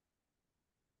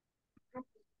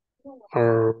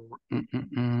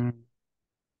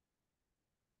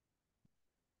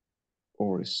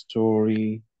or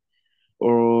story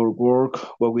or work.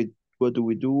 What do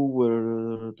we do?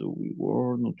 Where do we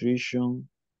work? Nutrition,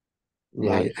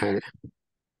 life,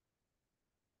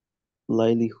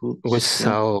 livelihoods. We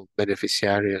saw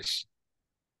beneficiaries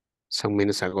some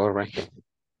minutes ago, right?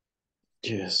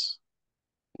 Yes.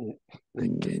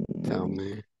 Okay, tell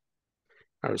me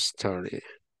our story.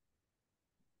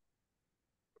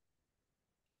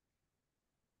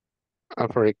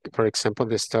 For example,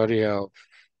 the story of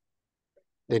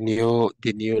the new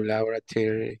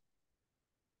laboratory.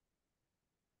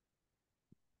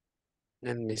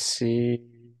 Let me see.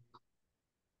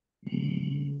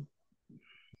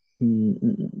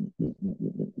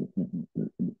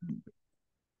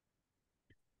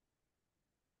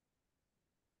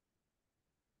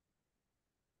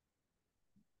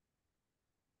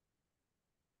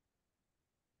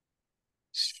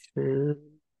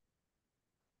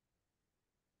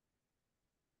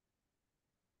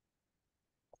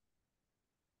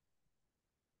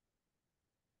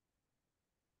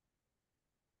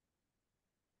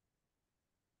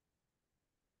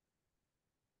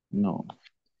 No.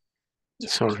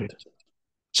 Sorry,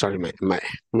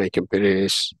 my computer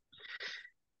is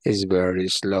very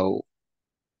slow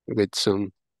with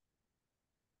some.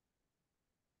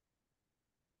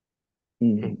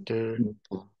 Okay.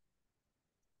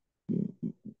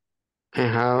 I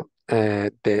have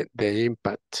the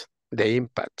impact. The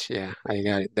impact, yeah, I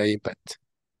got it. The impact.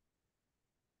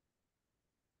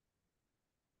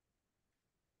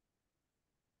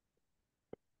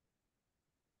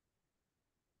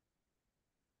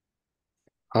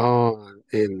 Oh,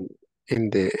 in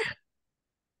the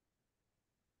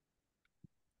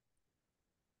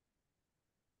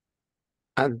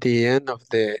at the end of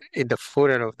in the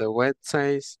footer of the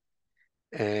websites,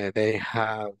 they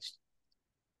have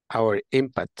our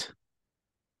impact.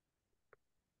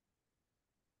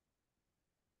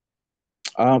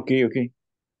 Okay.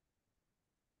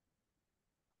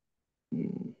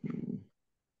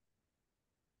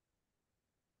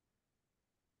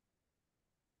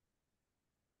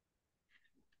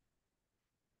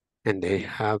 And they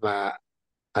have a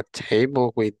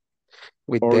table with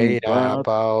Or data impact.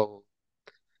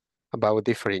 about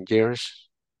different years.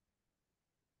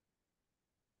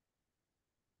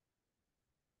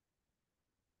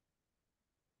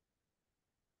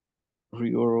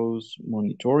 Rigorous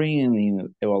monitoring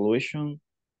and evaluation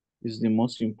is the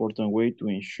most important way to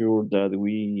ensure that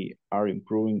we are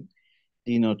improving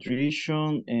the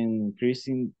nutrition and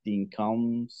increasing the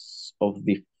incomes of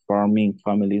the farming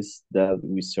families that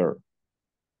we serve.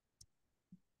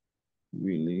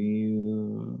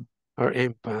 Our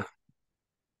impact.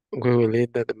 We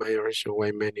believe that the major reason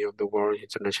why many of the world's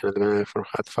international demand for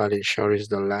had fallen short is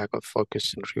the lack of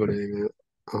focus and rigor.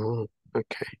 Oh,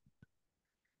 okay.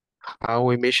 How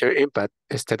we measure impact?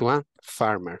 Step 1,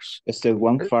 farmers. Step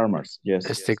 1, farmers, yes.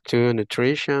 Step 2,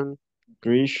 nutrition.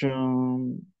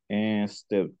 Nutrition. And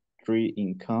step 3,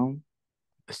 income.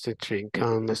 Step 3,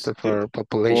 income. Step 4,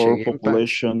 population For impact.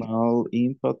 populational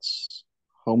impacts,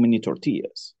 how many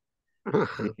tortillas?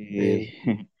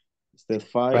 Step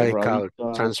 5, radical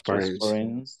radical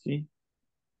transparency.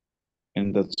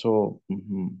 And that's all.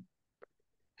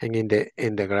 And in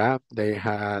the graph, they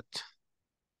had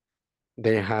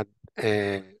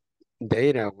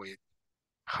data with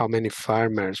how many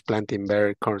farmers planting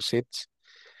berry corn seeds.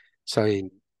 So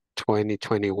in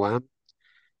 2021,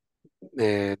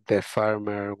 the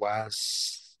farmer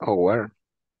was over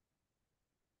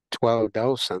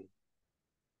 12,000.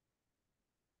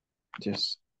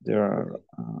 Yes, there are.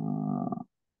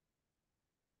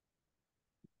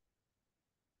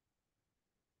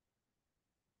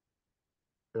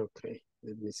 Okay,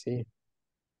 let me see.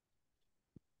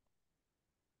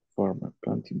 Farmer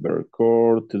planting berry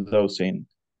corn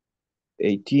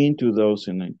 2018,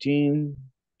 2019,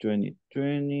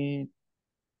 2020,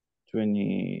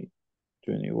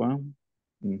 2021.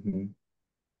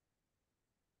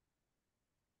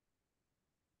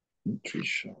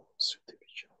 Nutrition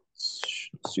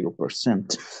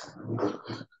 0%.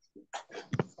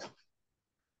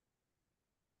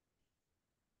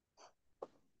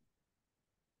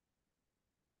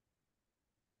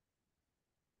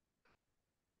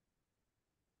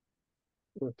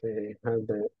 Okay, have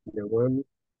the one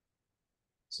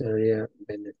sería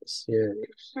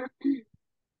beneficiarios.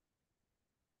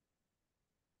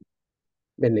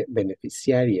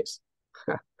 Beneficiarios.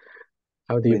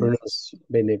 How do you pronounce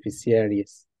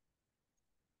beneficiaries?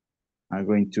 I'm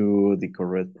going to the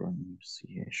correct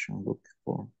pronunciation. Look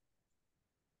for.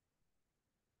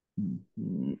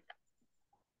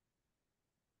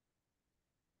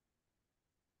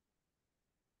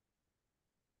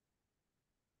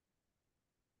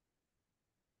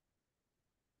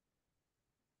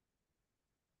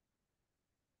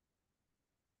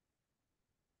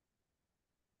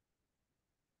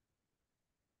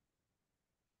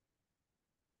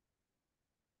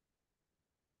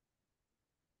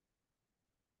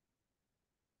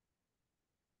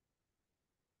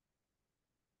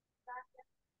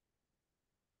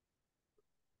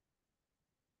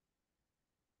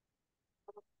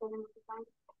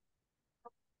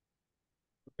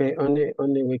 Okay, only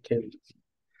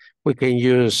we can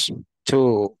use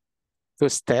two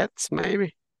stats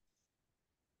maybe.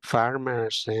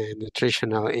 Farmers and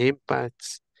nutritional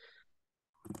impacts.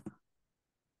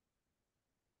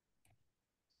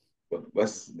 What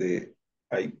was the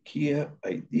IKEA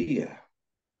idea?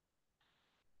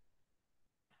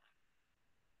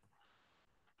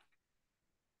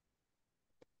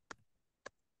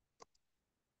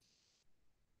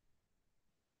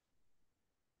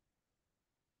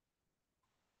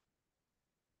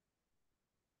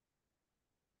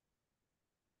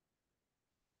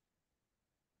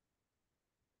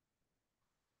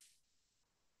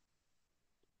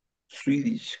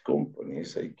 Swedish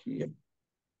companies, IKEA.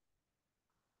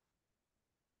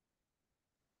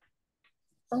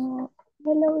 Hello,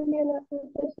 Eliana. I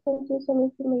just sent you some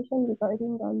information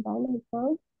regarding the online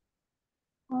account.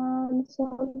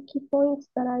 Some key points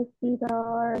that I see that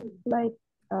are like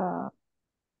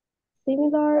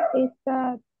similar is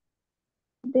that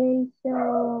they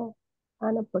show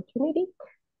an opportunity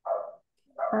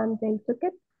and they took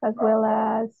it, as well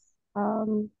as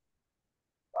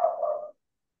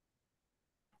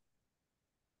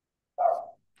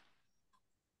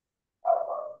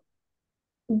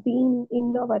being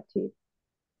innovative,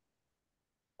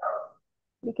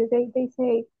 because they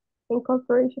say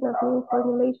incorporation of new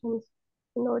formulations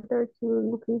in order to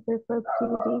increase their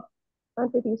productivity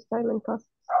and reduce time and costs.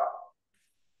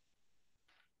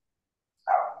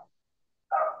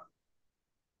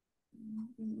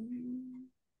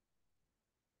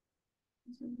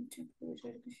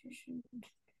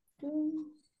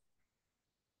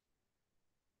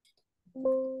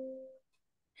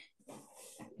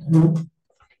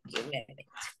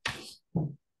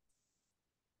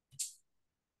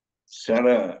 Is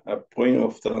that a point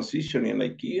of transition in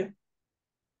IKEA?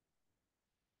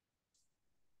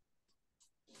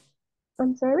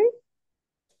 I'm sorry?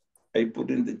 I put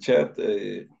in the chat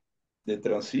the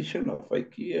transition of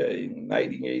IKEA in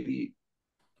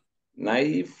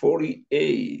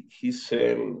 1948. He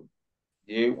sell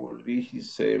jewelry, he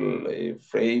sell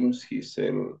frames, he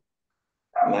sell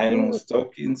nylon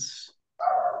stockings.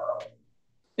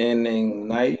 And in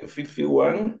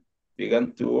 1951,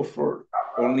 began to offer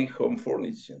only home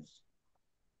furnishings.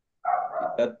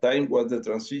 At that time was the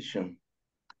transition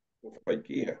of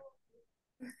IKEA.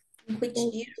 Which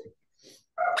year?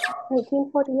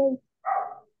 1948.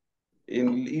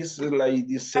 And it's like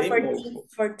the same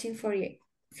 1448.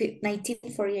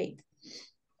 1948.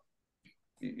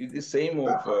 it's the same of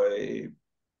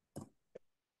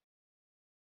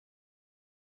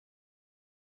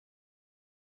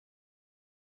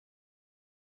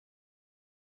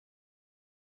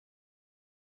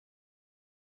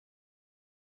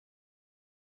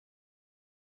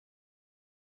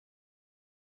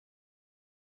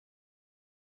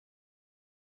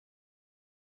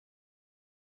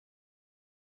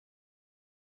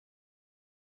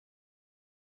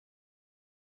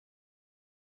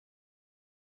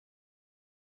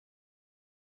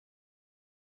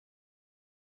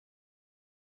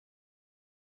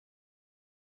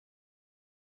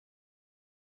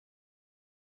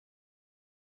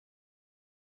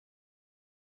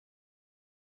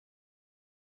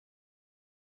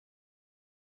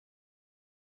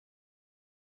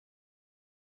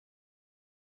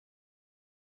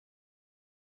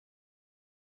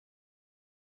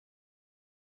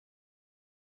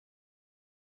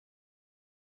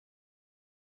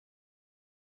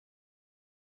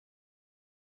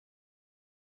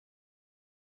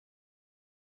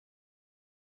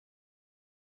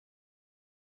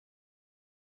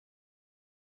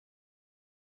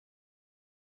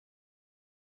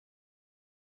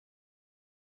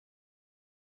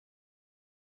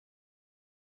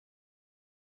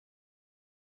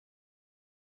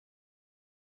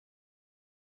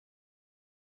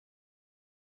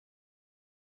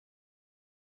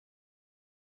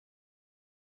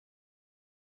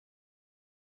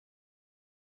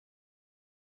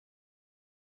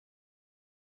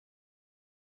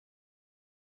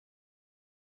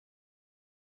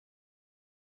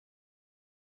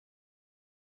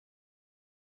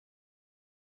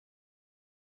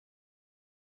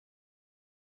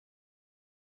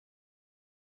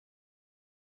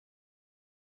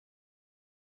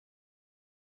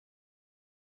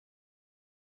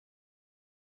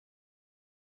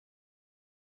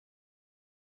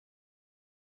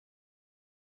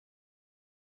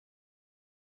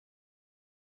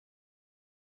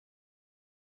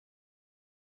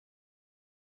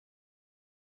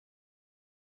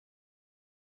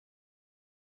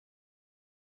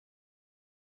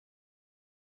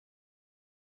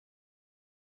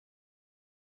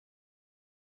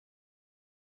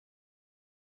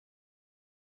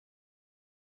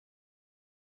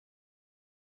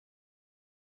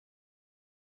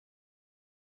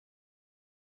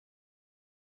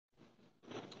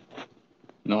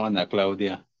No, Ana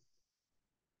Claudia.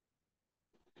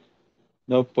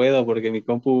 No puedo porque mi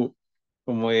compu,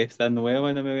 como está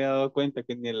nueva, no me había dado cuenta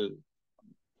que ni el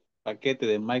paquete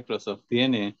de Microsoft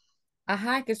tiene.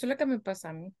 Ajá, que eso es lo que me pasa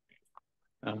a mí.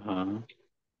 Ajá.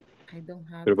 I don't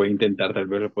have Pero voy a the... intentar, tal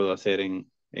vez lo puedo hacer en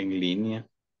línea.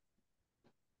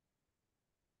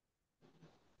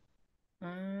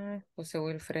 Ah, José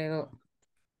Wilfredo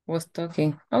was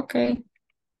talking. Okay,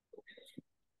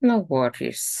 no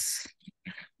worries.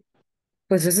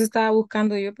 Pues eso estaba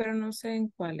buscando yo, pero no sé en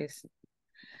cuáles.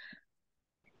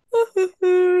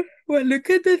 Well, look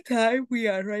at the time we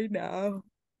are right now.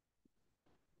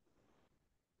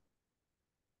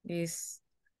 It's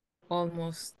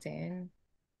almost 10.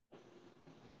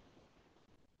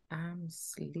 I'm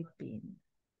sleeping.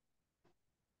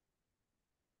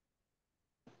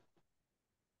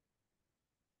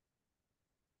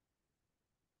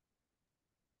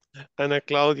 Ana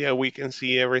Claudia, we can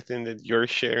see everything that you're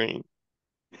sharing.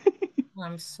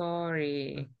 I'm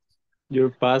sorry. Your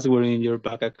password in your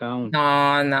back account.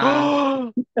 No,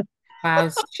 no.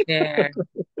 Pause share.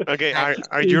 Okay, I,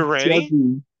 are you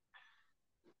ready?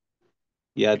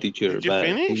 Yeah, teacher, Did you but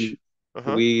finish?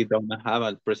 we don't have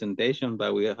a presentation,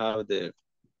 but we have the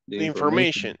The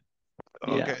information. information.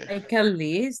 Yeah. Okay. like a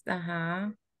list.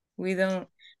 We don't,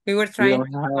 we were We trying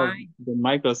don't to have find. the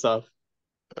Microsoft.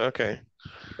 Okay.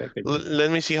 package. Let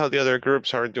me see how the other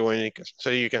groups are doing it, so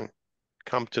you can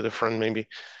come to the front maybe.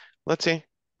 Let's see.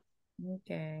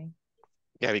 Okay.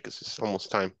 Yeah, because it's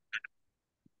almost time.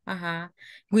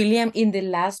 William, in the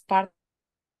last part,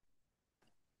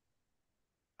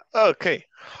 Okay,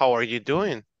 how are you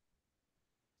doing?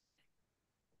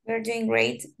 We're doing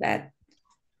great, but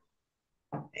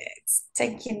it's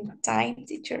taking time,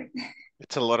 teacher.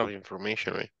 It's a lot of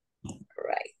information, right?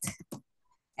 Right.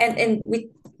 And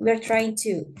we're trying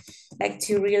to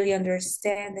really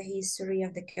understand the history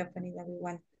of the company that we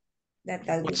want that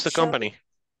we What's the chose. company?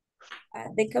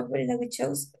 The company that we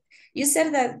chose. You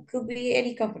said that could be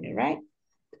any company, right?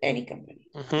 Any company.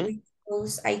 We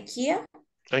chose IKEA.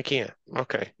 IKEA.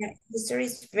 Okay. Yeah, history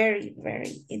is very,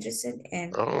 very interesting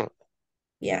and Oh,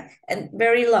 yeah, and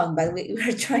very long, but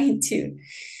we're trying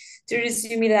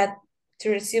resume that to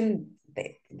resume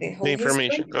the the whole history,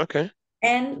 information. Okay.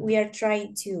 and we are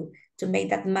trying to make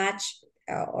that match,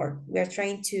 or we are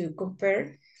trying to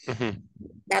compare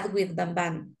that with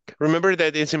Bamban. Remember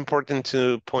that it's important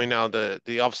to point out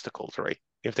the obstacles, right?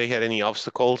 If they had any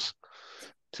obstacles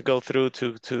to go through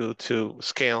to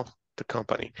scale the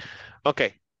company.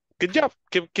 Okay. Good job.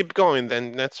 Keep going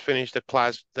then. Let's finish the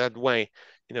class that way.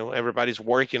 You know, everybody's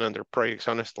working on their projects,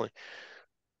 honestly.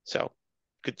 So,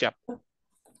 good job.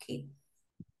 Okay.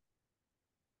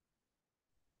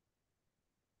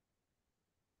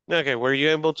 Okay, were you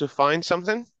able to find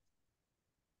something?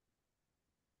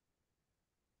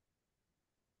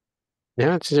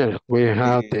 Yeah, teacher, we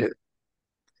have the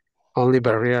only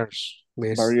barriers,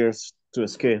 miss. Barriers to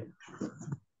scale.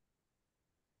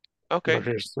 Okay.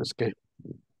 Barriers to scale.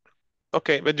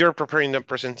 Okay, but you're preparing the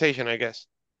presentation, I guess.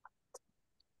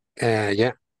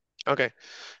 Yeah. Okay.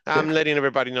 I'm letting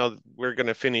everybody know that we're going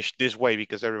to finish this way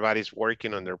because everybody's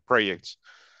working on their projects.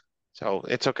 So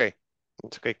it's okay.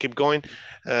 It's okay. Keep going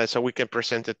so we can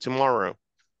present it tomorrow.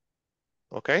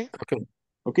 Okay? Okay.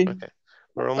 Okay.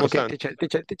 We're almost done. Teacher.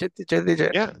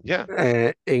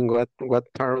 Yeah. In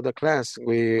what part of the class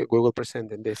we will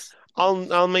present in this?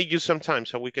 I'll make you some time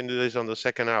so we can do this on the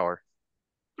second hour.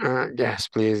 Yes,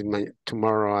 please.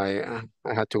 Tomorrow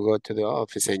I had to go to the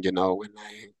office, and when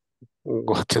I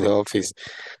go to the office,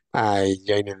 I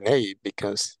join in late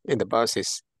because in the bus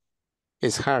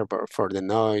it's harbor for the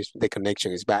noise. The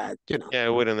connection is bad. Yeah,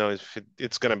 we don't know if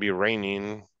it's gonna be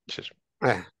raining. Just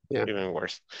Yeah. even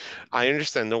worse. I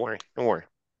understand. Don't worry. Don't worry.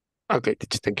 Okay,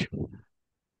 teacher, thank you.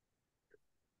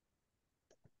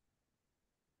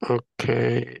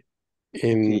 Okay.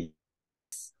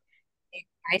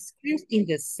 ice creams in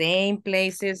the same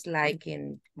places, like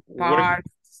in We're parks.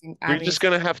 You're just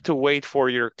gonna have to wait for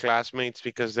your classmates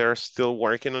because they're still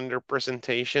working on their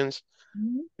presentations.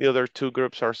 The other two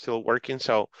groups are still working,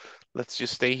 so let's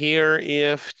just stay here.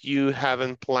 If you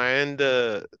haven't planned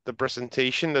the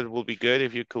presentation, that will be good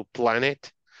if you could plan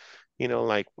it.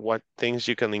 Like what things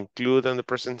you can include on the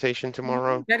presentation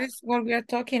tomorrow. That is what we are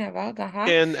talking about.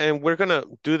 And we're gonna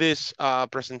do this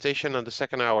presentation on the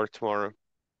second hour tomorrow.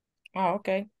 Oh,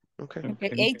 okay. Okay.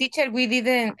 Hey, teacher, we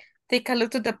didn't take a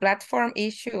look to the platform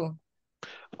issue.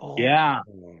 Yeah.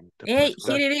 Hey,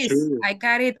 here it is. I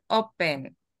got it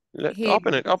open.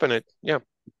 Open it. Yeah.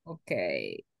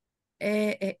 Okay.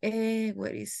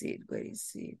 Where is it? Where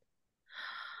is it?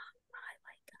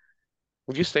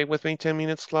 Would you stay with me 10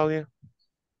 minutes, Claudia?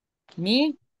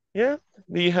 Me? Yeah.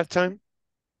 Do you have time?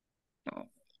 No,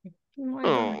 I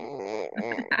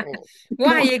don't.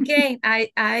 Why again?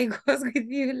 I was with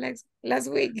you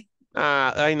last week.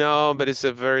 I know, but it's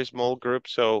a very small group,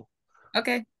 so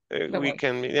Okay. we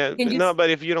can. Yeah. Can you? No, but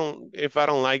if I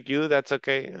don't like you, that's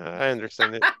okay. I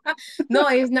understand it. No,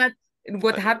 it's not.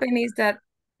 What happened is that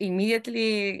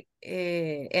immediately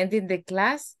ending the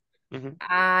class,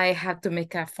 I have to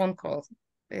make a phone call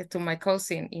to my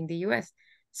cousin in the US.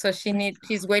 So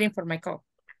she's waiting for my call.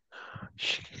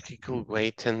 She could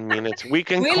wait 10 minutes. We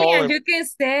can William, call him. you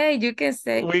can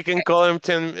stay. We can call him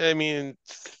 10, I mean,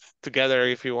 together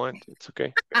if you want. It's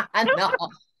okay. No.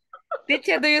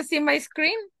 Teacher, do you see my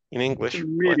screen? In English.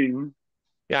 Reading.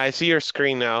 Yeah, I see your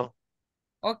screen now.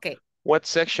 Okay. What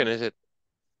section is it?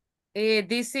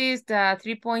 This is the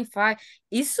 3.5.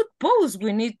 It's supposed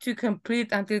we need to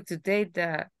complete until today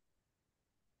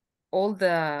all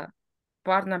the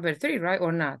part number 3, right?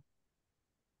 Or not?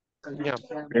 Yeah.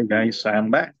 Hey guys, I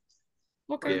am back.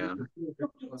 Okay. Yeah.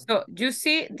 So, you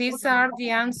see, these are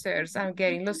the answers I'm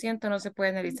getting. Lo siento, no se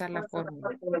puede analizar la fórmula.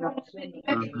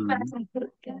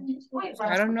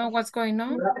 I don't know what's going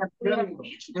on.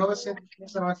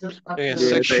 Yeah,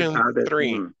 section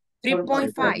 3.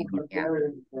 3.5, yeah.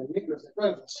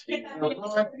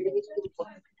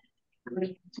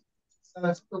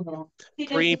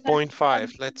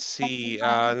 3.5. Let's see.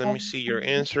 Let me see your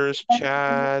answers.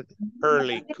 Chad,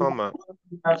 Hurley, comma.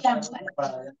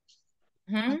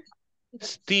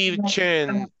 Steve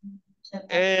Chen.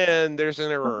 And there's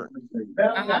an error.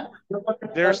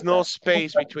 There's no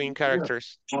space between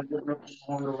characters.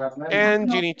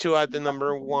 And you need to add the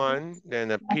number 1,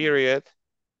 then a period.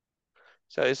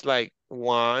 So it's like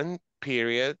 1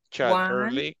 period, Chad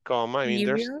Hurley, comma. I mean,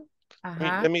 there's.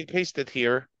 Let me paste it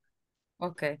here.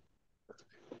 Okay.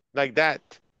 Like that.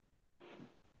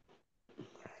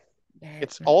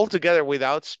 It's all together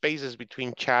without spaces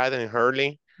between Chad and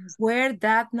Hurley. Where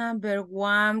that number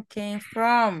 1 came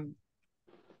from?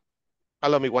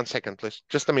 Allow me 1 second, please.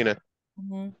 Just a minute.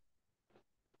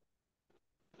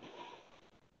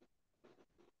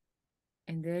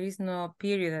 And there is no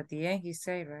period at the end, he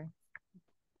said, right?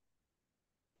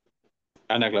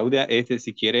 Ana Claudia,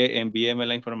 si quiere envíeme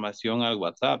la información al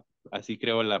WhatsApp, así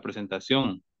creo la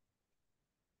presentación.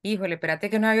 Híjole, espérate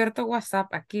que no he abierto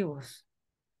WhatsApp aquí vos.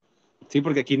 Sí,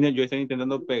 porque aquí yo estoy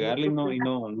intentando pegarle y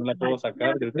no la puedo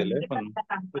sacar del teléfono.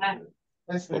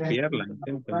 Copiarla,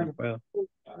 no puedo.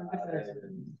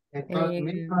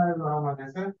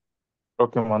 Lo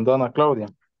que mandó Ana Claudia.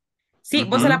 Sí,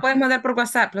 vos se la puedes mandar por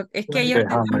WhatsApp. Es que yo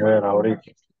Déjame ver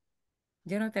ahorita.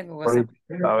 Yo no tengo WhatsApp.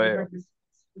 Ahorita, a ver.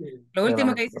 Lo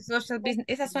último que dice social business,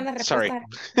 esas son las respuestas.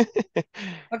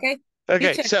 Okay.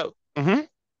 Okay, Teacher. so.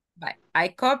 Bye. I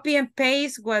copy and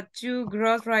paste what you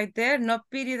wrote right there. No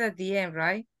period at the end,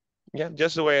 right? Yeah,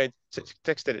 just the way I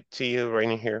texted it to you right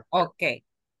in here. Okay.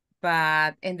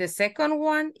 But in the second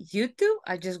one, YouTube,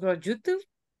 I just wrote YouTube.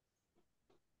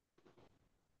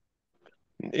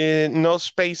 No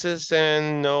spaces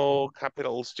and no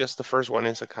capitals. Just the first one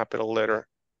is a capital letter.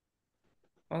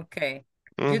 Okay.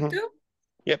 YouTube?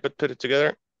 Yeah, but put it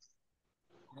together.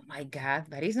 Oh my God,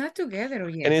 but it's not together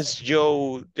yet. And it's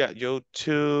YouTube.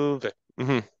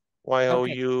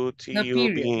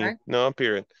 Y-O-U-T-U-B. Right? No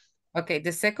period. Okay,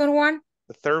 the second one?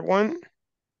 The third one?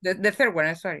 The third one,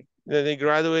 I'm sorry. That they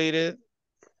graduated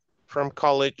from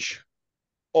college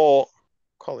or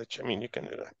college. I mean, you can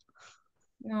do that.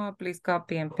 No, please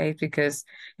copy and paste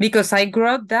because I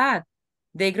wrote that.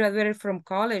 They graduated from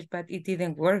college, but it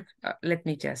didn't work. Let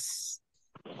me just.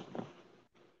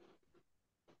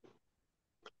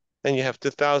 Then you have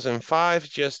 2005,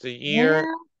 just the year.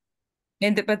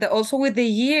 Yeah. But also with the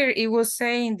year, it was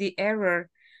saying the error.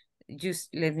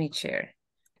 Just let me share.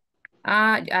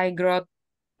 I wrote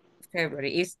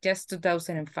February. It's just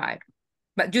 2005.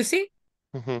 But you see?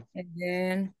 And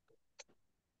then,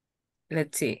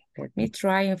 let's see. Let me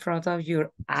try in front of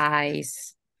your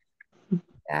eyes.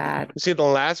 See, the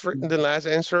last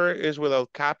answer is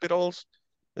without capitals.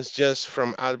 It's just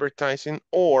from advertising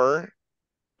or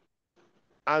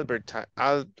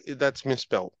that's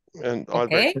misspelled. And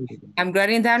okay, I'm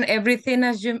writing down everything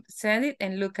as you send it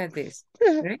and look at this.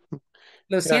 Right?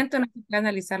 Lo siento, no se puede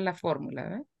analizar la fórmula.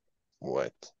 ¿Ve?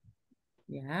 What?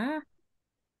 Yeah.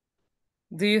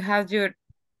 Do you have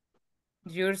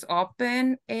yours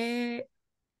open,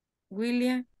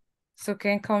 William? So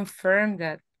can confirm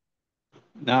that.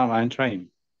 No, I'm trying.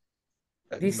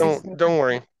 Don't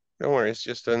worry. Don't worry. It's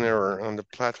just an error on the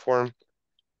platform.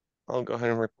 I'll go ahead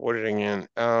and report it again.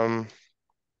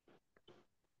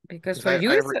 Because for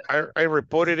you, I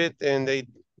reported it and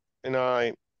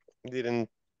I didn't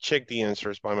check the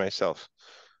answers by myself.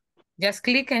 Just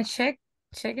click and check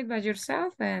it by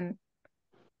yourself and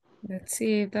let's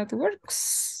see if that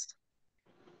works.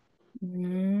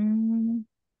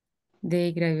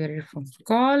 They graduated from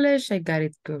college. I got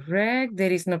it correct.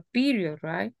 There is no period,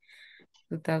 right?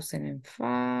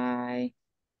 2005.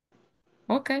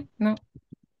 Okay, no.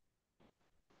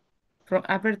 From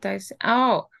advertising.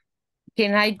 Oh,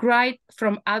 can I write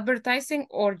from advertising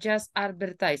or just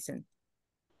advertising?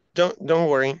 Don't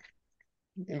worry.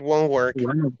 It won't work.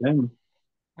 One of them.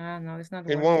 No, it's not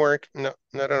It working. won't work. No,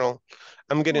 not at all.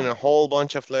 I'm getting a whole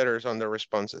bunch of letters on the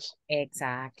responses.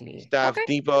 Exactly. Staff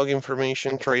Okay. debug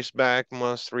information, trace back,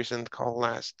 most recent call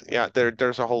last. Yeah,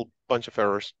 there's a whole bunch of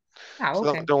errors. So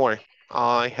Okay. don't worry.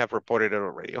 I have reported it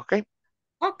already, okay?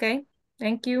 Okay.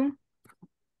 Thank you.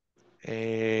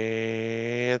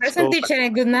 Let's Present go. teacher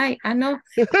and good night. I know.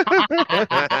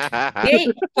 Hey,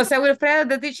 Jose Wilfredo,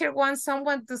 the teacher wants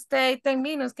someone to stay 10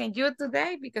 minutes. Can you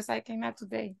today? Because I cannot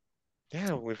today.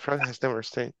 Yeah, Wilfredo has never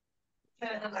stayed.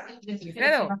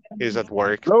 Wilfredo. He's at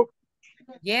work. Hello?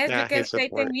 Yes, Yeah, you can he's stay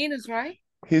at 10 work. minutes, right?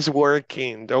 He's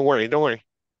working. Don't worry, don't worry.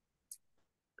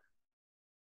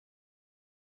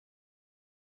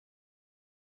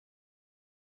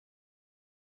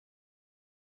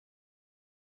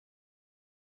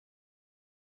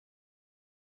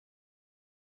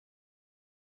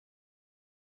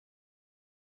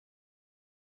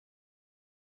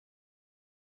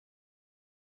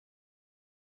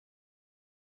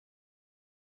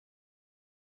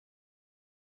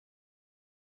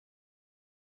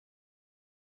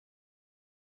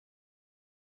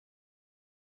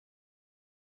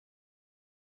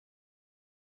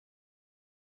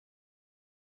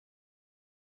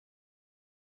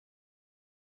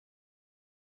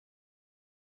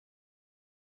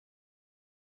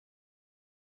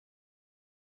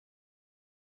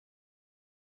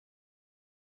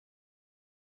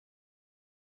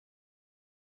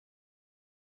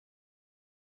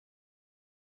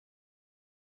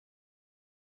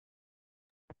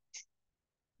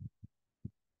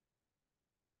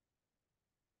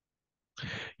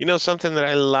 You know, something that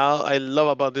I love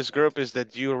about this group is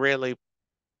that you really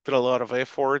put a lot of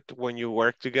effort when you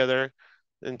work together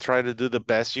and try to do the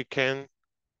best you can.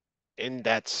 And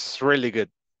that's really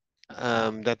good.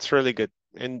 That's really good.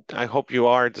 And I hope you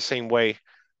are the same way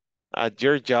at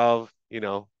your job,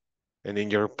 and in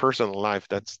your personal life.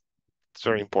 It's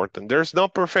very important. There's no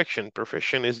perfection.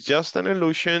 Perfection is just an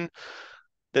illusion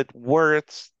that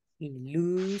words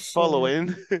Illusion.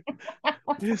 following.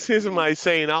 This is my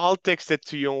saying. I'll text it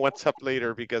to you on WhatsApp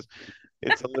later because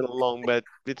it's a little long, but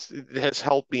it has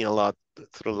helped me a lot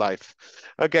through life.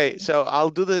 Okay, so I'll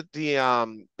do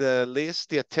the list,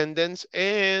 the attendance,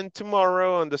 and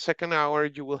tomorrow on the second hour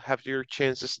you will have your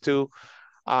chances to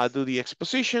do the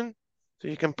exposition. So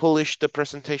you can polish the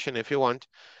presentation if you want,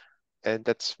 and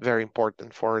that's very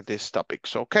important for these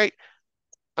topics. Okay,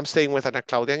 I'm staying with Ana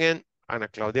Claudia again. Ana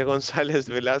Claudia González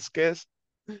Velázquez.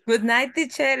 Good night,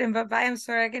 teacher, and bye-bye. I'm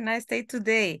sorry I cannot stay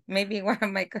today. Maybe one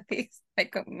of my colleagues,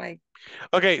 my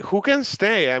Okay, who can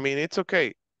stay? I mean, it's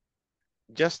okay.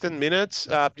 Just 10 minutes.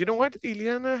 You know what,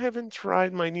 Ileana, I haven't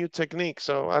tried my new technique,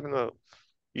 so I don't know.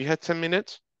 You had 10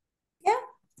 minutes? Yeah.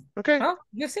 Okay, Oh,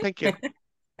 you see? thank you.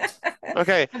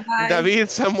 Okay, Bye. David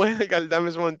Samuel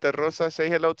Galdames Monterrosa, say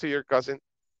hello to your cousin.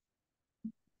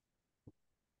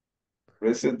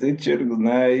 Present teacher, good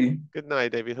night. Good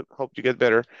night, David. Hope you get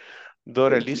better.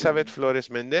 Dora Elizabeth Flores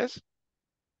Mendez.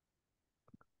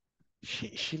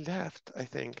 She left, I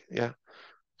think. Yeah.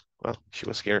 Well, she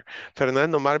was here.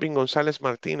 Fernando Marvin González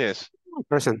Martínez.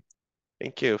 Present.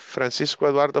 Thank you. Francisco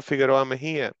Eduardo Figueroa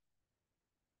Mejía.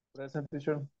 Present,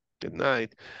 teacher. Good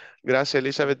night. Gracia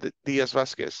Elizabeth Díaz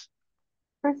Vázquez.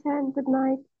 Present, good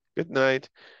night. Good night.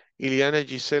 Ileana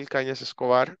Giselle Cañas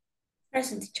Escobar.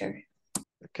 Present teacher.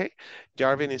 Okay.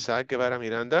 Jarvin Isaac Guevara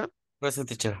Miranda. Present,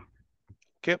 teacher.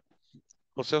 Okay.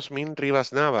 José Osmin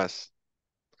Rivas Navas.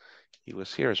 He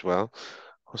was here as well.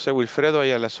 José Wilfredo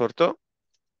Ayala Sorto.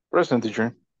 Present,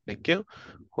 teacher. Thank you.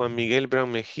 Juan Miguel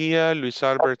Brown Mejía. Luis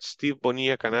Albert Steve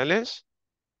Bonilla Canales.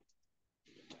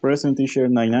 Present, teacher.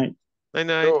 Night. Night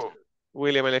night.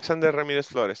 William Alexander Ramírez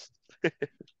Flores.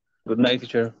 Good night,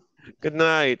 teacher. Good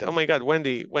night. Oh my God,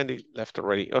 Wendy left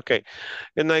already. Okay.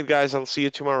 Good night, guys. I'll see you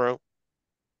tomorrow.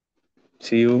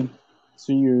 See you.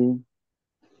 See you.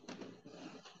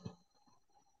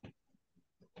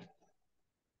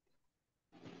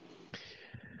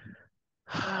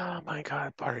 Oh my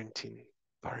God, parenting.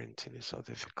 Parenting is so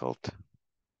difficult.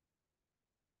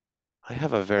 I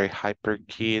have a very hyper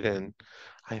kid and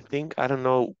I don't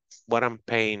know what I'm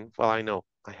paying. Well, I know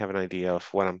I have an idea of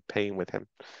what I'm paying with him.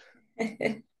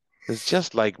 It's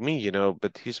just like me,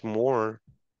 but he's more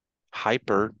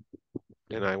hyper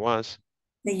than I was.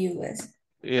 The US.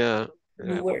 Yeah,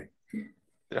 You were.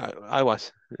 I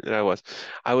was.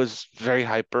 I was very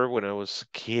hyper when I was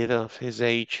a kid of his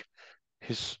age.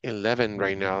 He's 11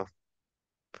 right now.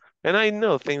 And I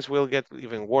know things will get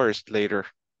even worse later.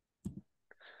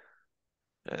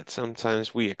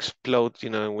 Sometimes we explode,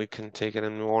 and we can take it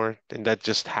anymore, and that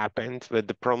just happened. But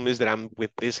the problem is that I'm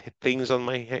with these things on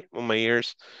my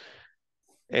ears,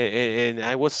 and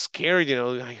I was scared.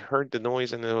 I heard the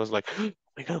noise, and I was like, "Oh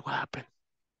my God, what happened?"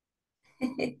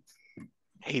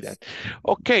 Hate that.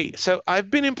 Okay, so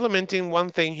I've been implementing one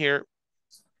thing here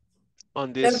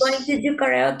on We're this. going to do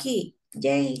karaoke.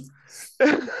 Yay.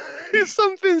 It's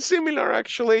something similar,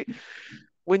 actually.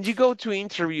 When you go to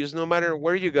interviews, no matter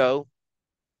where you go,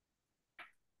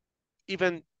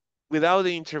 even without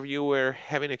the interviewer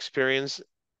having experience,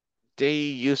 they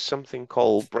use something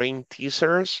called brain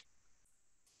teasers.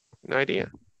 An idea.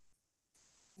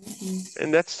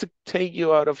 And that's to take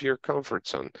you out of your comfort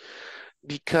zone,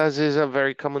 because it's a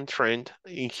very common trend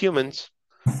in humans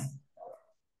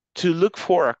to look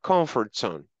for a comfort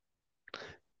zone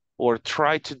or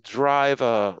try to drive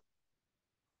a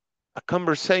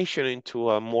conversation into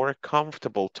a more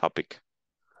comfortable topic.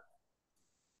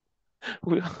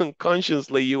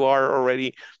 Unconsciously, you are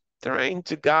already trying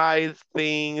to guide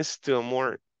things to a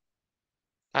more,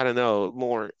 I don't know,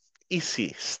 more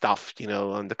easy stuff,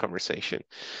 on the conversation,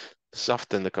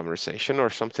 soften the conversation, or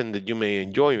something that you may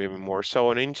enjoy maybe more.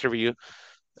 So an interviewer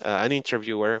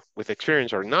with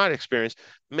experience or not experience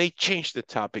may change the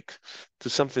topic to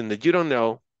something that you don't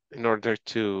know in order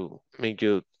to make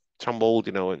you tumble,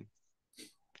 and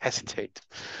hesitate.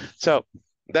 So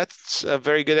that's a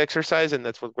very good exercise, and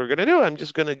that's what we're going to do. I'm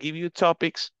just going to give you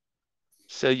topics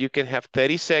so you can have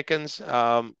 30 seconds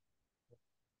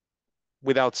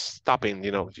without stopping.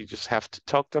 You just have to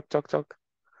talk,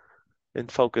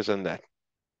 and focus on that.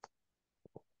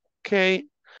 Okay.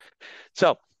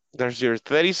 So there's your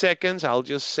 30 seconds. I'll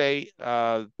just say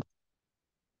the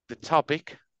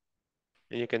topic,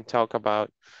 and you can talk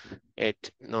about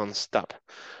it nonstop.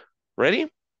 Ready?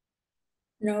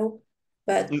 No,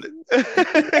 but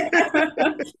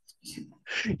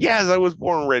yes, I was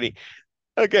born ready.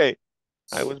 Okay,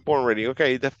 I was born ready.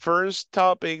 Okay, the first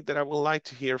topic that I would like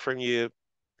to hear from you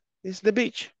is the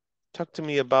beach. Talk to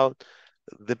me about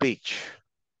the beach.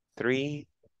 3,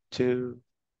 2,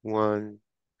 1,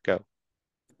 go.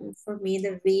 for me,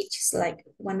 the beach is like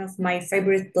one of my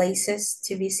favorite places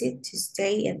to visit, to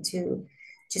stay, and to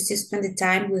just to spend the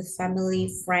time with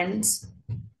family, friends.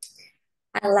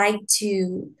 I like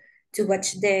to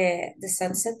watch the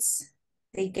sunsets.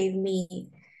 They gave me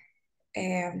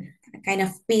a kind of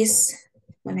peace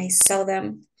when I saw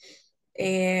them.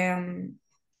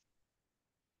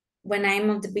 When I'm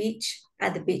at the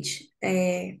beach,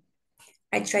 I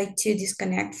try to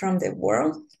disconnect from the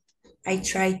world. I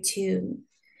try to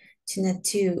not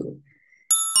to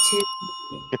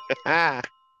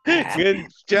Good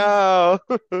job.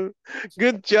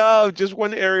 Good job. Just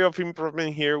one area of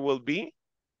improvement here will be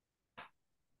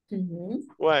Mhm.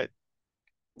 what?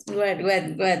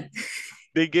 What?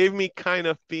 They gave me kind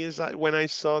of peace when I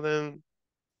saw them.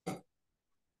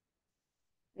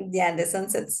 Yeah, the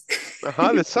sunsets.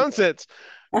 The sunsets.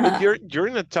 But Uh-huh. you're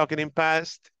not talking in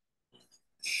past.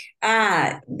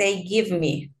 They give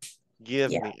me.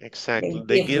 Give Yeah, me, exactly.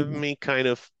 they They give give me me kind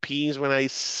of peace when I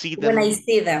see when I them,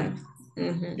 see them.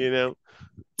 Mhm. you know.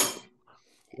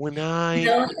 When I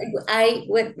No,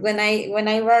 when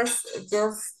I was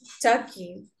just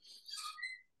talking,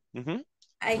 Mhm.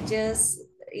 I just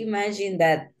imagine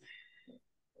that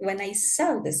when I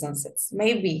saw the sunsets,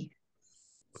 maybe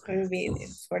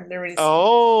it's for the reason.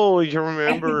 Oh, you I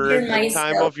remember picture a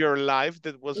time myself. of your life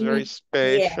that was very Yeah,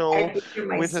 I special picture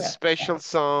with a myself. special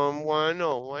someone.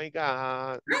 Oh my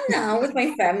God. I know, with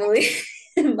my family,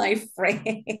 my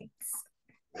friends.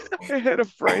 I had a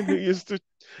friend who used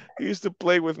to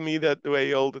play with me that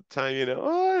way all the time,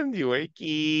 Oh, and you were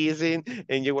kissing,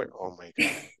 and you were, oh my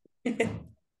God,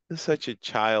 such a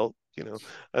child,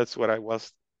 That's what I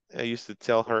was. I used to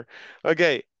tell her,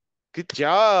 okay, good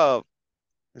job.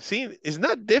 See, it's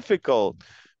not difficult,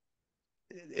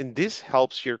 and this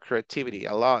helps your creativity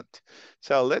a lot.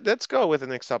 So let's go with the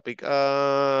next topic.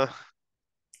 Huh,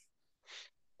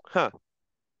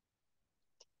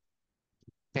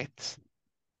 pets.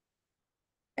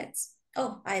 Pets.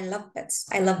 Oh, I love pets.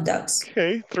 I love dogs.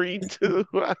 Okay, 3, 2,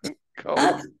 1, go.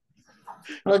 Ah,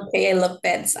 okay, I love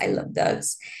pets. I love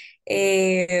dogs.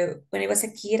 When I was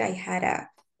a kid, I had a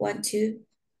one, two,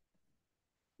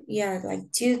 yeah,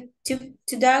 like two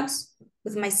dogs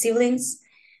with my siblings.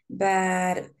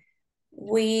 But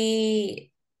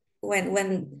we,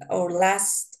 when our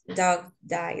last dog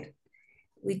died,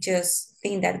 we just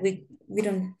think that we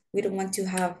don't want to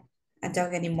have a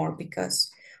dog anymore because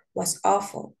it was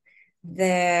awful.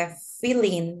 The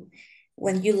feeling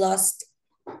when you lost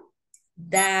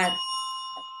that.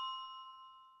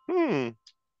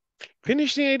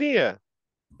 Finish the idea.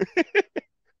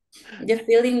 The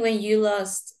feeling when you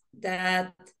lost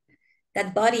that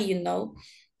body, you know,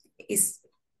 is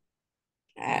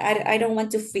I don't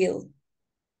want to feel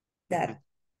that.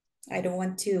 I don't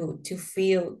want to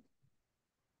feel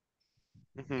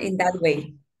in that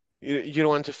way. You don't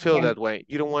want to feel Yeah. that way.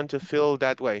 You don't want to feel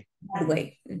that way. That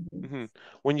way.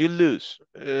 When you lose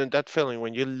that feeling,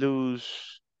 when you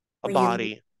lose a When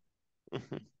body,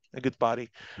 a good body.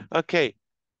 Okay,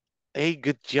 hey,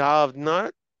 good job.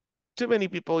 Not too many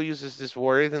people uses this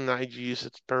word, and I use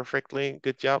it perfectly.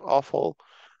 Good job. Awful,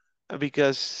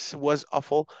 because it was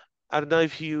awful. I don't know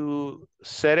if you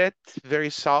said it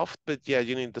very soft, but yeah,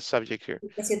 you need the subject here.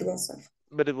 Because it was awful.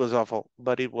 But it was awful.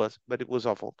 But it was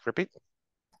awful. Repeat.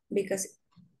 Because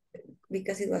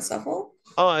it was awful.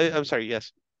 Oh, I'm sorry.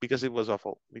 Yes, because it was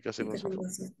awful. Because it was awful.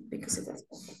 Because it was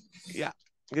awful. Yeah.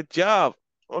 Good job.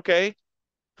 Okay.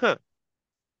 Huh.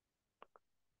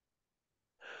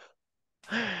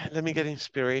 Let me get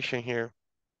inspiration here.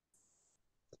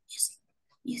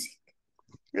 Music.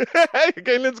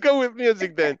 Okay, let's go with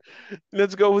music then.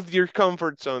 Let's go with your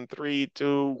comfort zone. 3,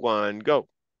 2, 1, go.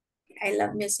 I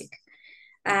love music.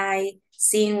 I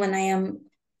sing when I'm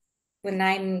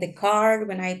in the car,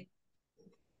 when I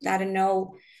don't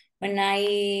know, when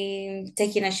I'm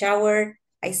taking a shower,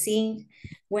 I sing.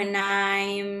 When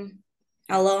I'm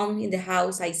alone in the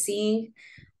house, I sing.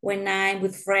 When I'm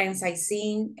with friends, I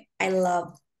sing. I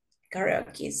love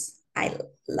karaoke's. I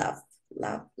love,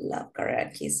 love, love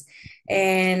karaoke's.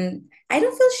 And I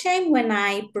don't feel shame when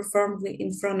I perform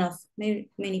in front of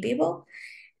many people.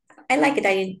 I like it.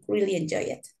 I really enjoy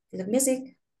it. I love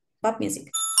music, pop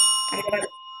music.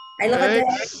 I love it.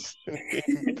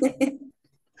 Excellent.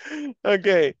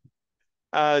 Okay.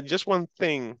 Just one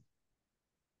thing.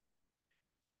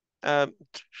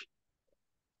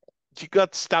 You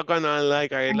got stuck on I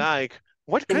like.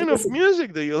 What kind of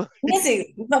music do you like?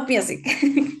 Music, pop music.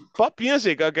 Pop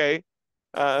music, okay.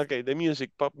 Okay, the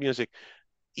music, pop music.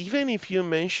 Even if you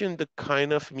mention the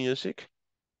kind of music,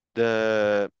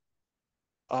 how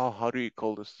do you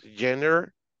call this?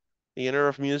 Genre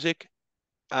of music.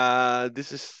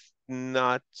 This is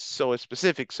not so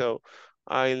specific. So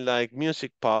I like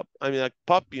music pop. I mean, like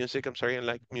pop music. I'm sorry, I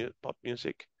like pop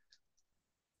music.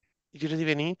 You don't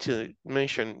even need to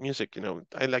mention music.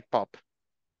 I like pop.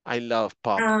 I love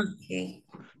pop. Okay.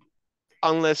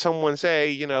 Unless someone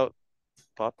say,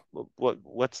 pop.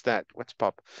 What's that? What's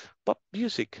pop? Pop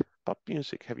music. Pop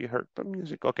music. Have you heard pop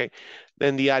music? Okay.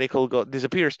 Then the article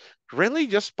disappears. Really?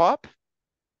 Just pop?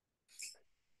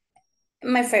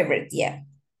 My favorite, yeah.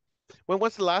 When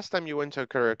was the last time you went to a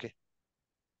karaoke?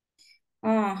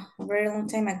 Oh, a very long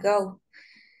time ago.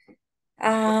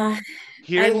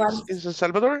 Here I in was, San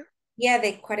Salvador? yeah,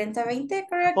 the 40-20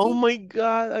 karaoke. Oh my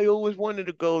God, I always wanted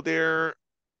to go there.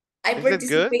 I Is that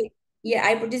good? participate. Yeah,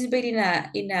 I participate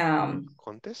in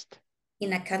Contest?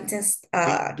 in a contest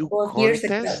They do 12 years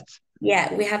ago. contests?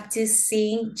 Yeah, we have to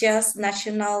sing just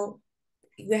national.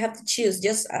 We have to choose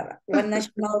just one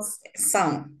national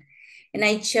song, and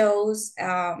I chose.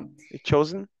 You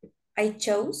chosen? I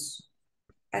chose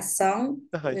a song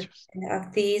I chose.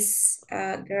 of this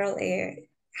girl,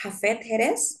 Jafet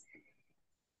Jerez.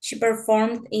 She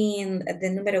performed in the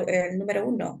número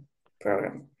uno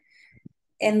program.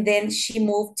 And then she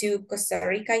moved to Costa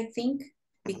Rica, I think,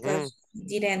 because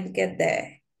she didn't get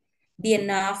the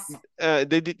enough.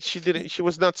 She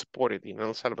was not supported in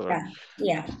El Salvador.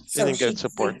 Yeah. She So didn't she get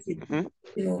support. decided to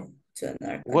move to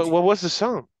another What country. was the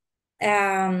song?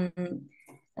 Oh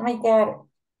my God.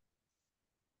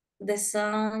 The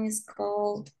song is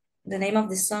called, the name of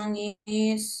the song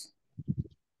is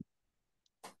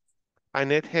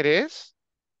Annette Jerez?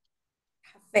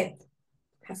 Jafet.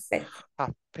 Jafet.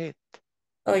 Jafet.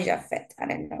 Oh, Jafet. I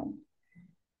don't know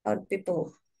how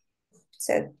people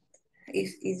said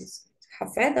is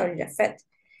Jafet or Jafet.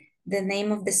 The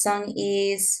name of the song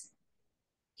is,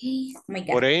 oh my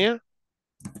God. Por ella?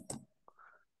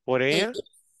 Por ella?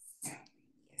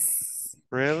 Yes.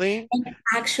 Really? And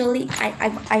actually,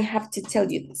 I have to tell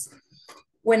you this.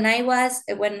 When I was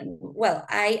well,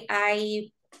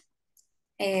 I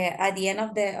at the end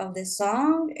of the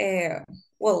song,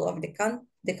 well, of the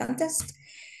contest,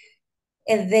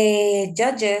 the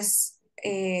judges,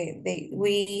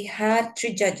 we had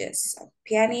three judges: a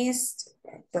pianist,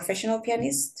 a professional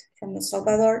pianist from El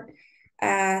Salvador,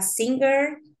 a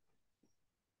singer,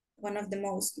 one of the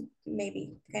most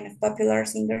maybe kind of popular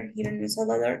singer here in El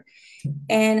Salvador,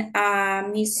 and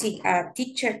music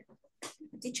teacher,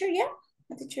 yeah,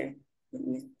 a teacher,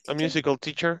 A musical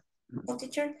teacher?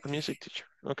 teacher. A music teacher.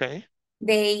 Okay.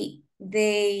 They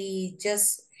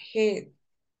just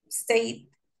stayed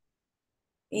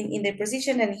in the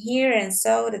position and here and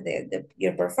saw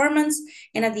your performance,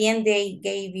 and at the end they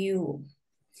gave you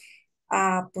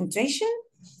a punctuation.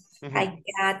 I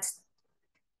got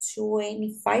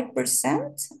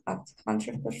 25% of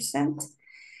 100%,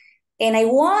 and I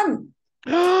won.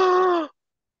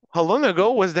 How long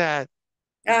ago was that?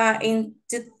 In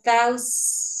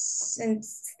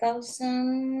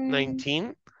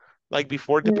 2019, like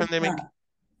before the pandemic?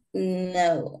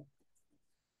 No,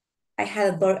 I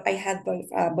had a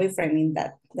boyfriend in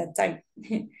that time.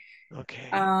 Okay.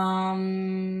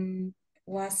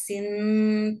 Was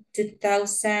in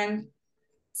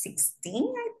 2016,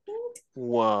 I think.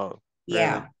 Wow.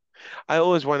 Yeah. Really? I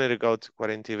always wanted to go to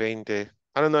 2020.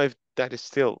 I don't know if that is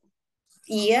still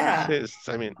Yeah. exists.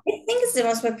 I mean, I think it's the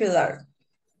most popular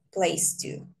place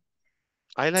too.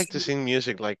 I like to sing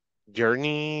music like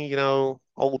Journey, you know,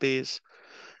 all these.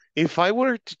 If I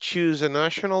were to choose a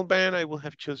national band, I would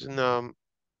have chosen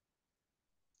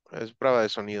Es Prueba de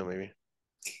Sonido, maybe.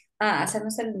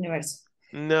 Hacernos el universo.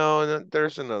 No, no,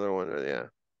 there's another one. Yeah.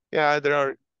 Yeah, there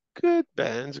are good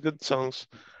bands, good songs,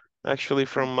 actually,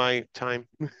 from my time.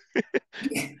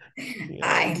 Yeah.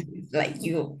 Like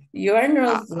you are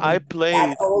not I that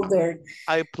played older.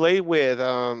 I played with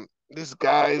this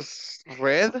guy's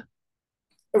Red.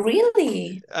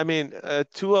 Really? I mean,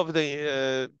 two of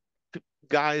the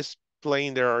guys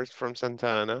playing there are from Santa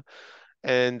Ana,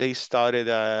 and they started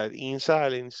at INSA,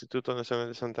 el Instituto Nacional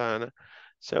de Santa Ana.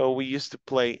 So we used to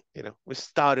play, you know, we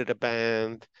started a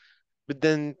band, but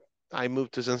then I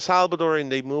moved to San Salvador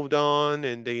and they moved on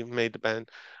and they made the band.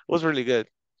 It was really good.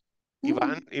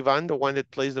 Ivan, the one that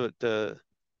plays the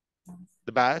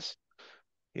bass,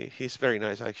 he's very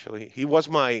nice actually. He was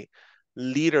my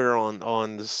leader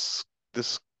on this the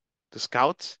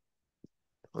scouts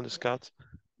on the scouts.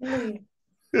 Really?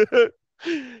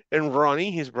 And Ronnie,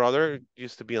 his brother,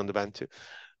 used to be on the band too.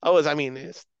 I mean,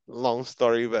 it's a long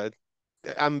story, but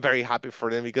I'm very happy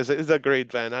for them because it's a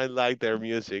great band. I like their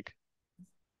music.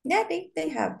 Yeah, they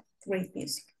have great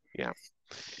music. Yeah.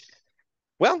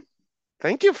 Well,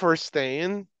 thank you for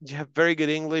staying. You have very good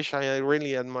English. I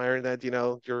really admire that, you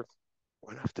know, you're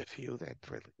one of the few that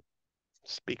really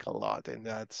speak a lot, and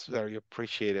that's very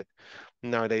appreciated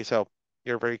nowadays. So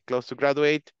you're very close to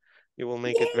graduate. You will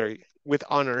make it very with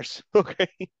honors. Okay.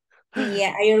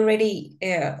 Yeah, I already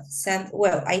sent.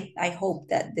 Well, I hope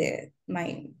that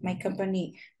my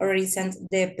company already sent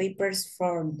the papers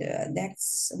for the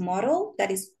next model that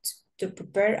is to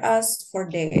prepare us for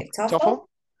the TOEFL? TOEFL.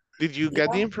 Did you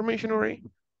get the information already?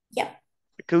 Yeah.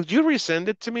 Could you resend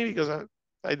it to me because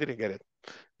I didn't get it,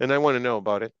 and I want to know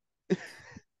about it.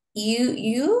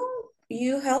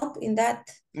 You help in that?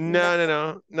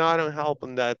 No, I don't help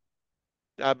on that.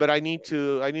 But I need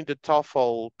the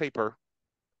TOEFL paper.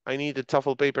 I need the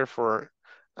TOEFL paper for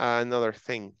another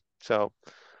thing. So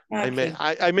Okay.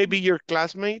 I may be your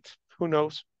classmate. Who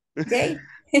knows? Okay.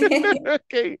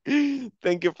 Okay.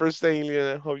 Thank you for staying,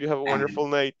 Lena. Hope you have a wonderful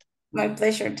night. My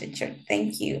pleasure, teacher.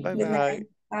 Thank you. Bye Good bye. night.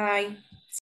 Bye.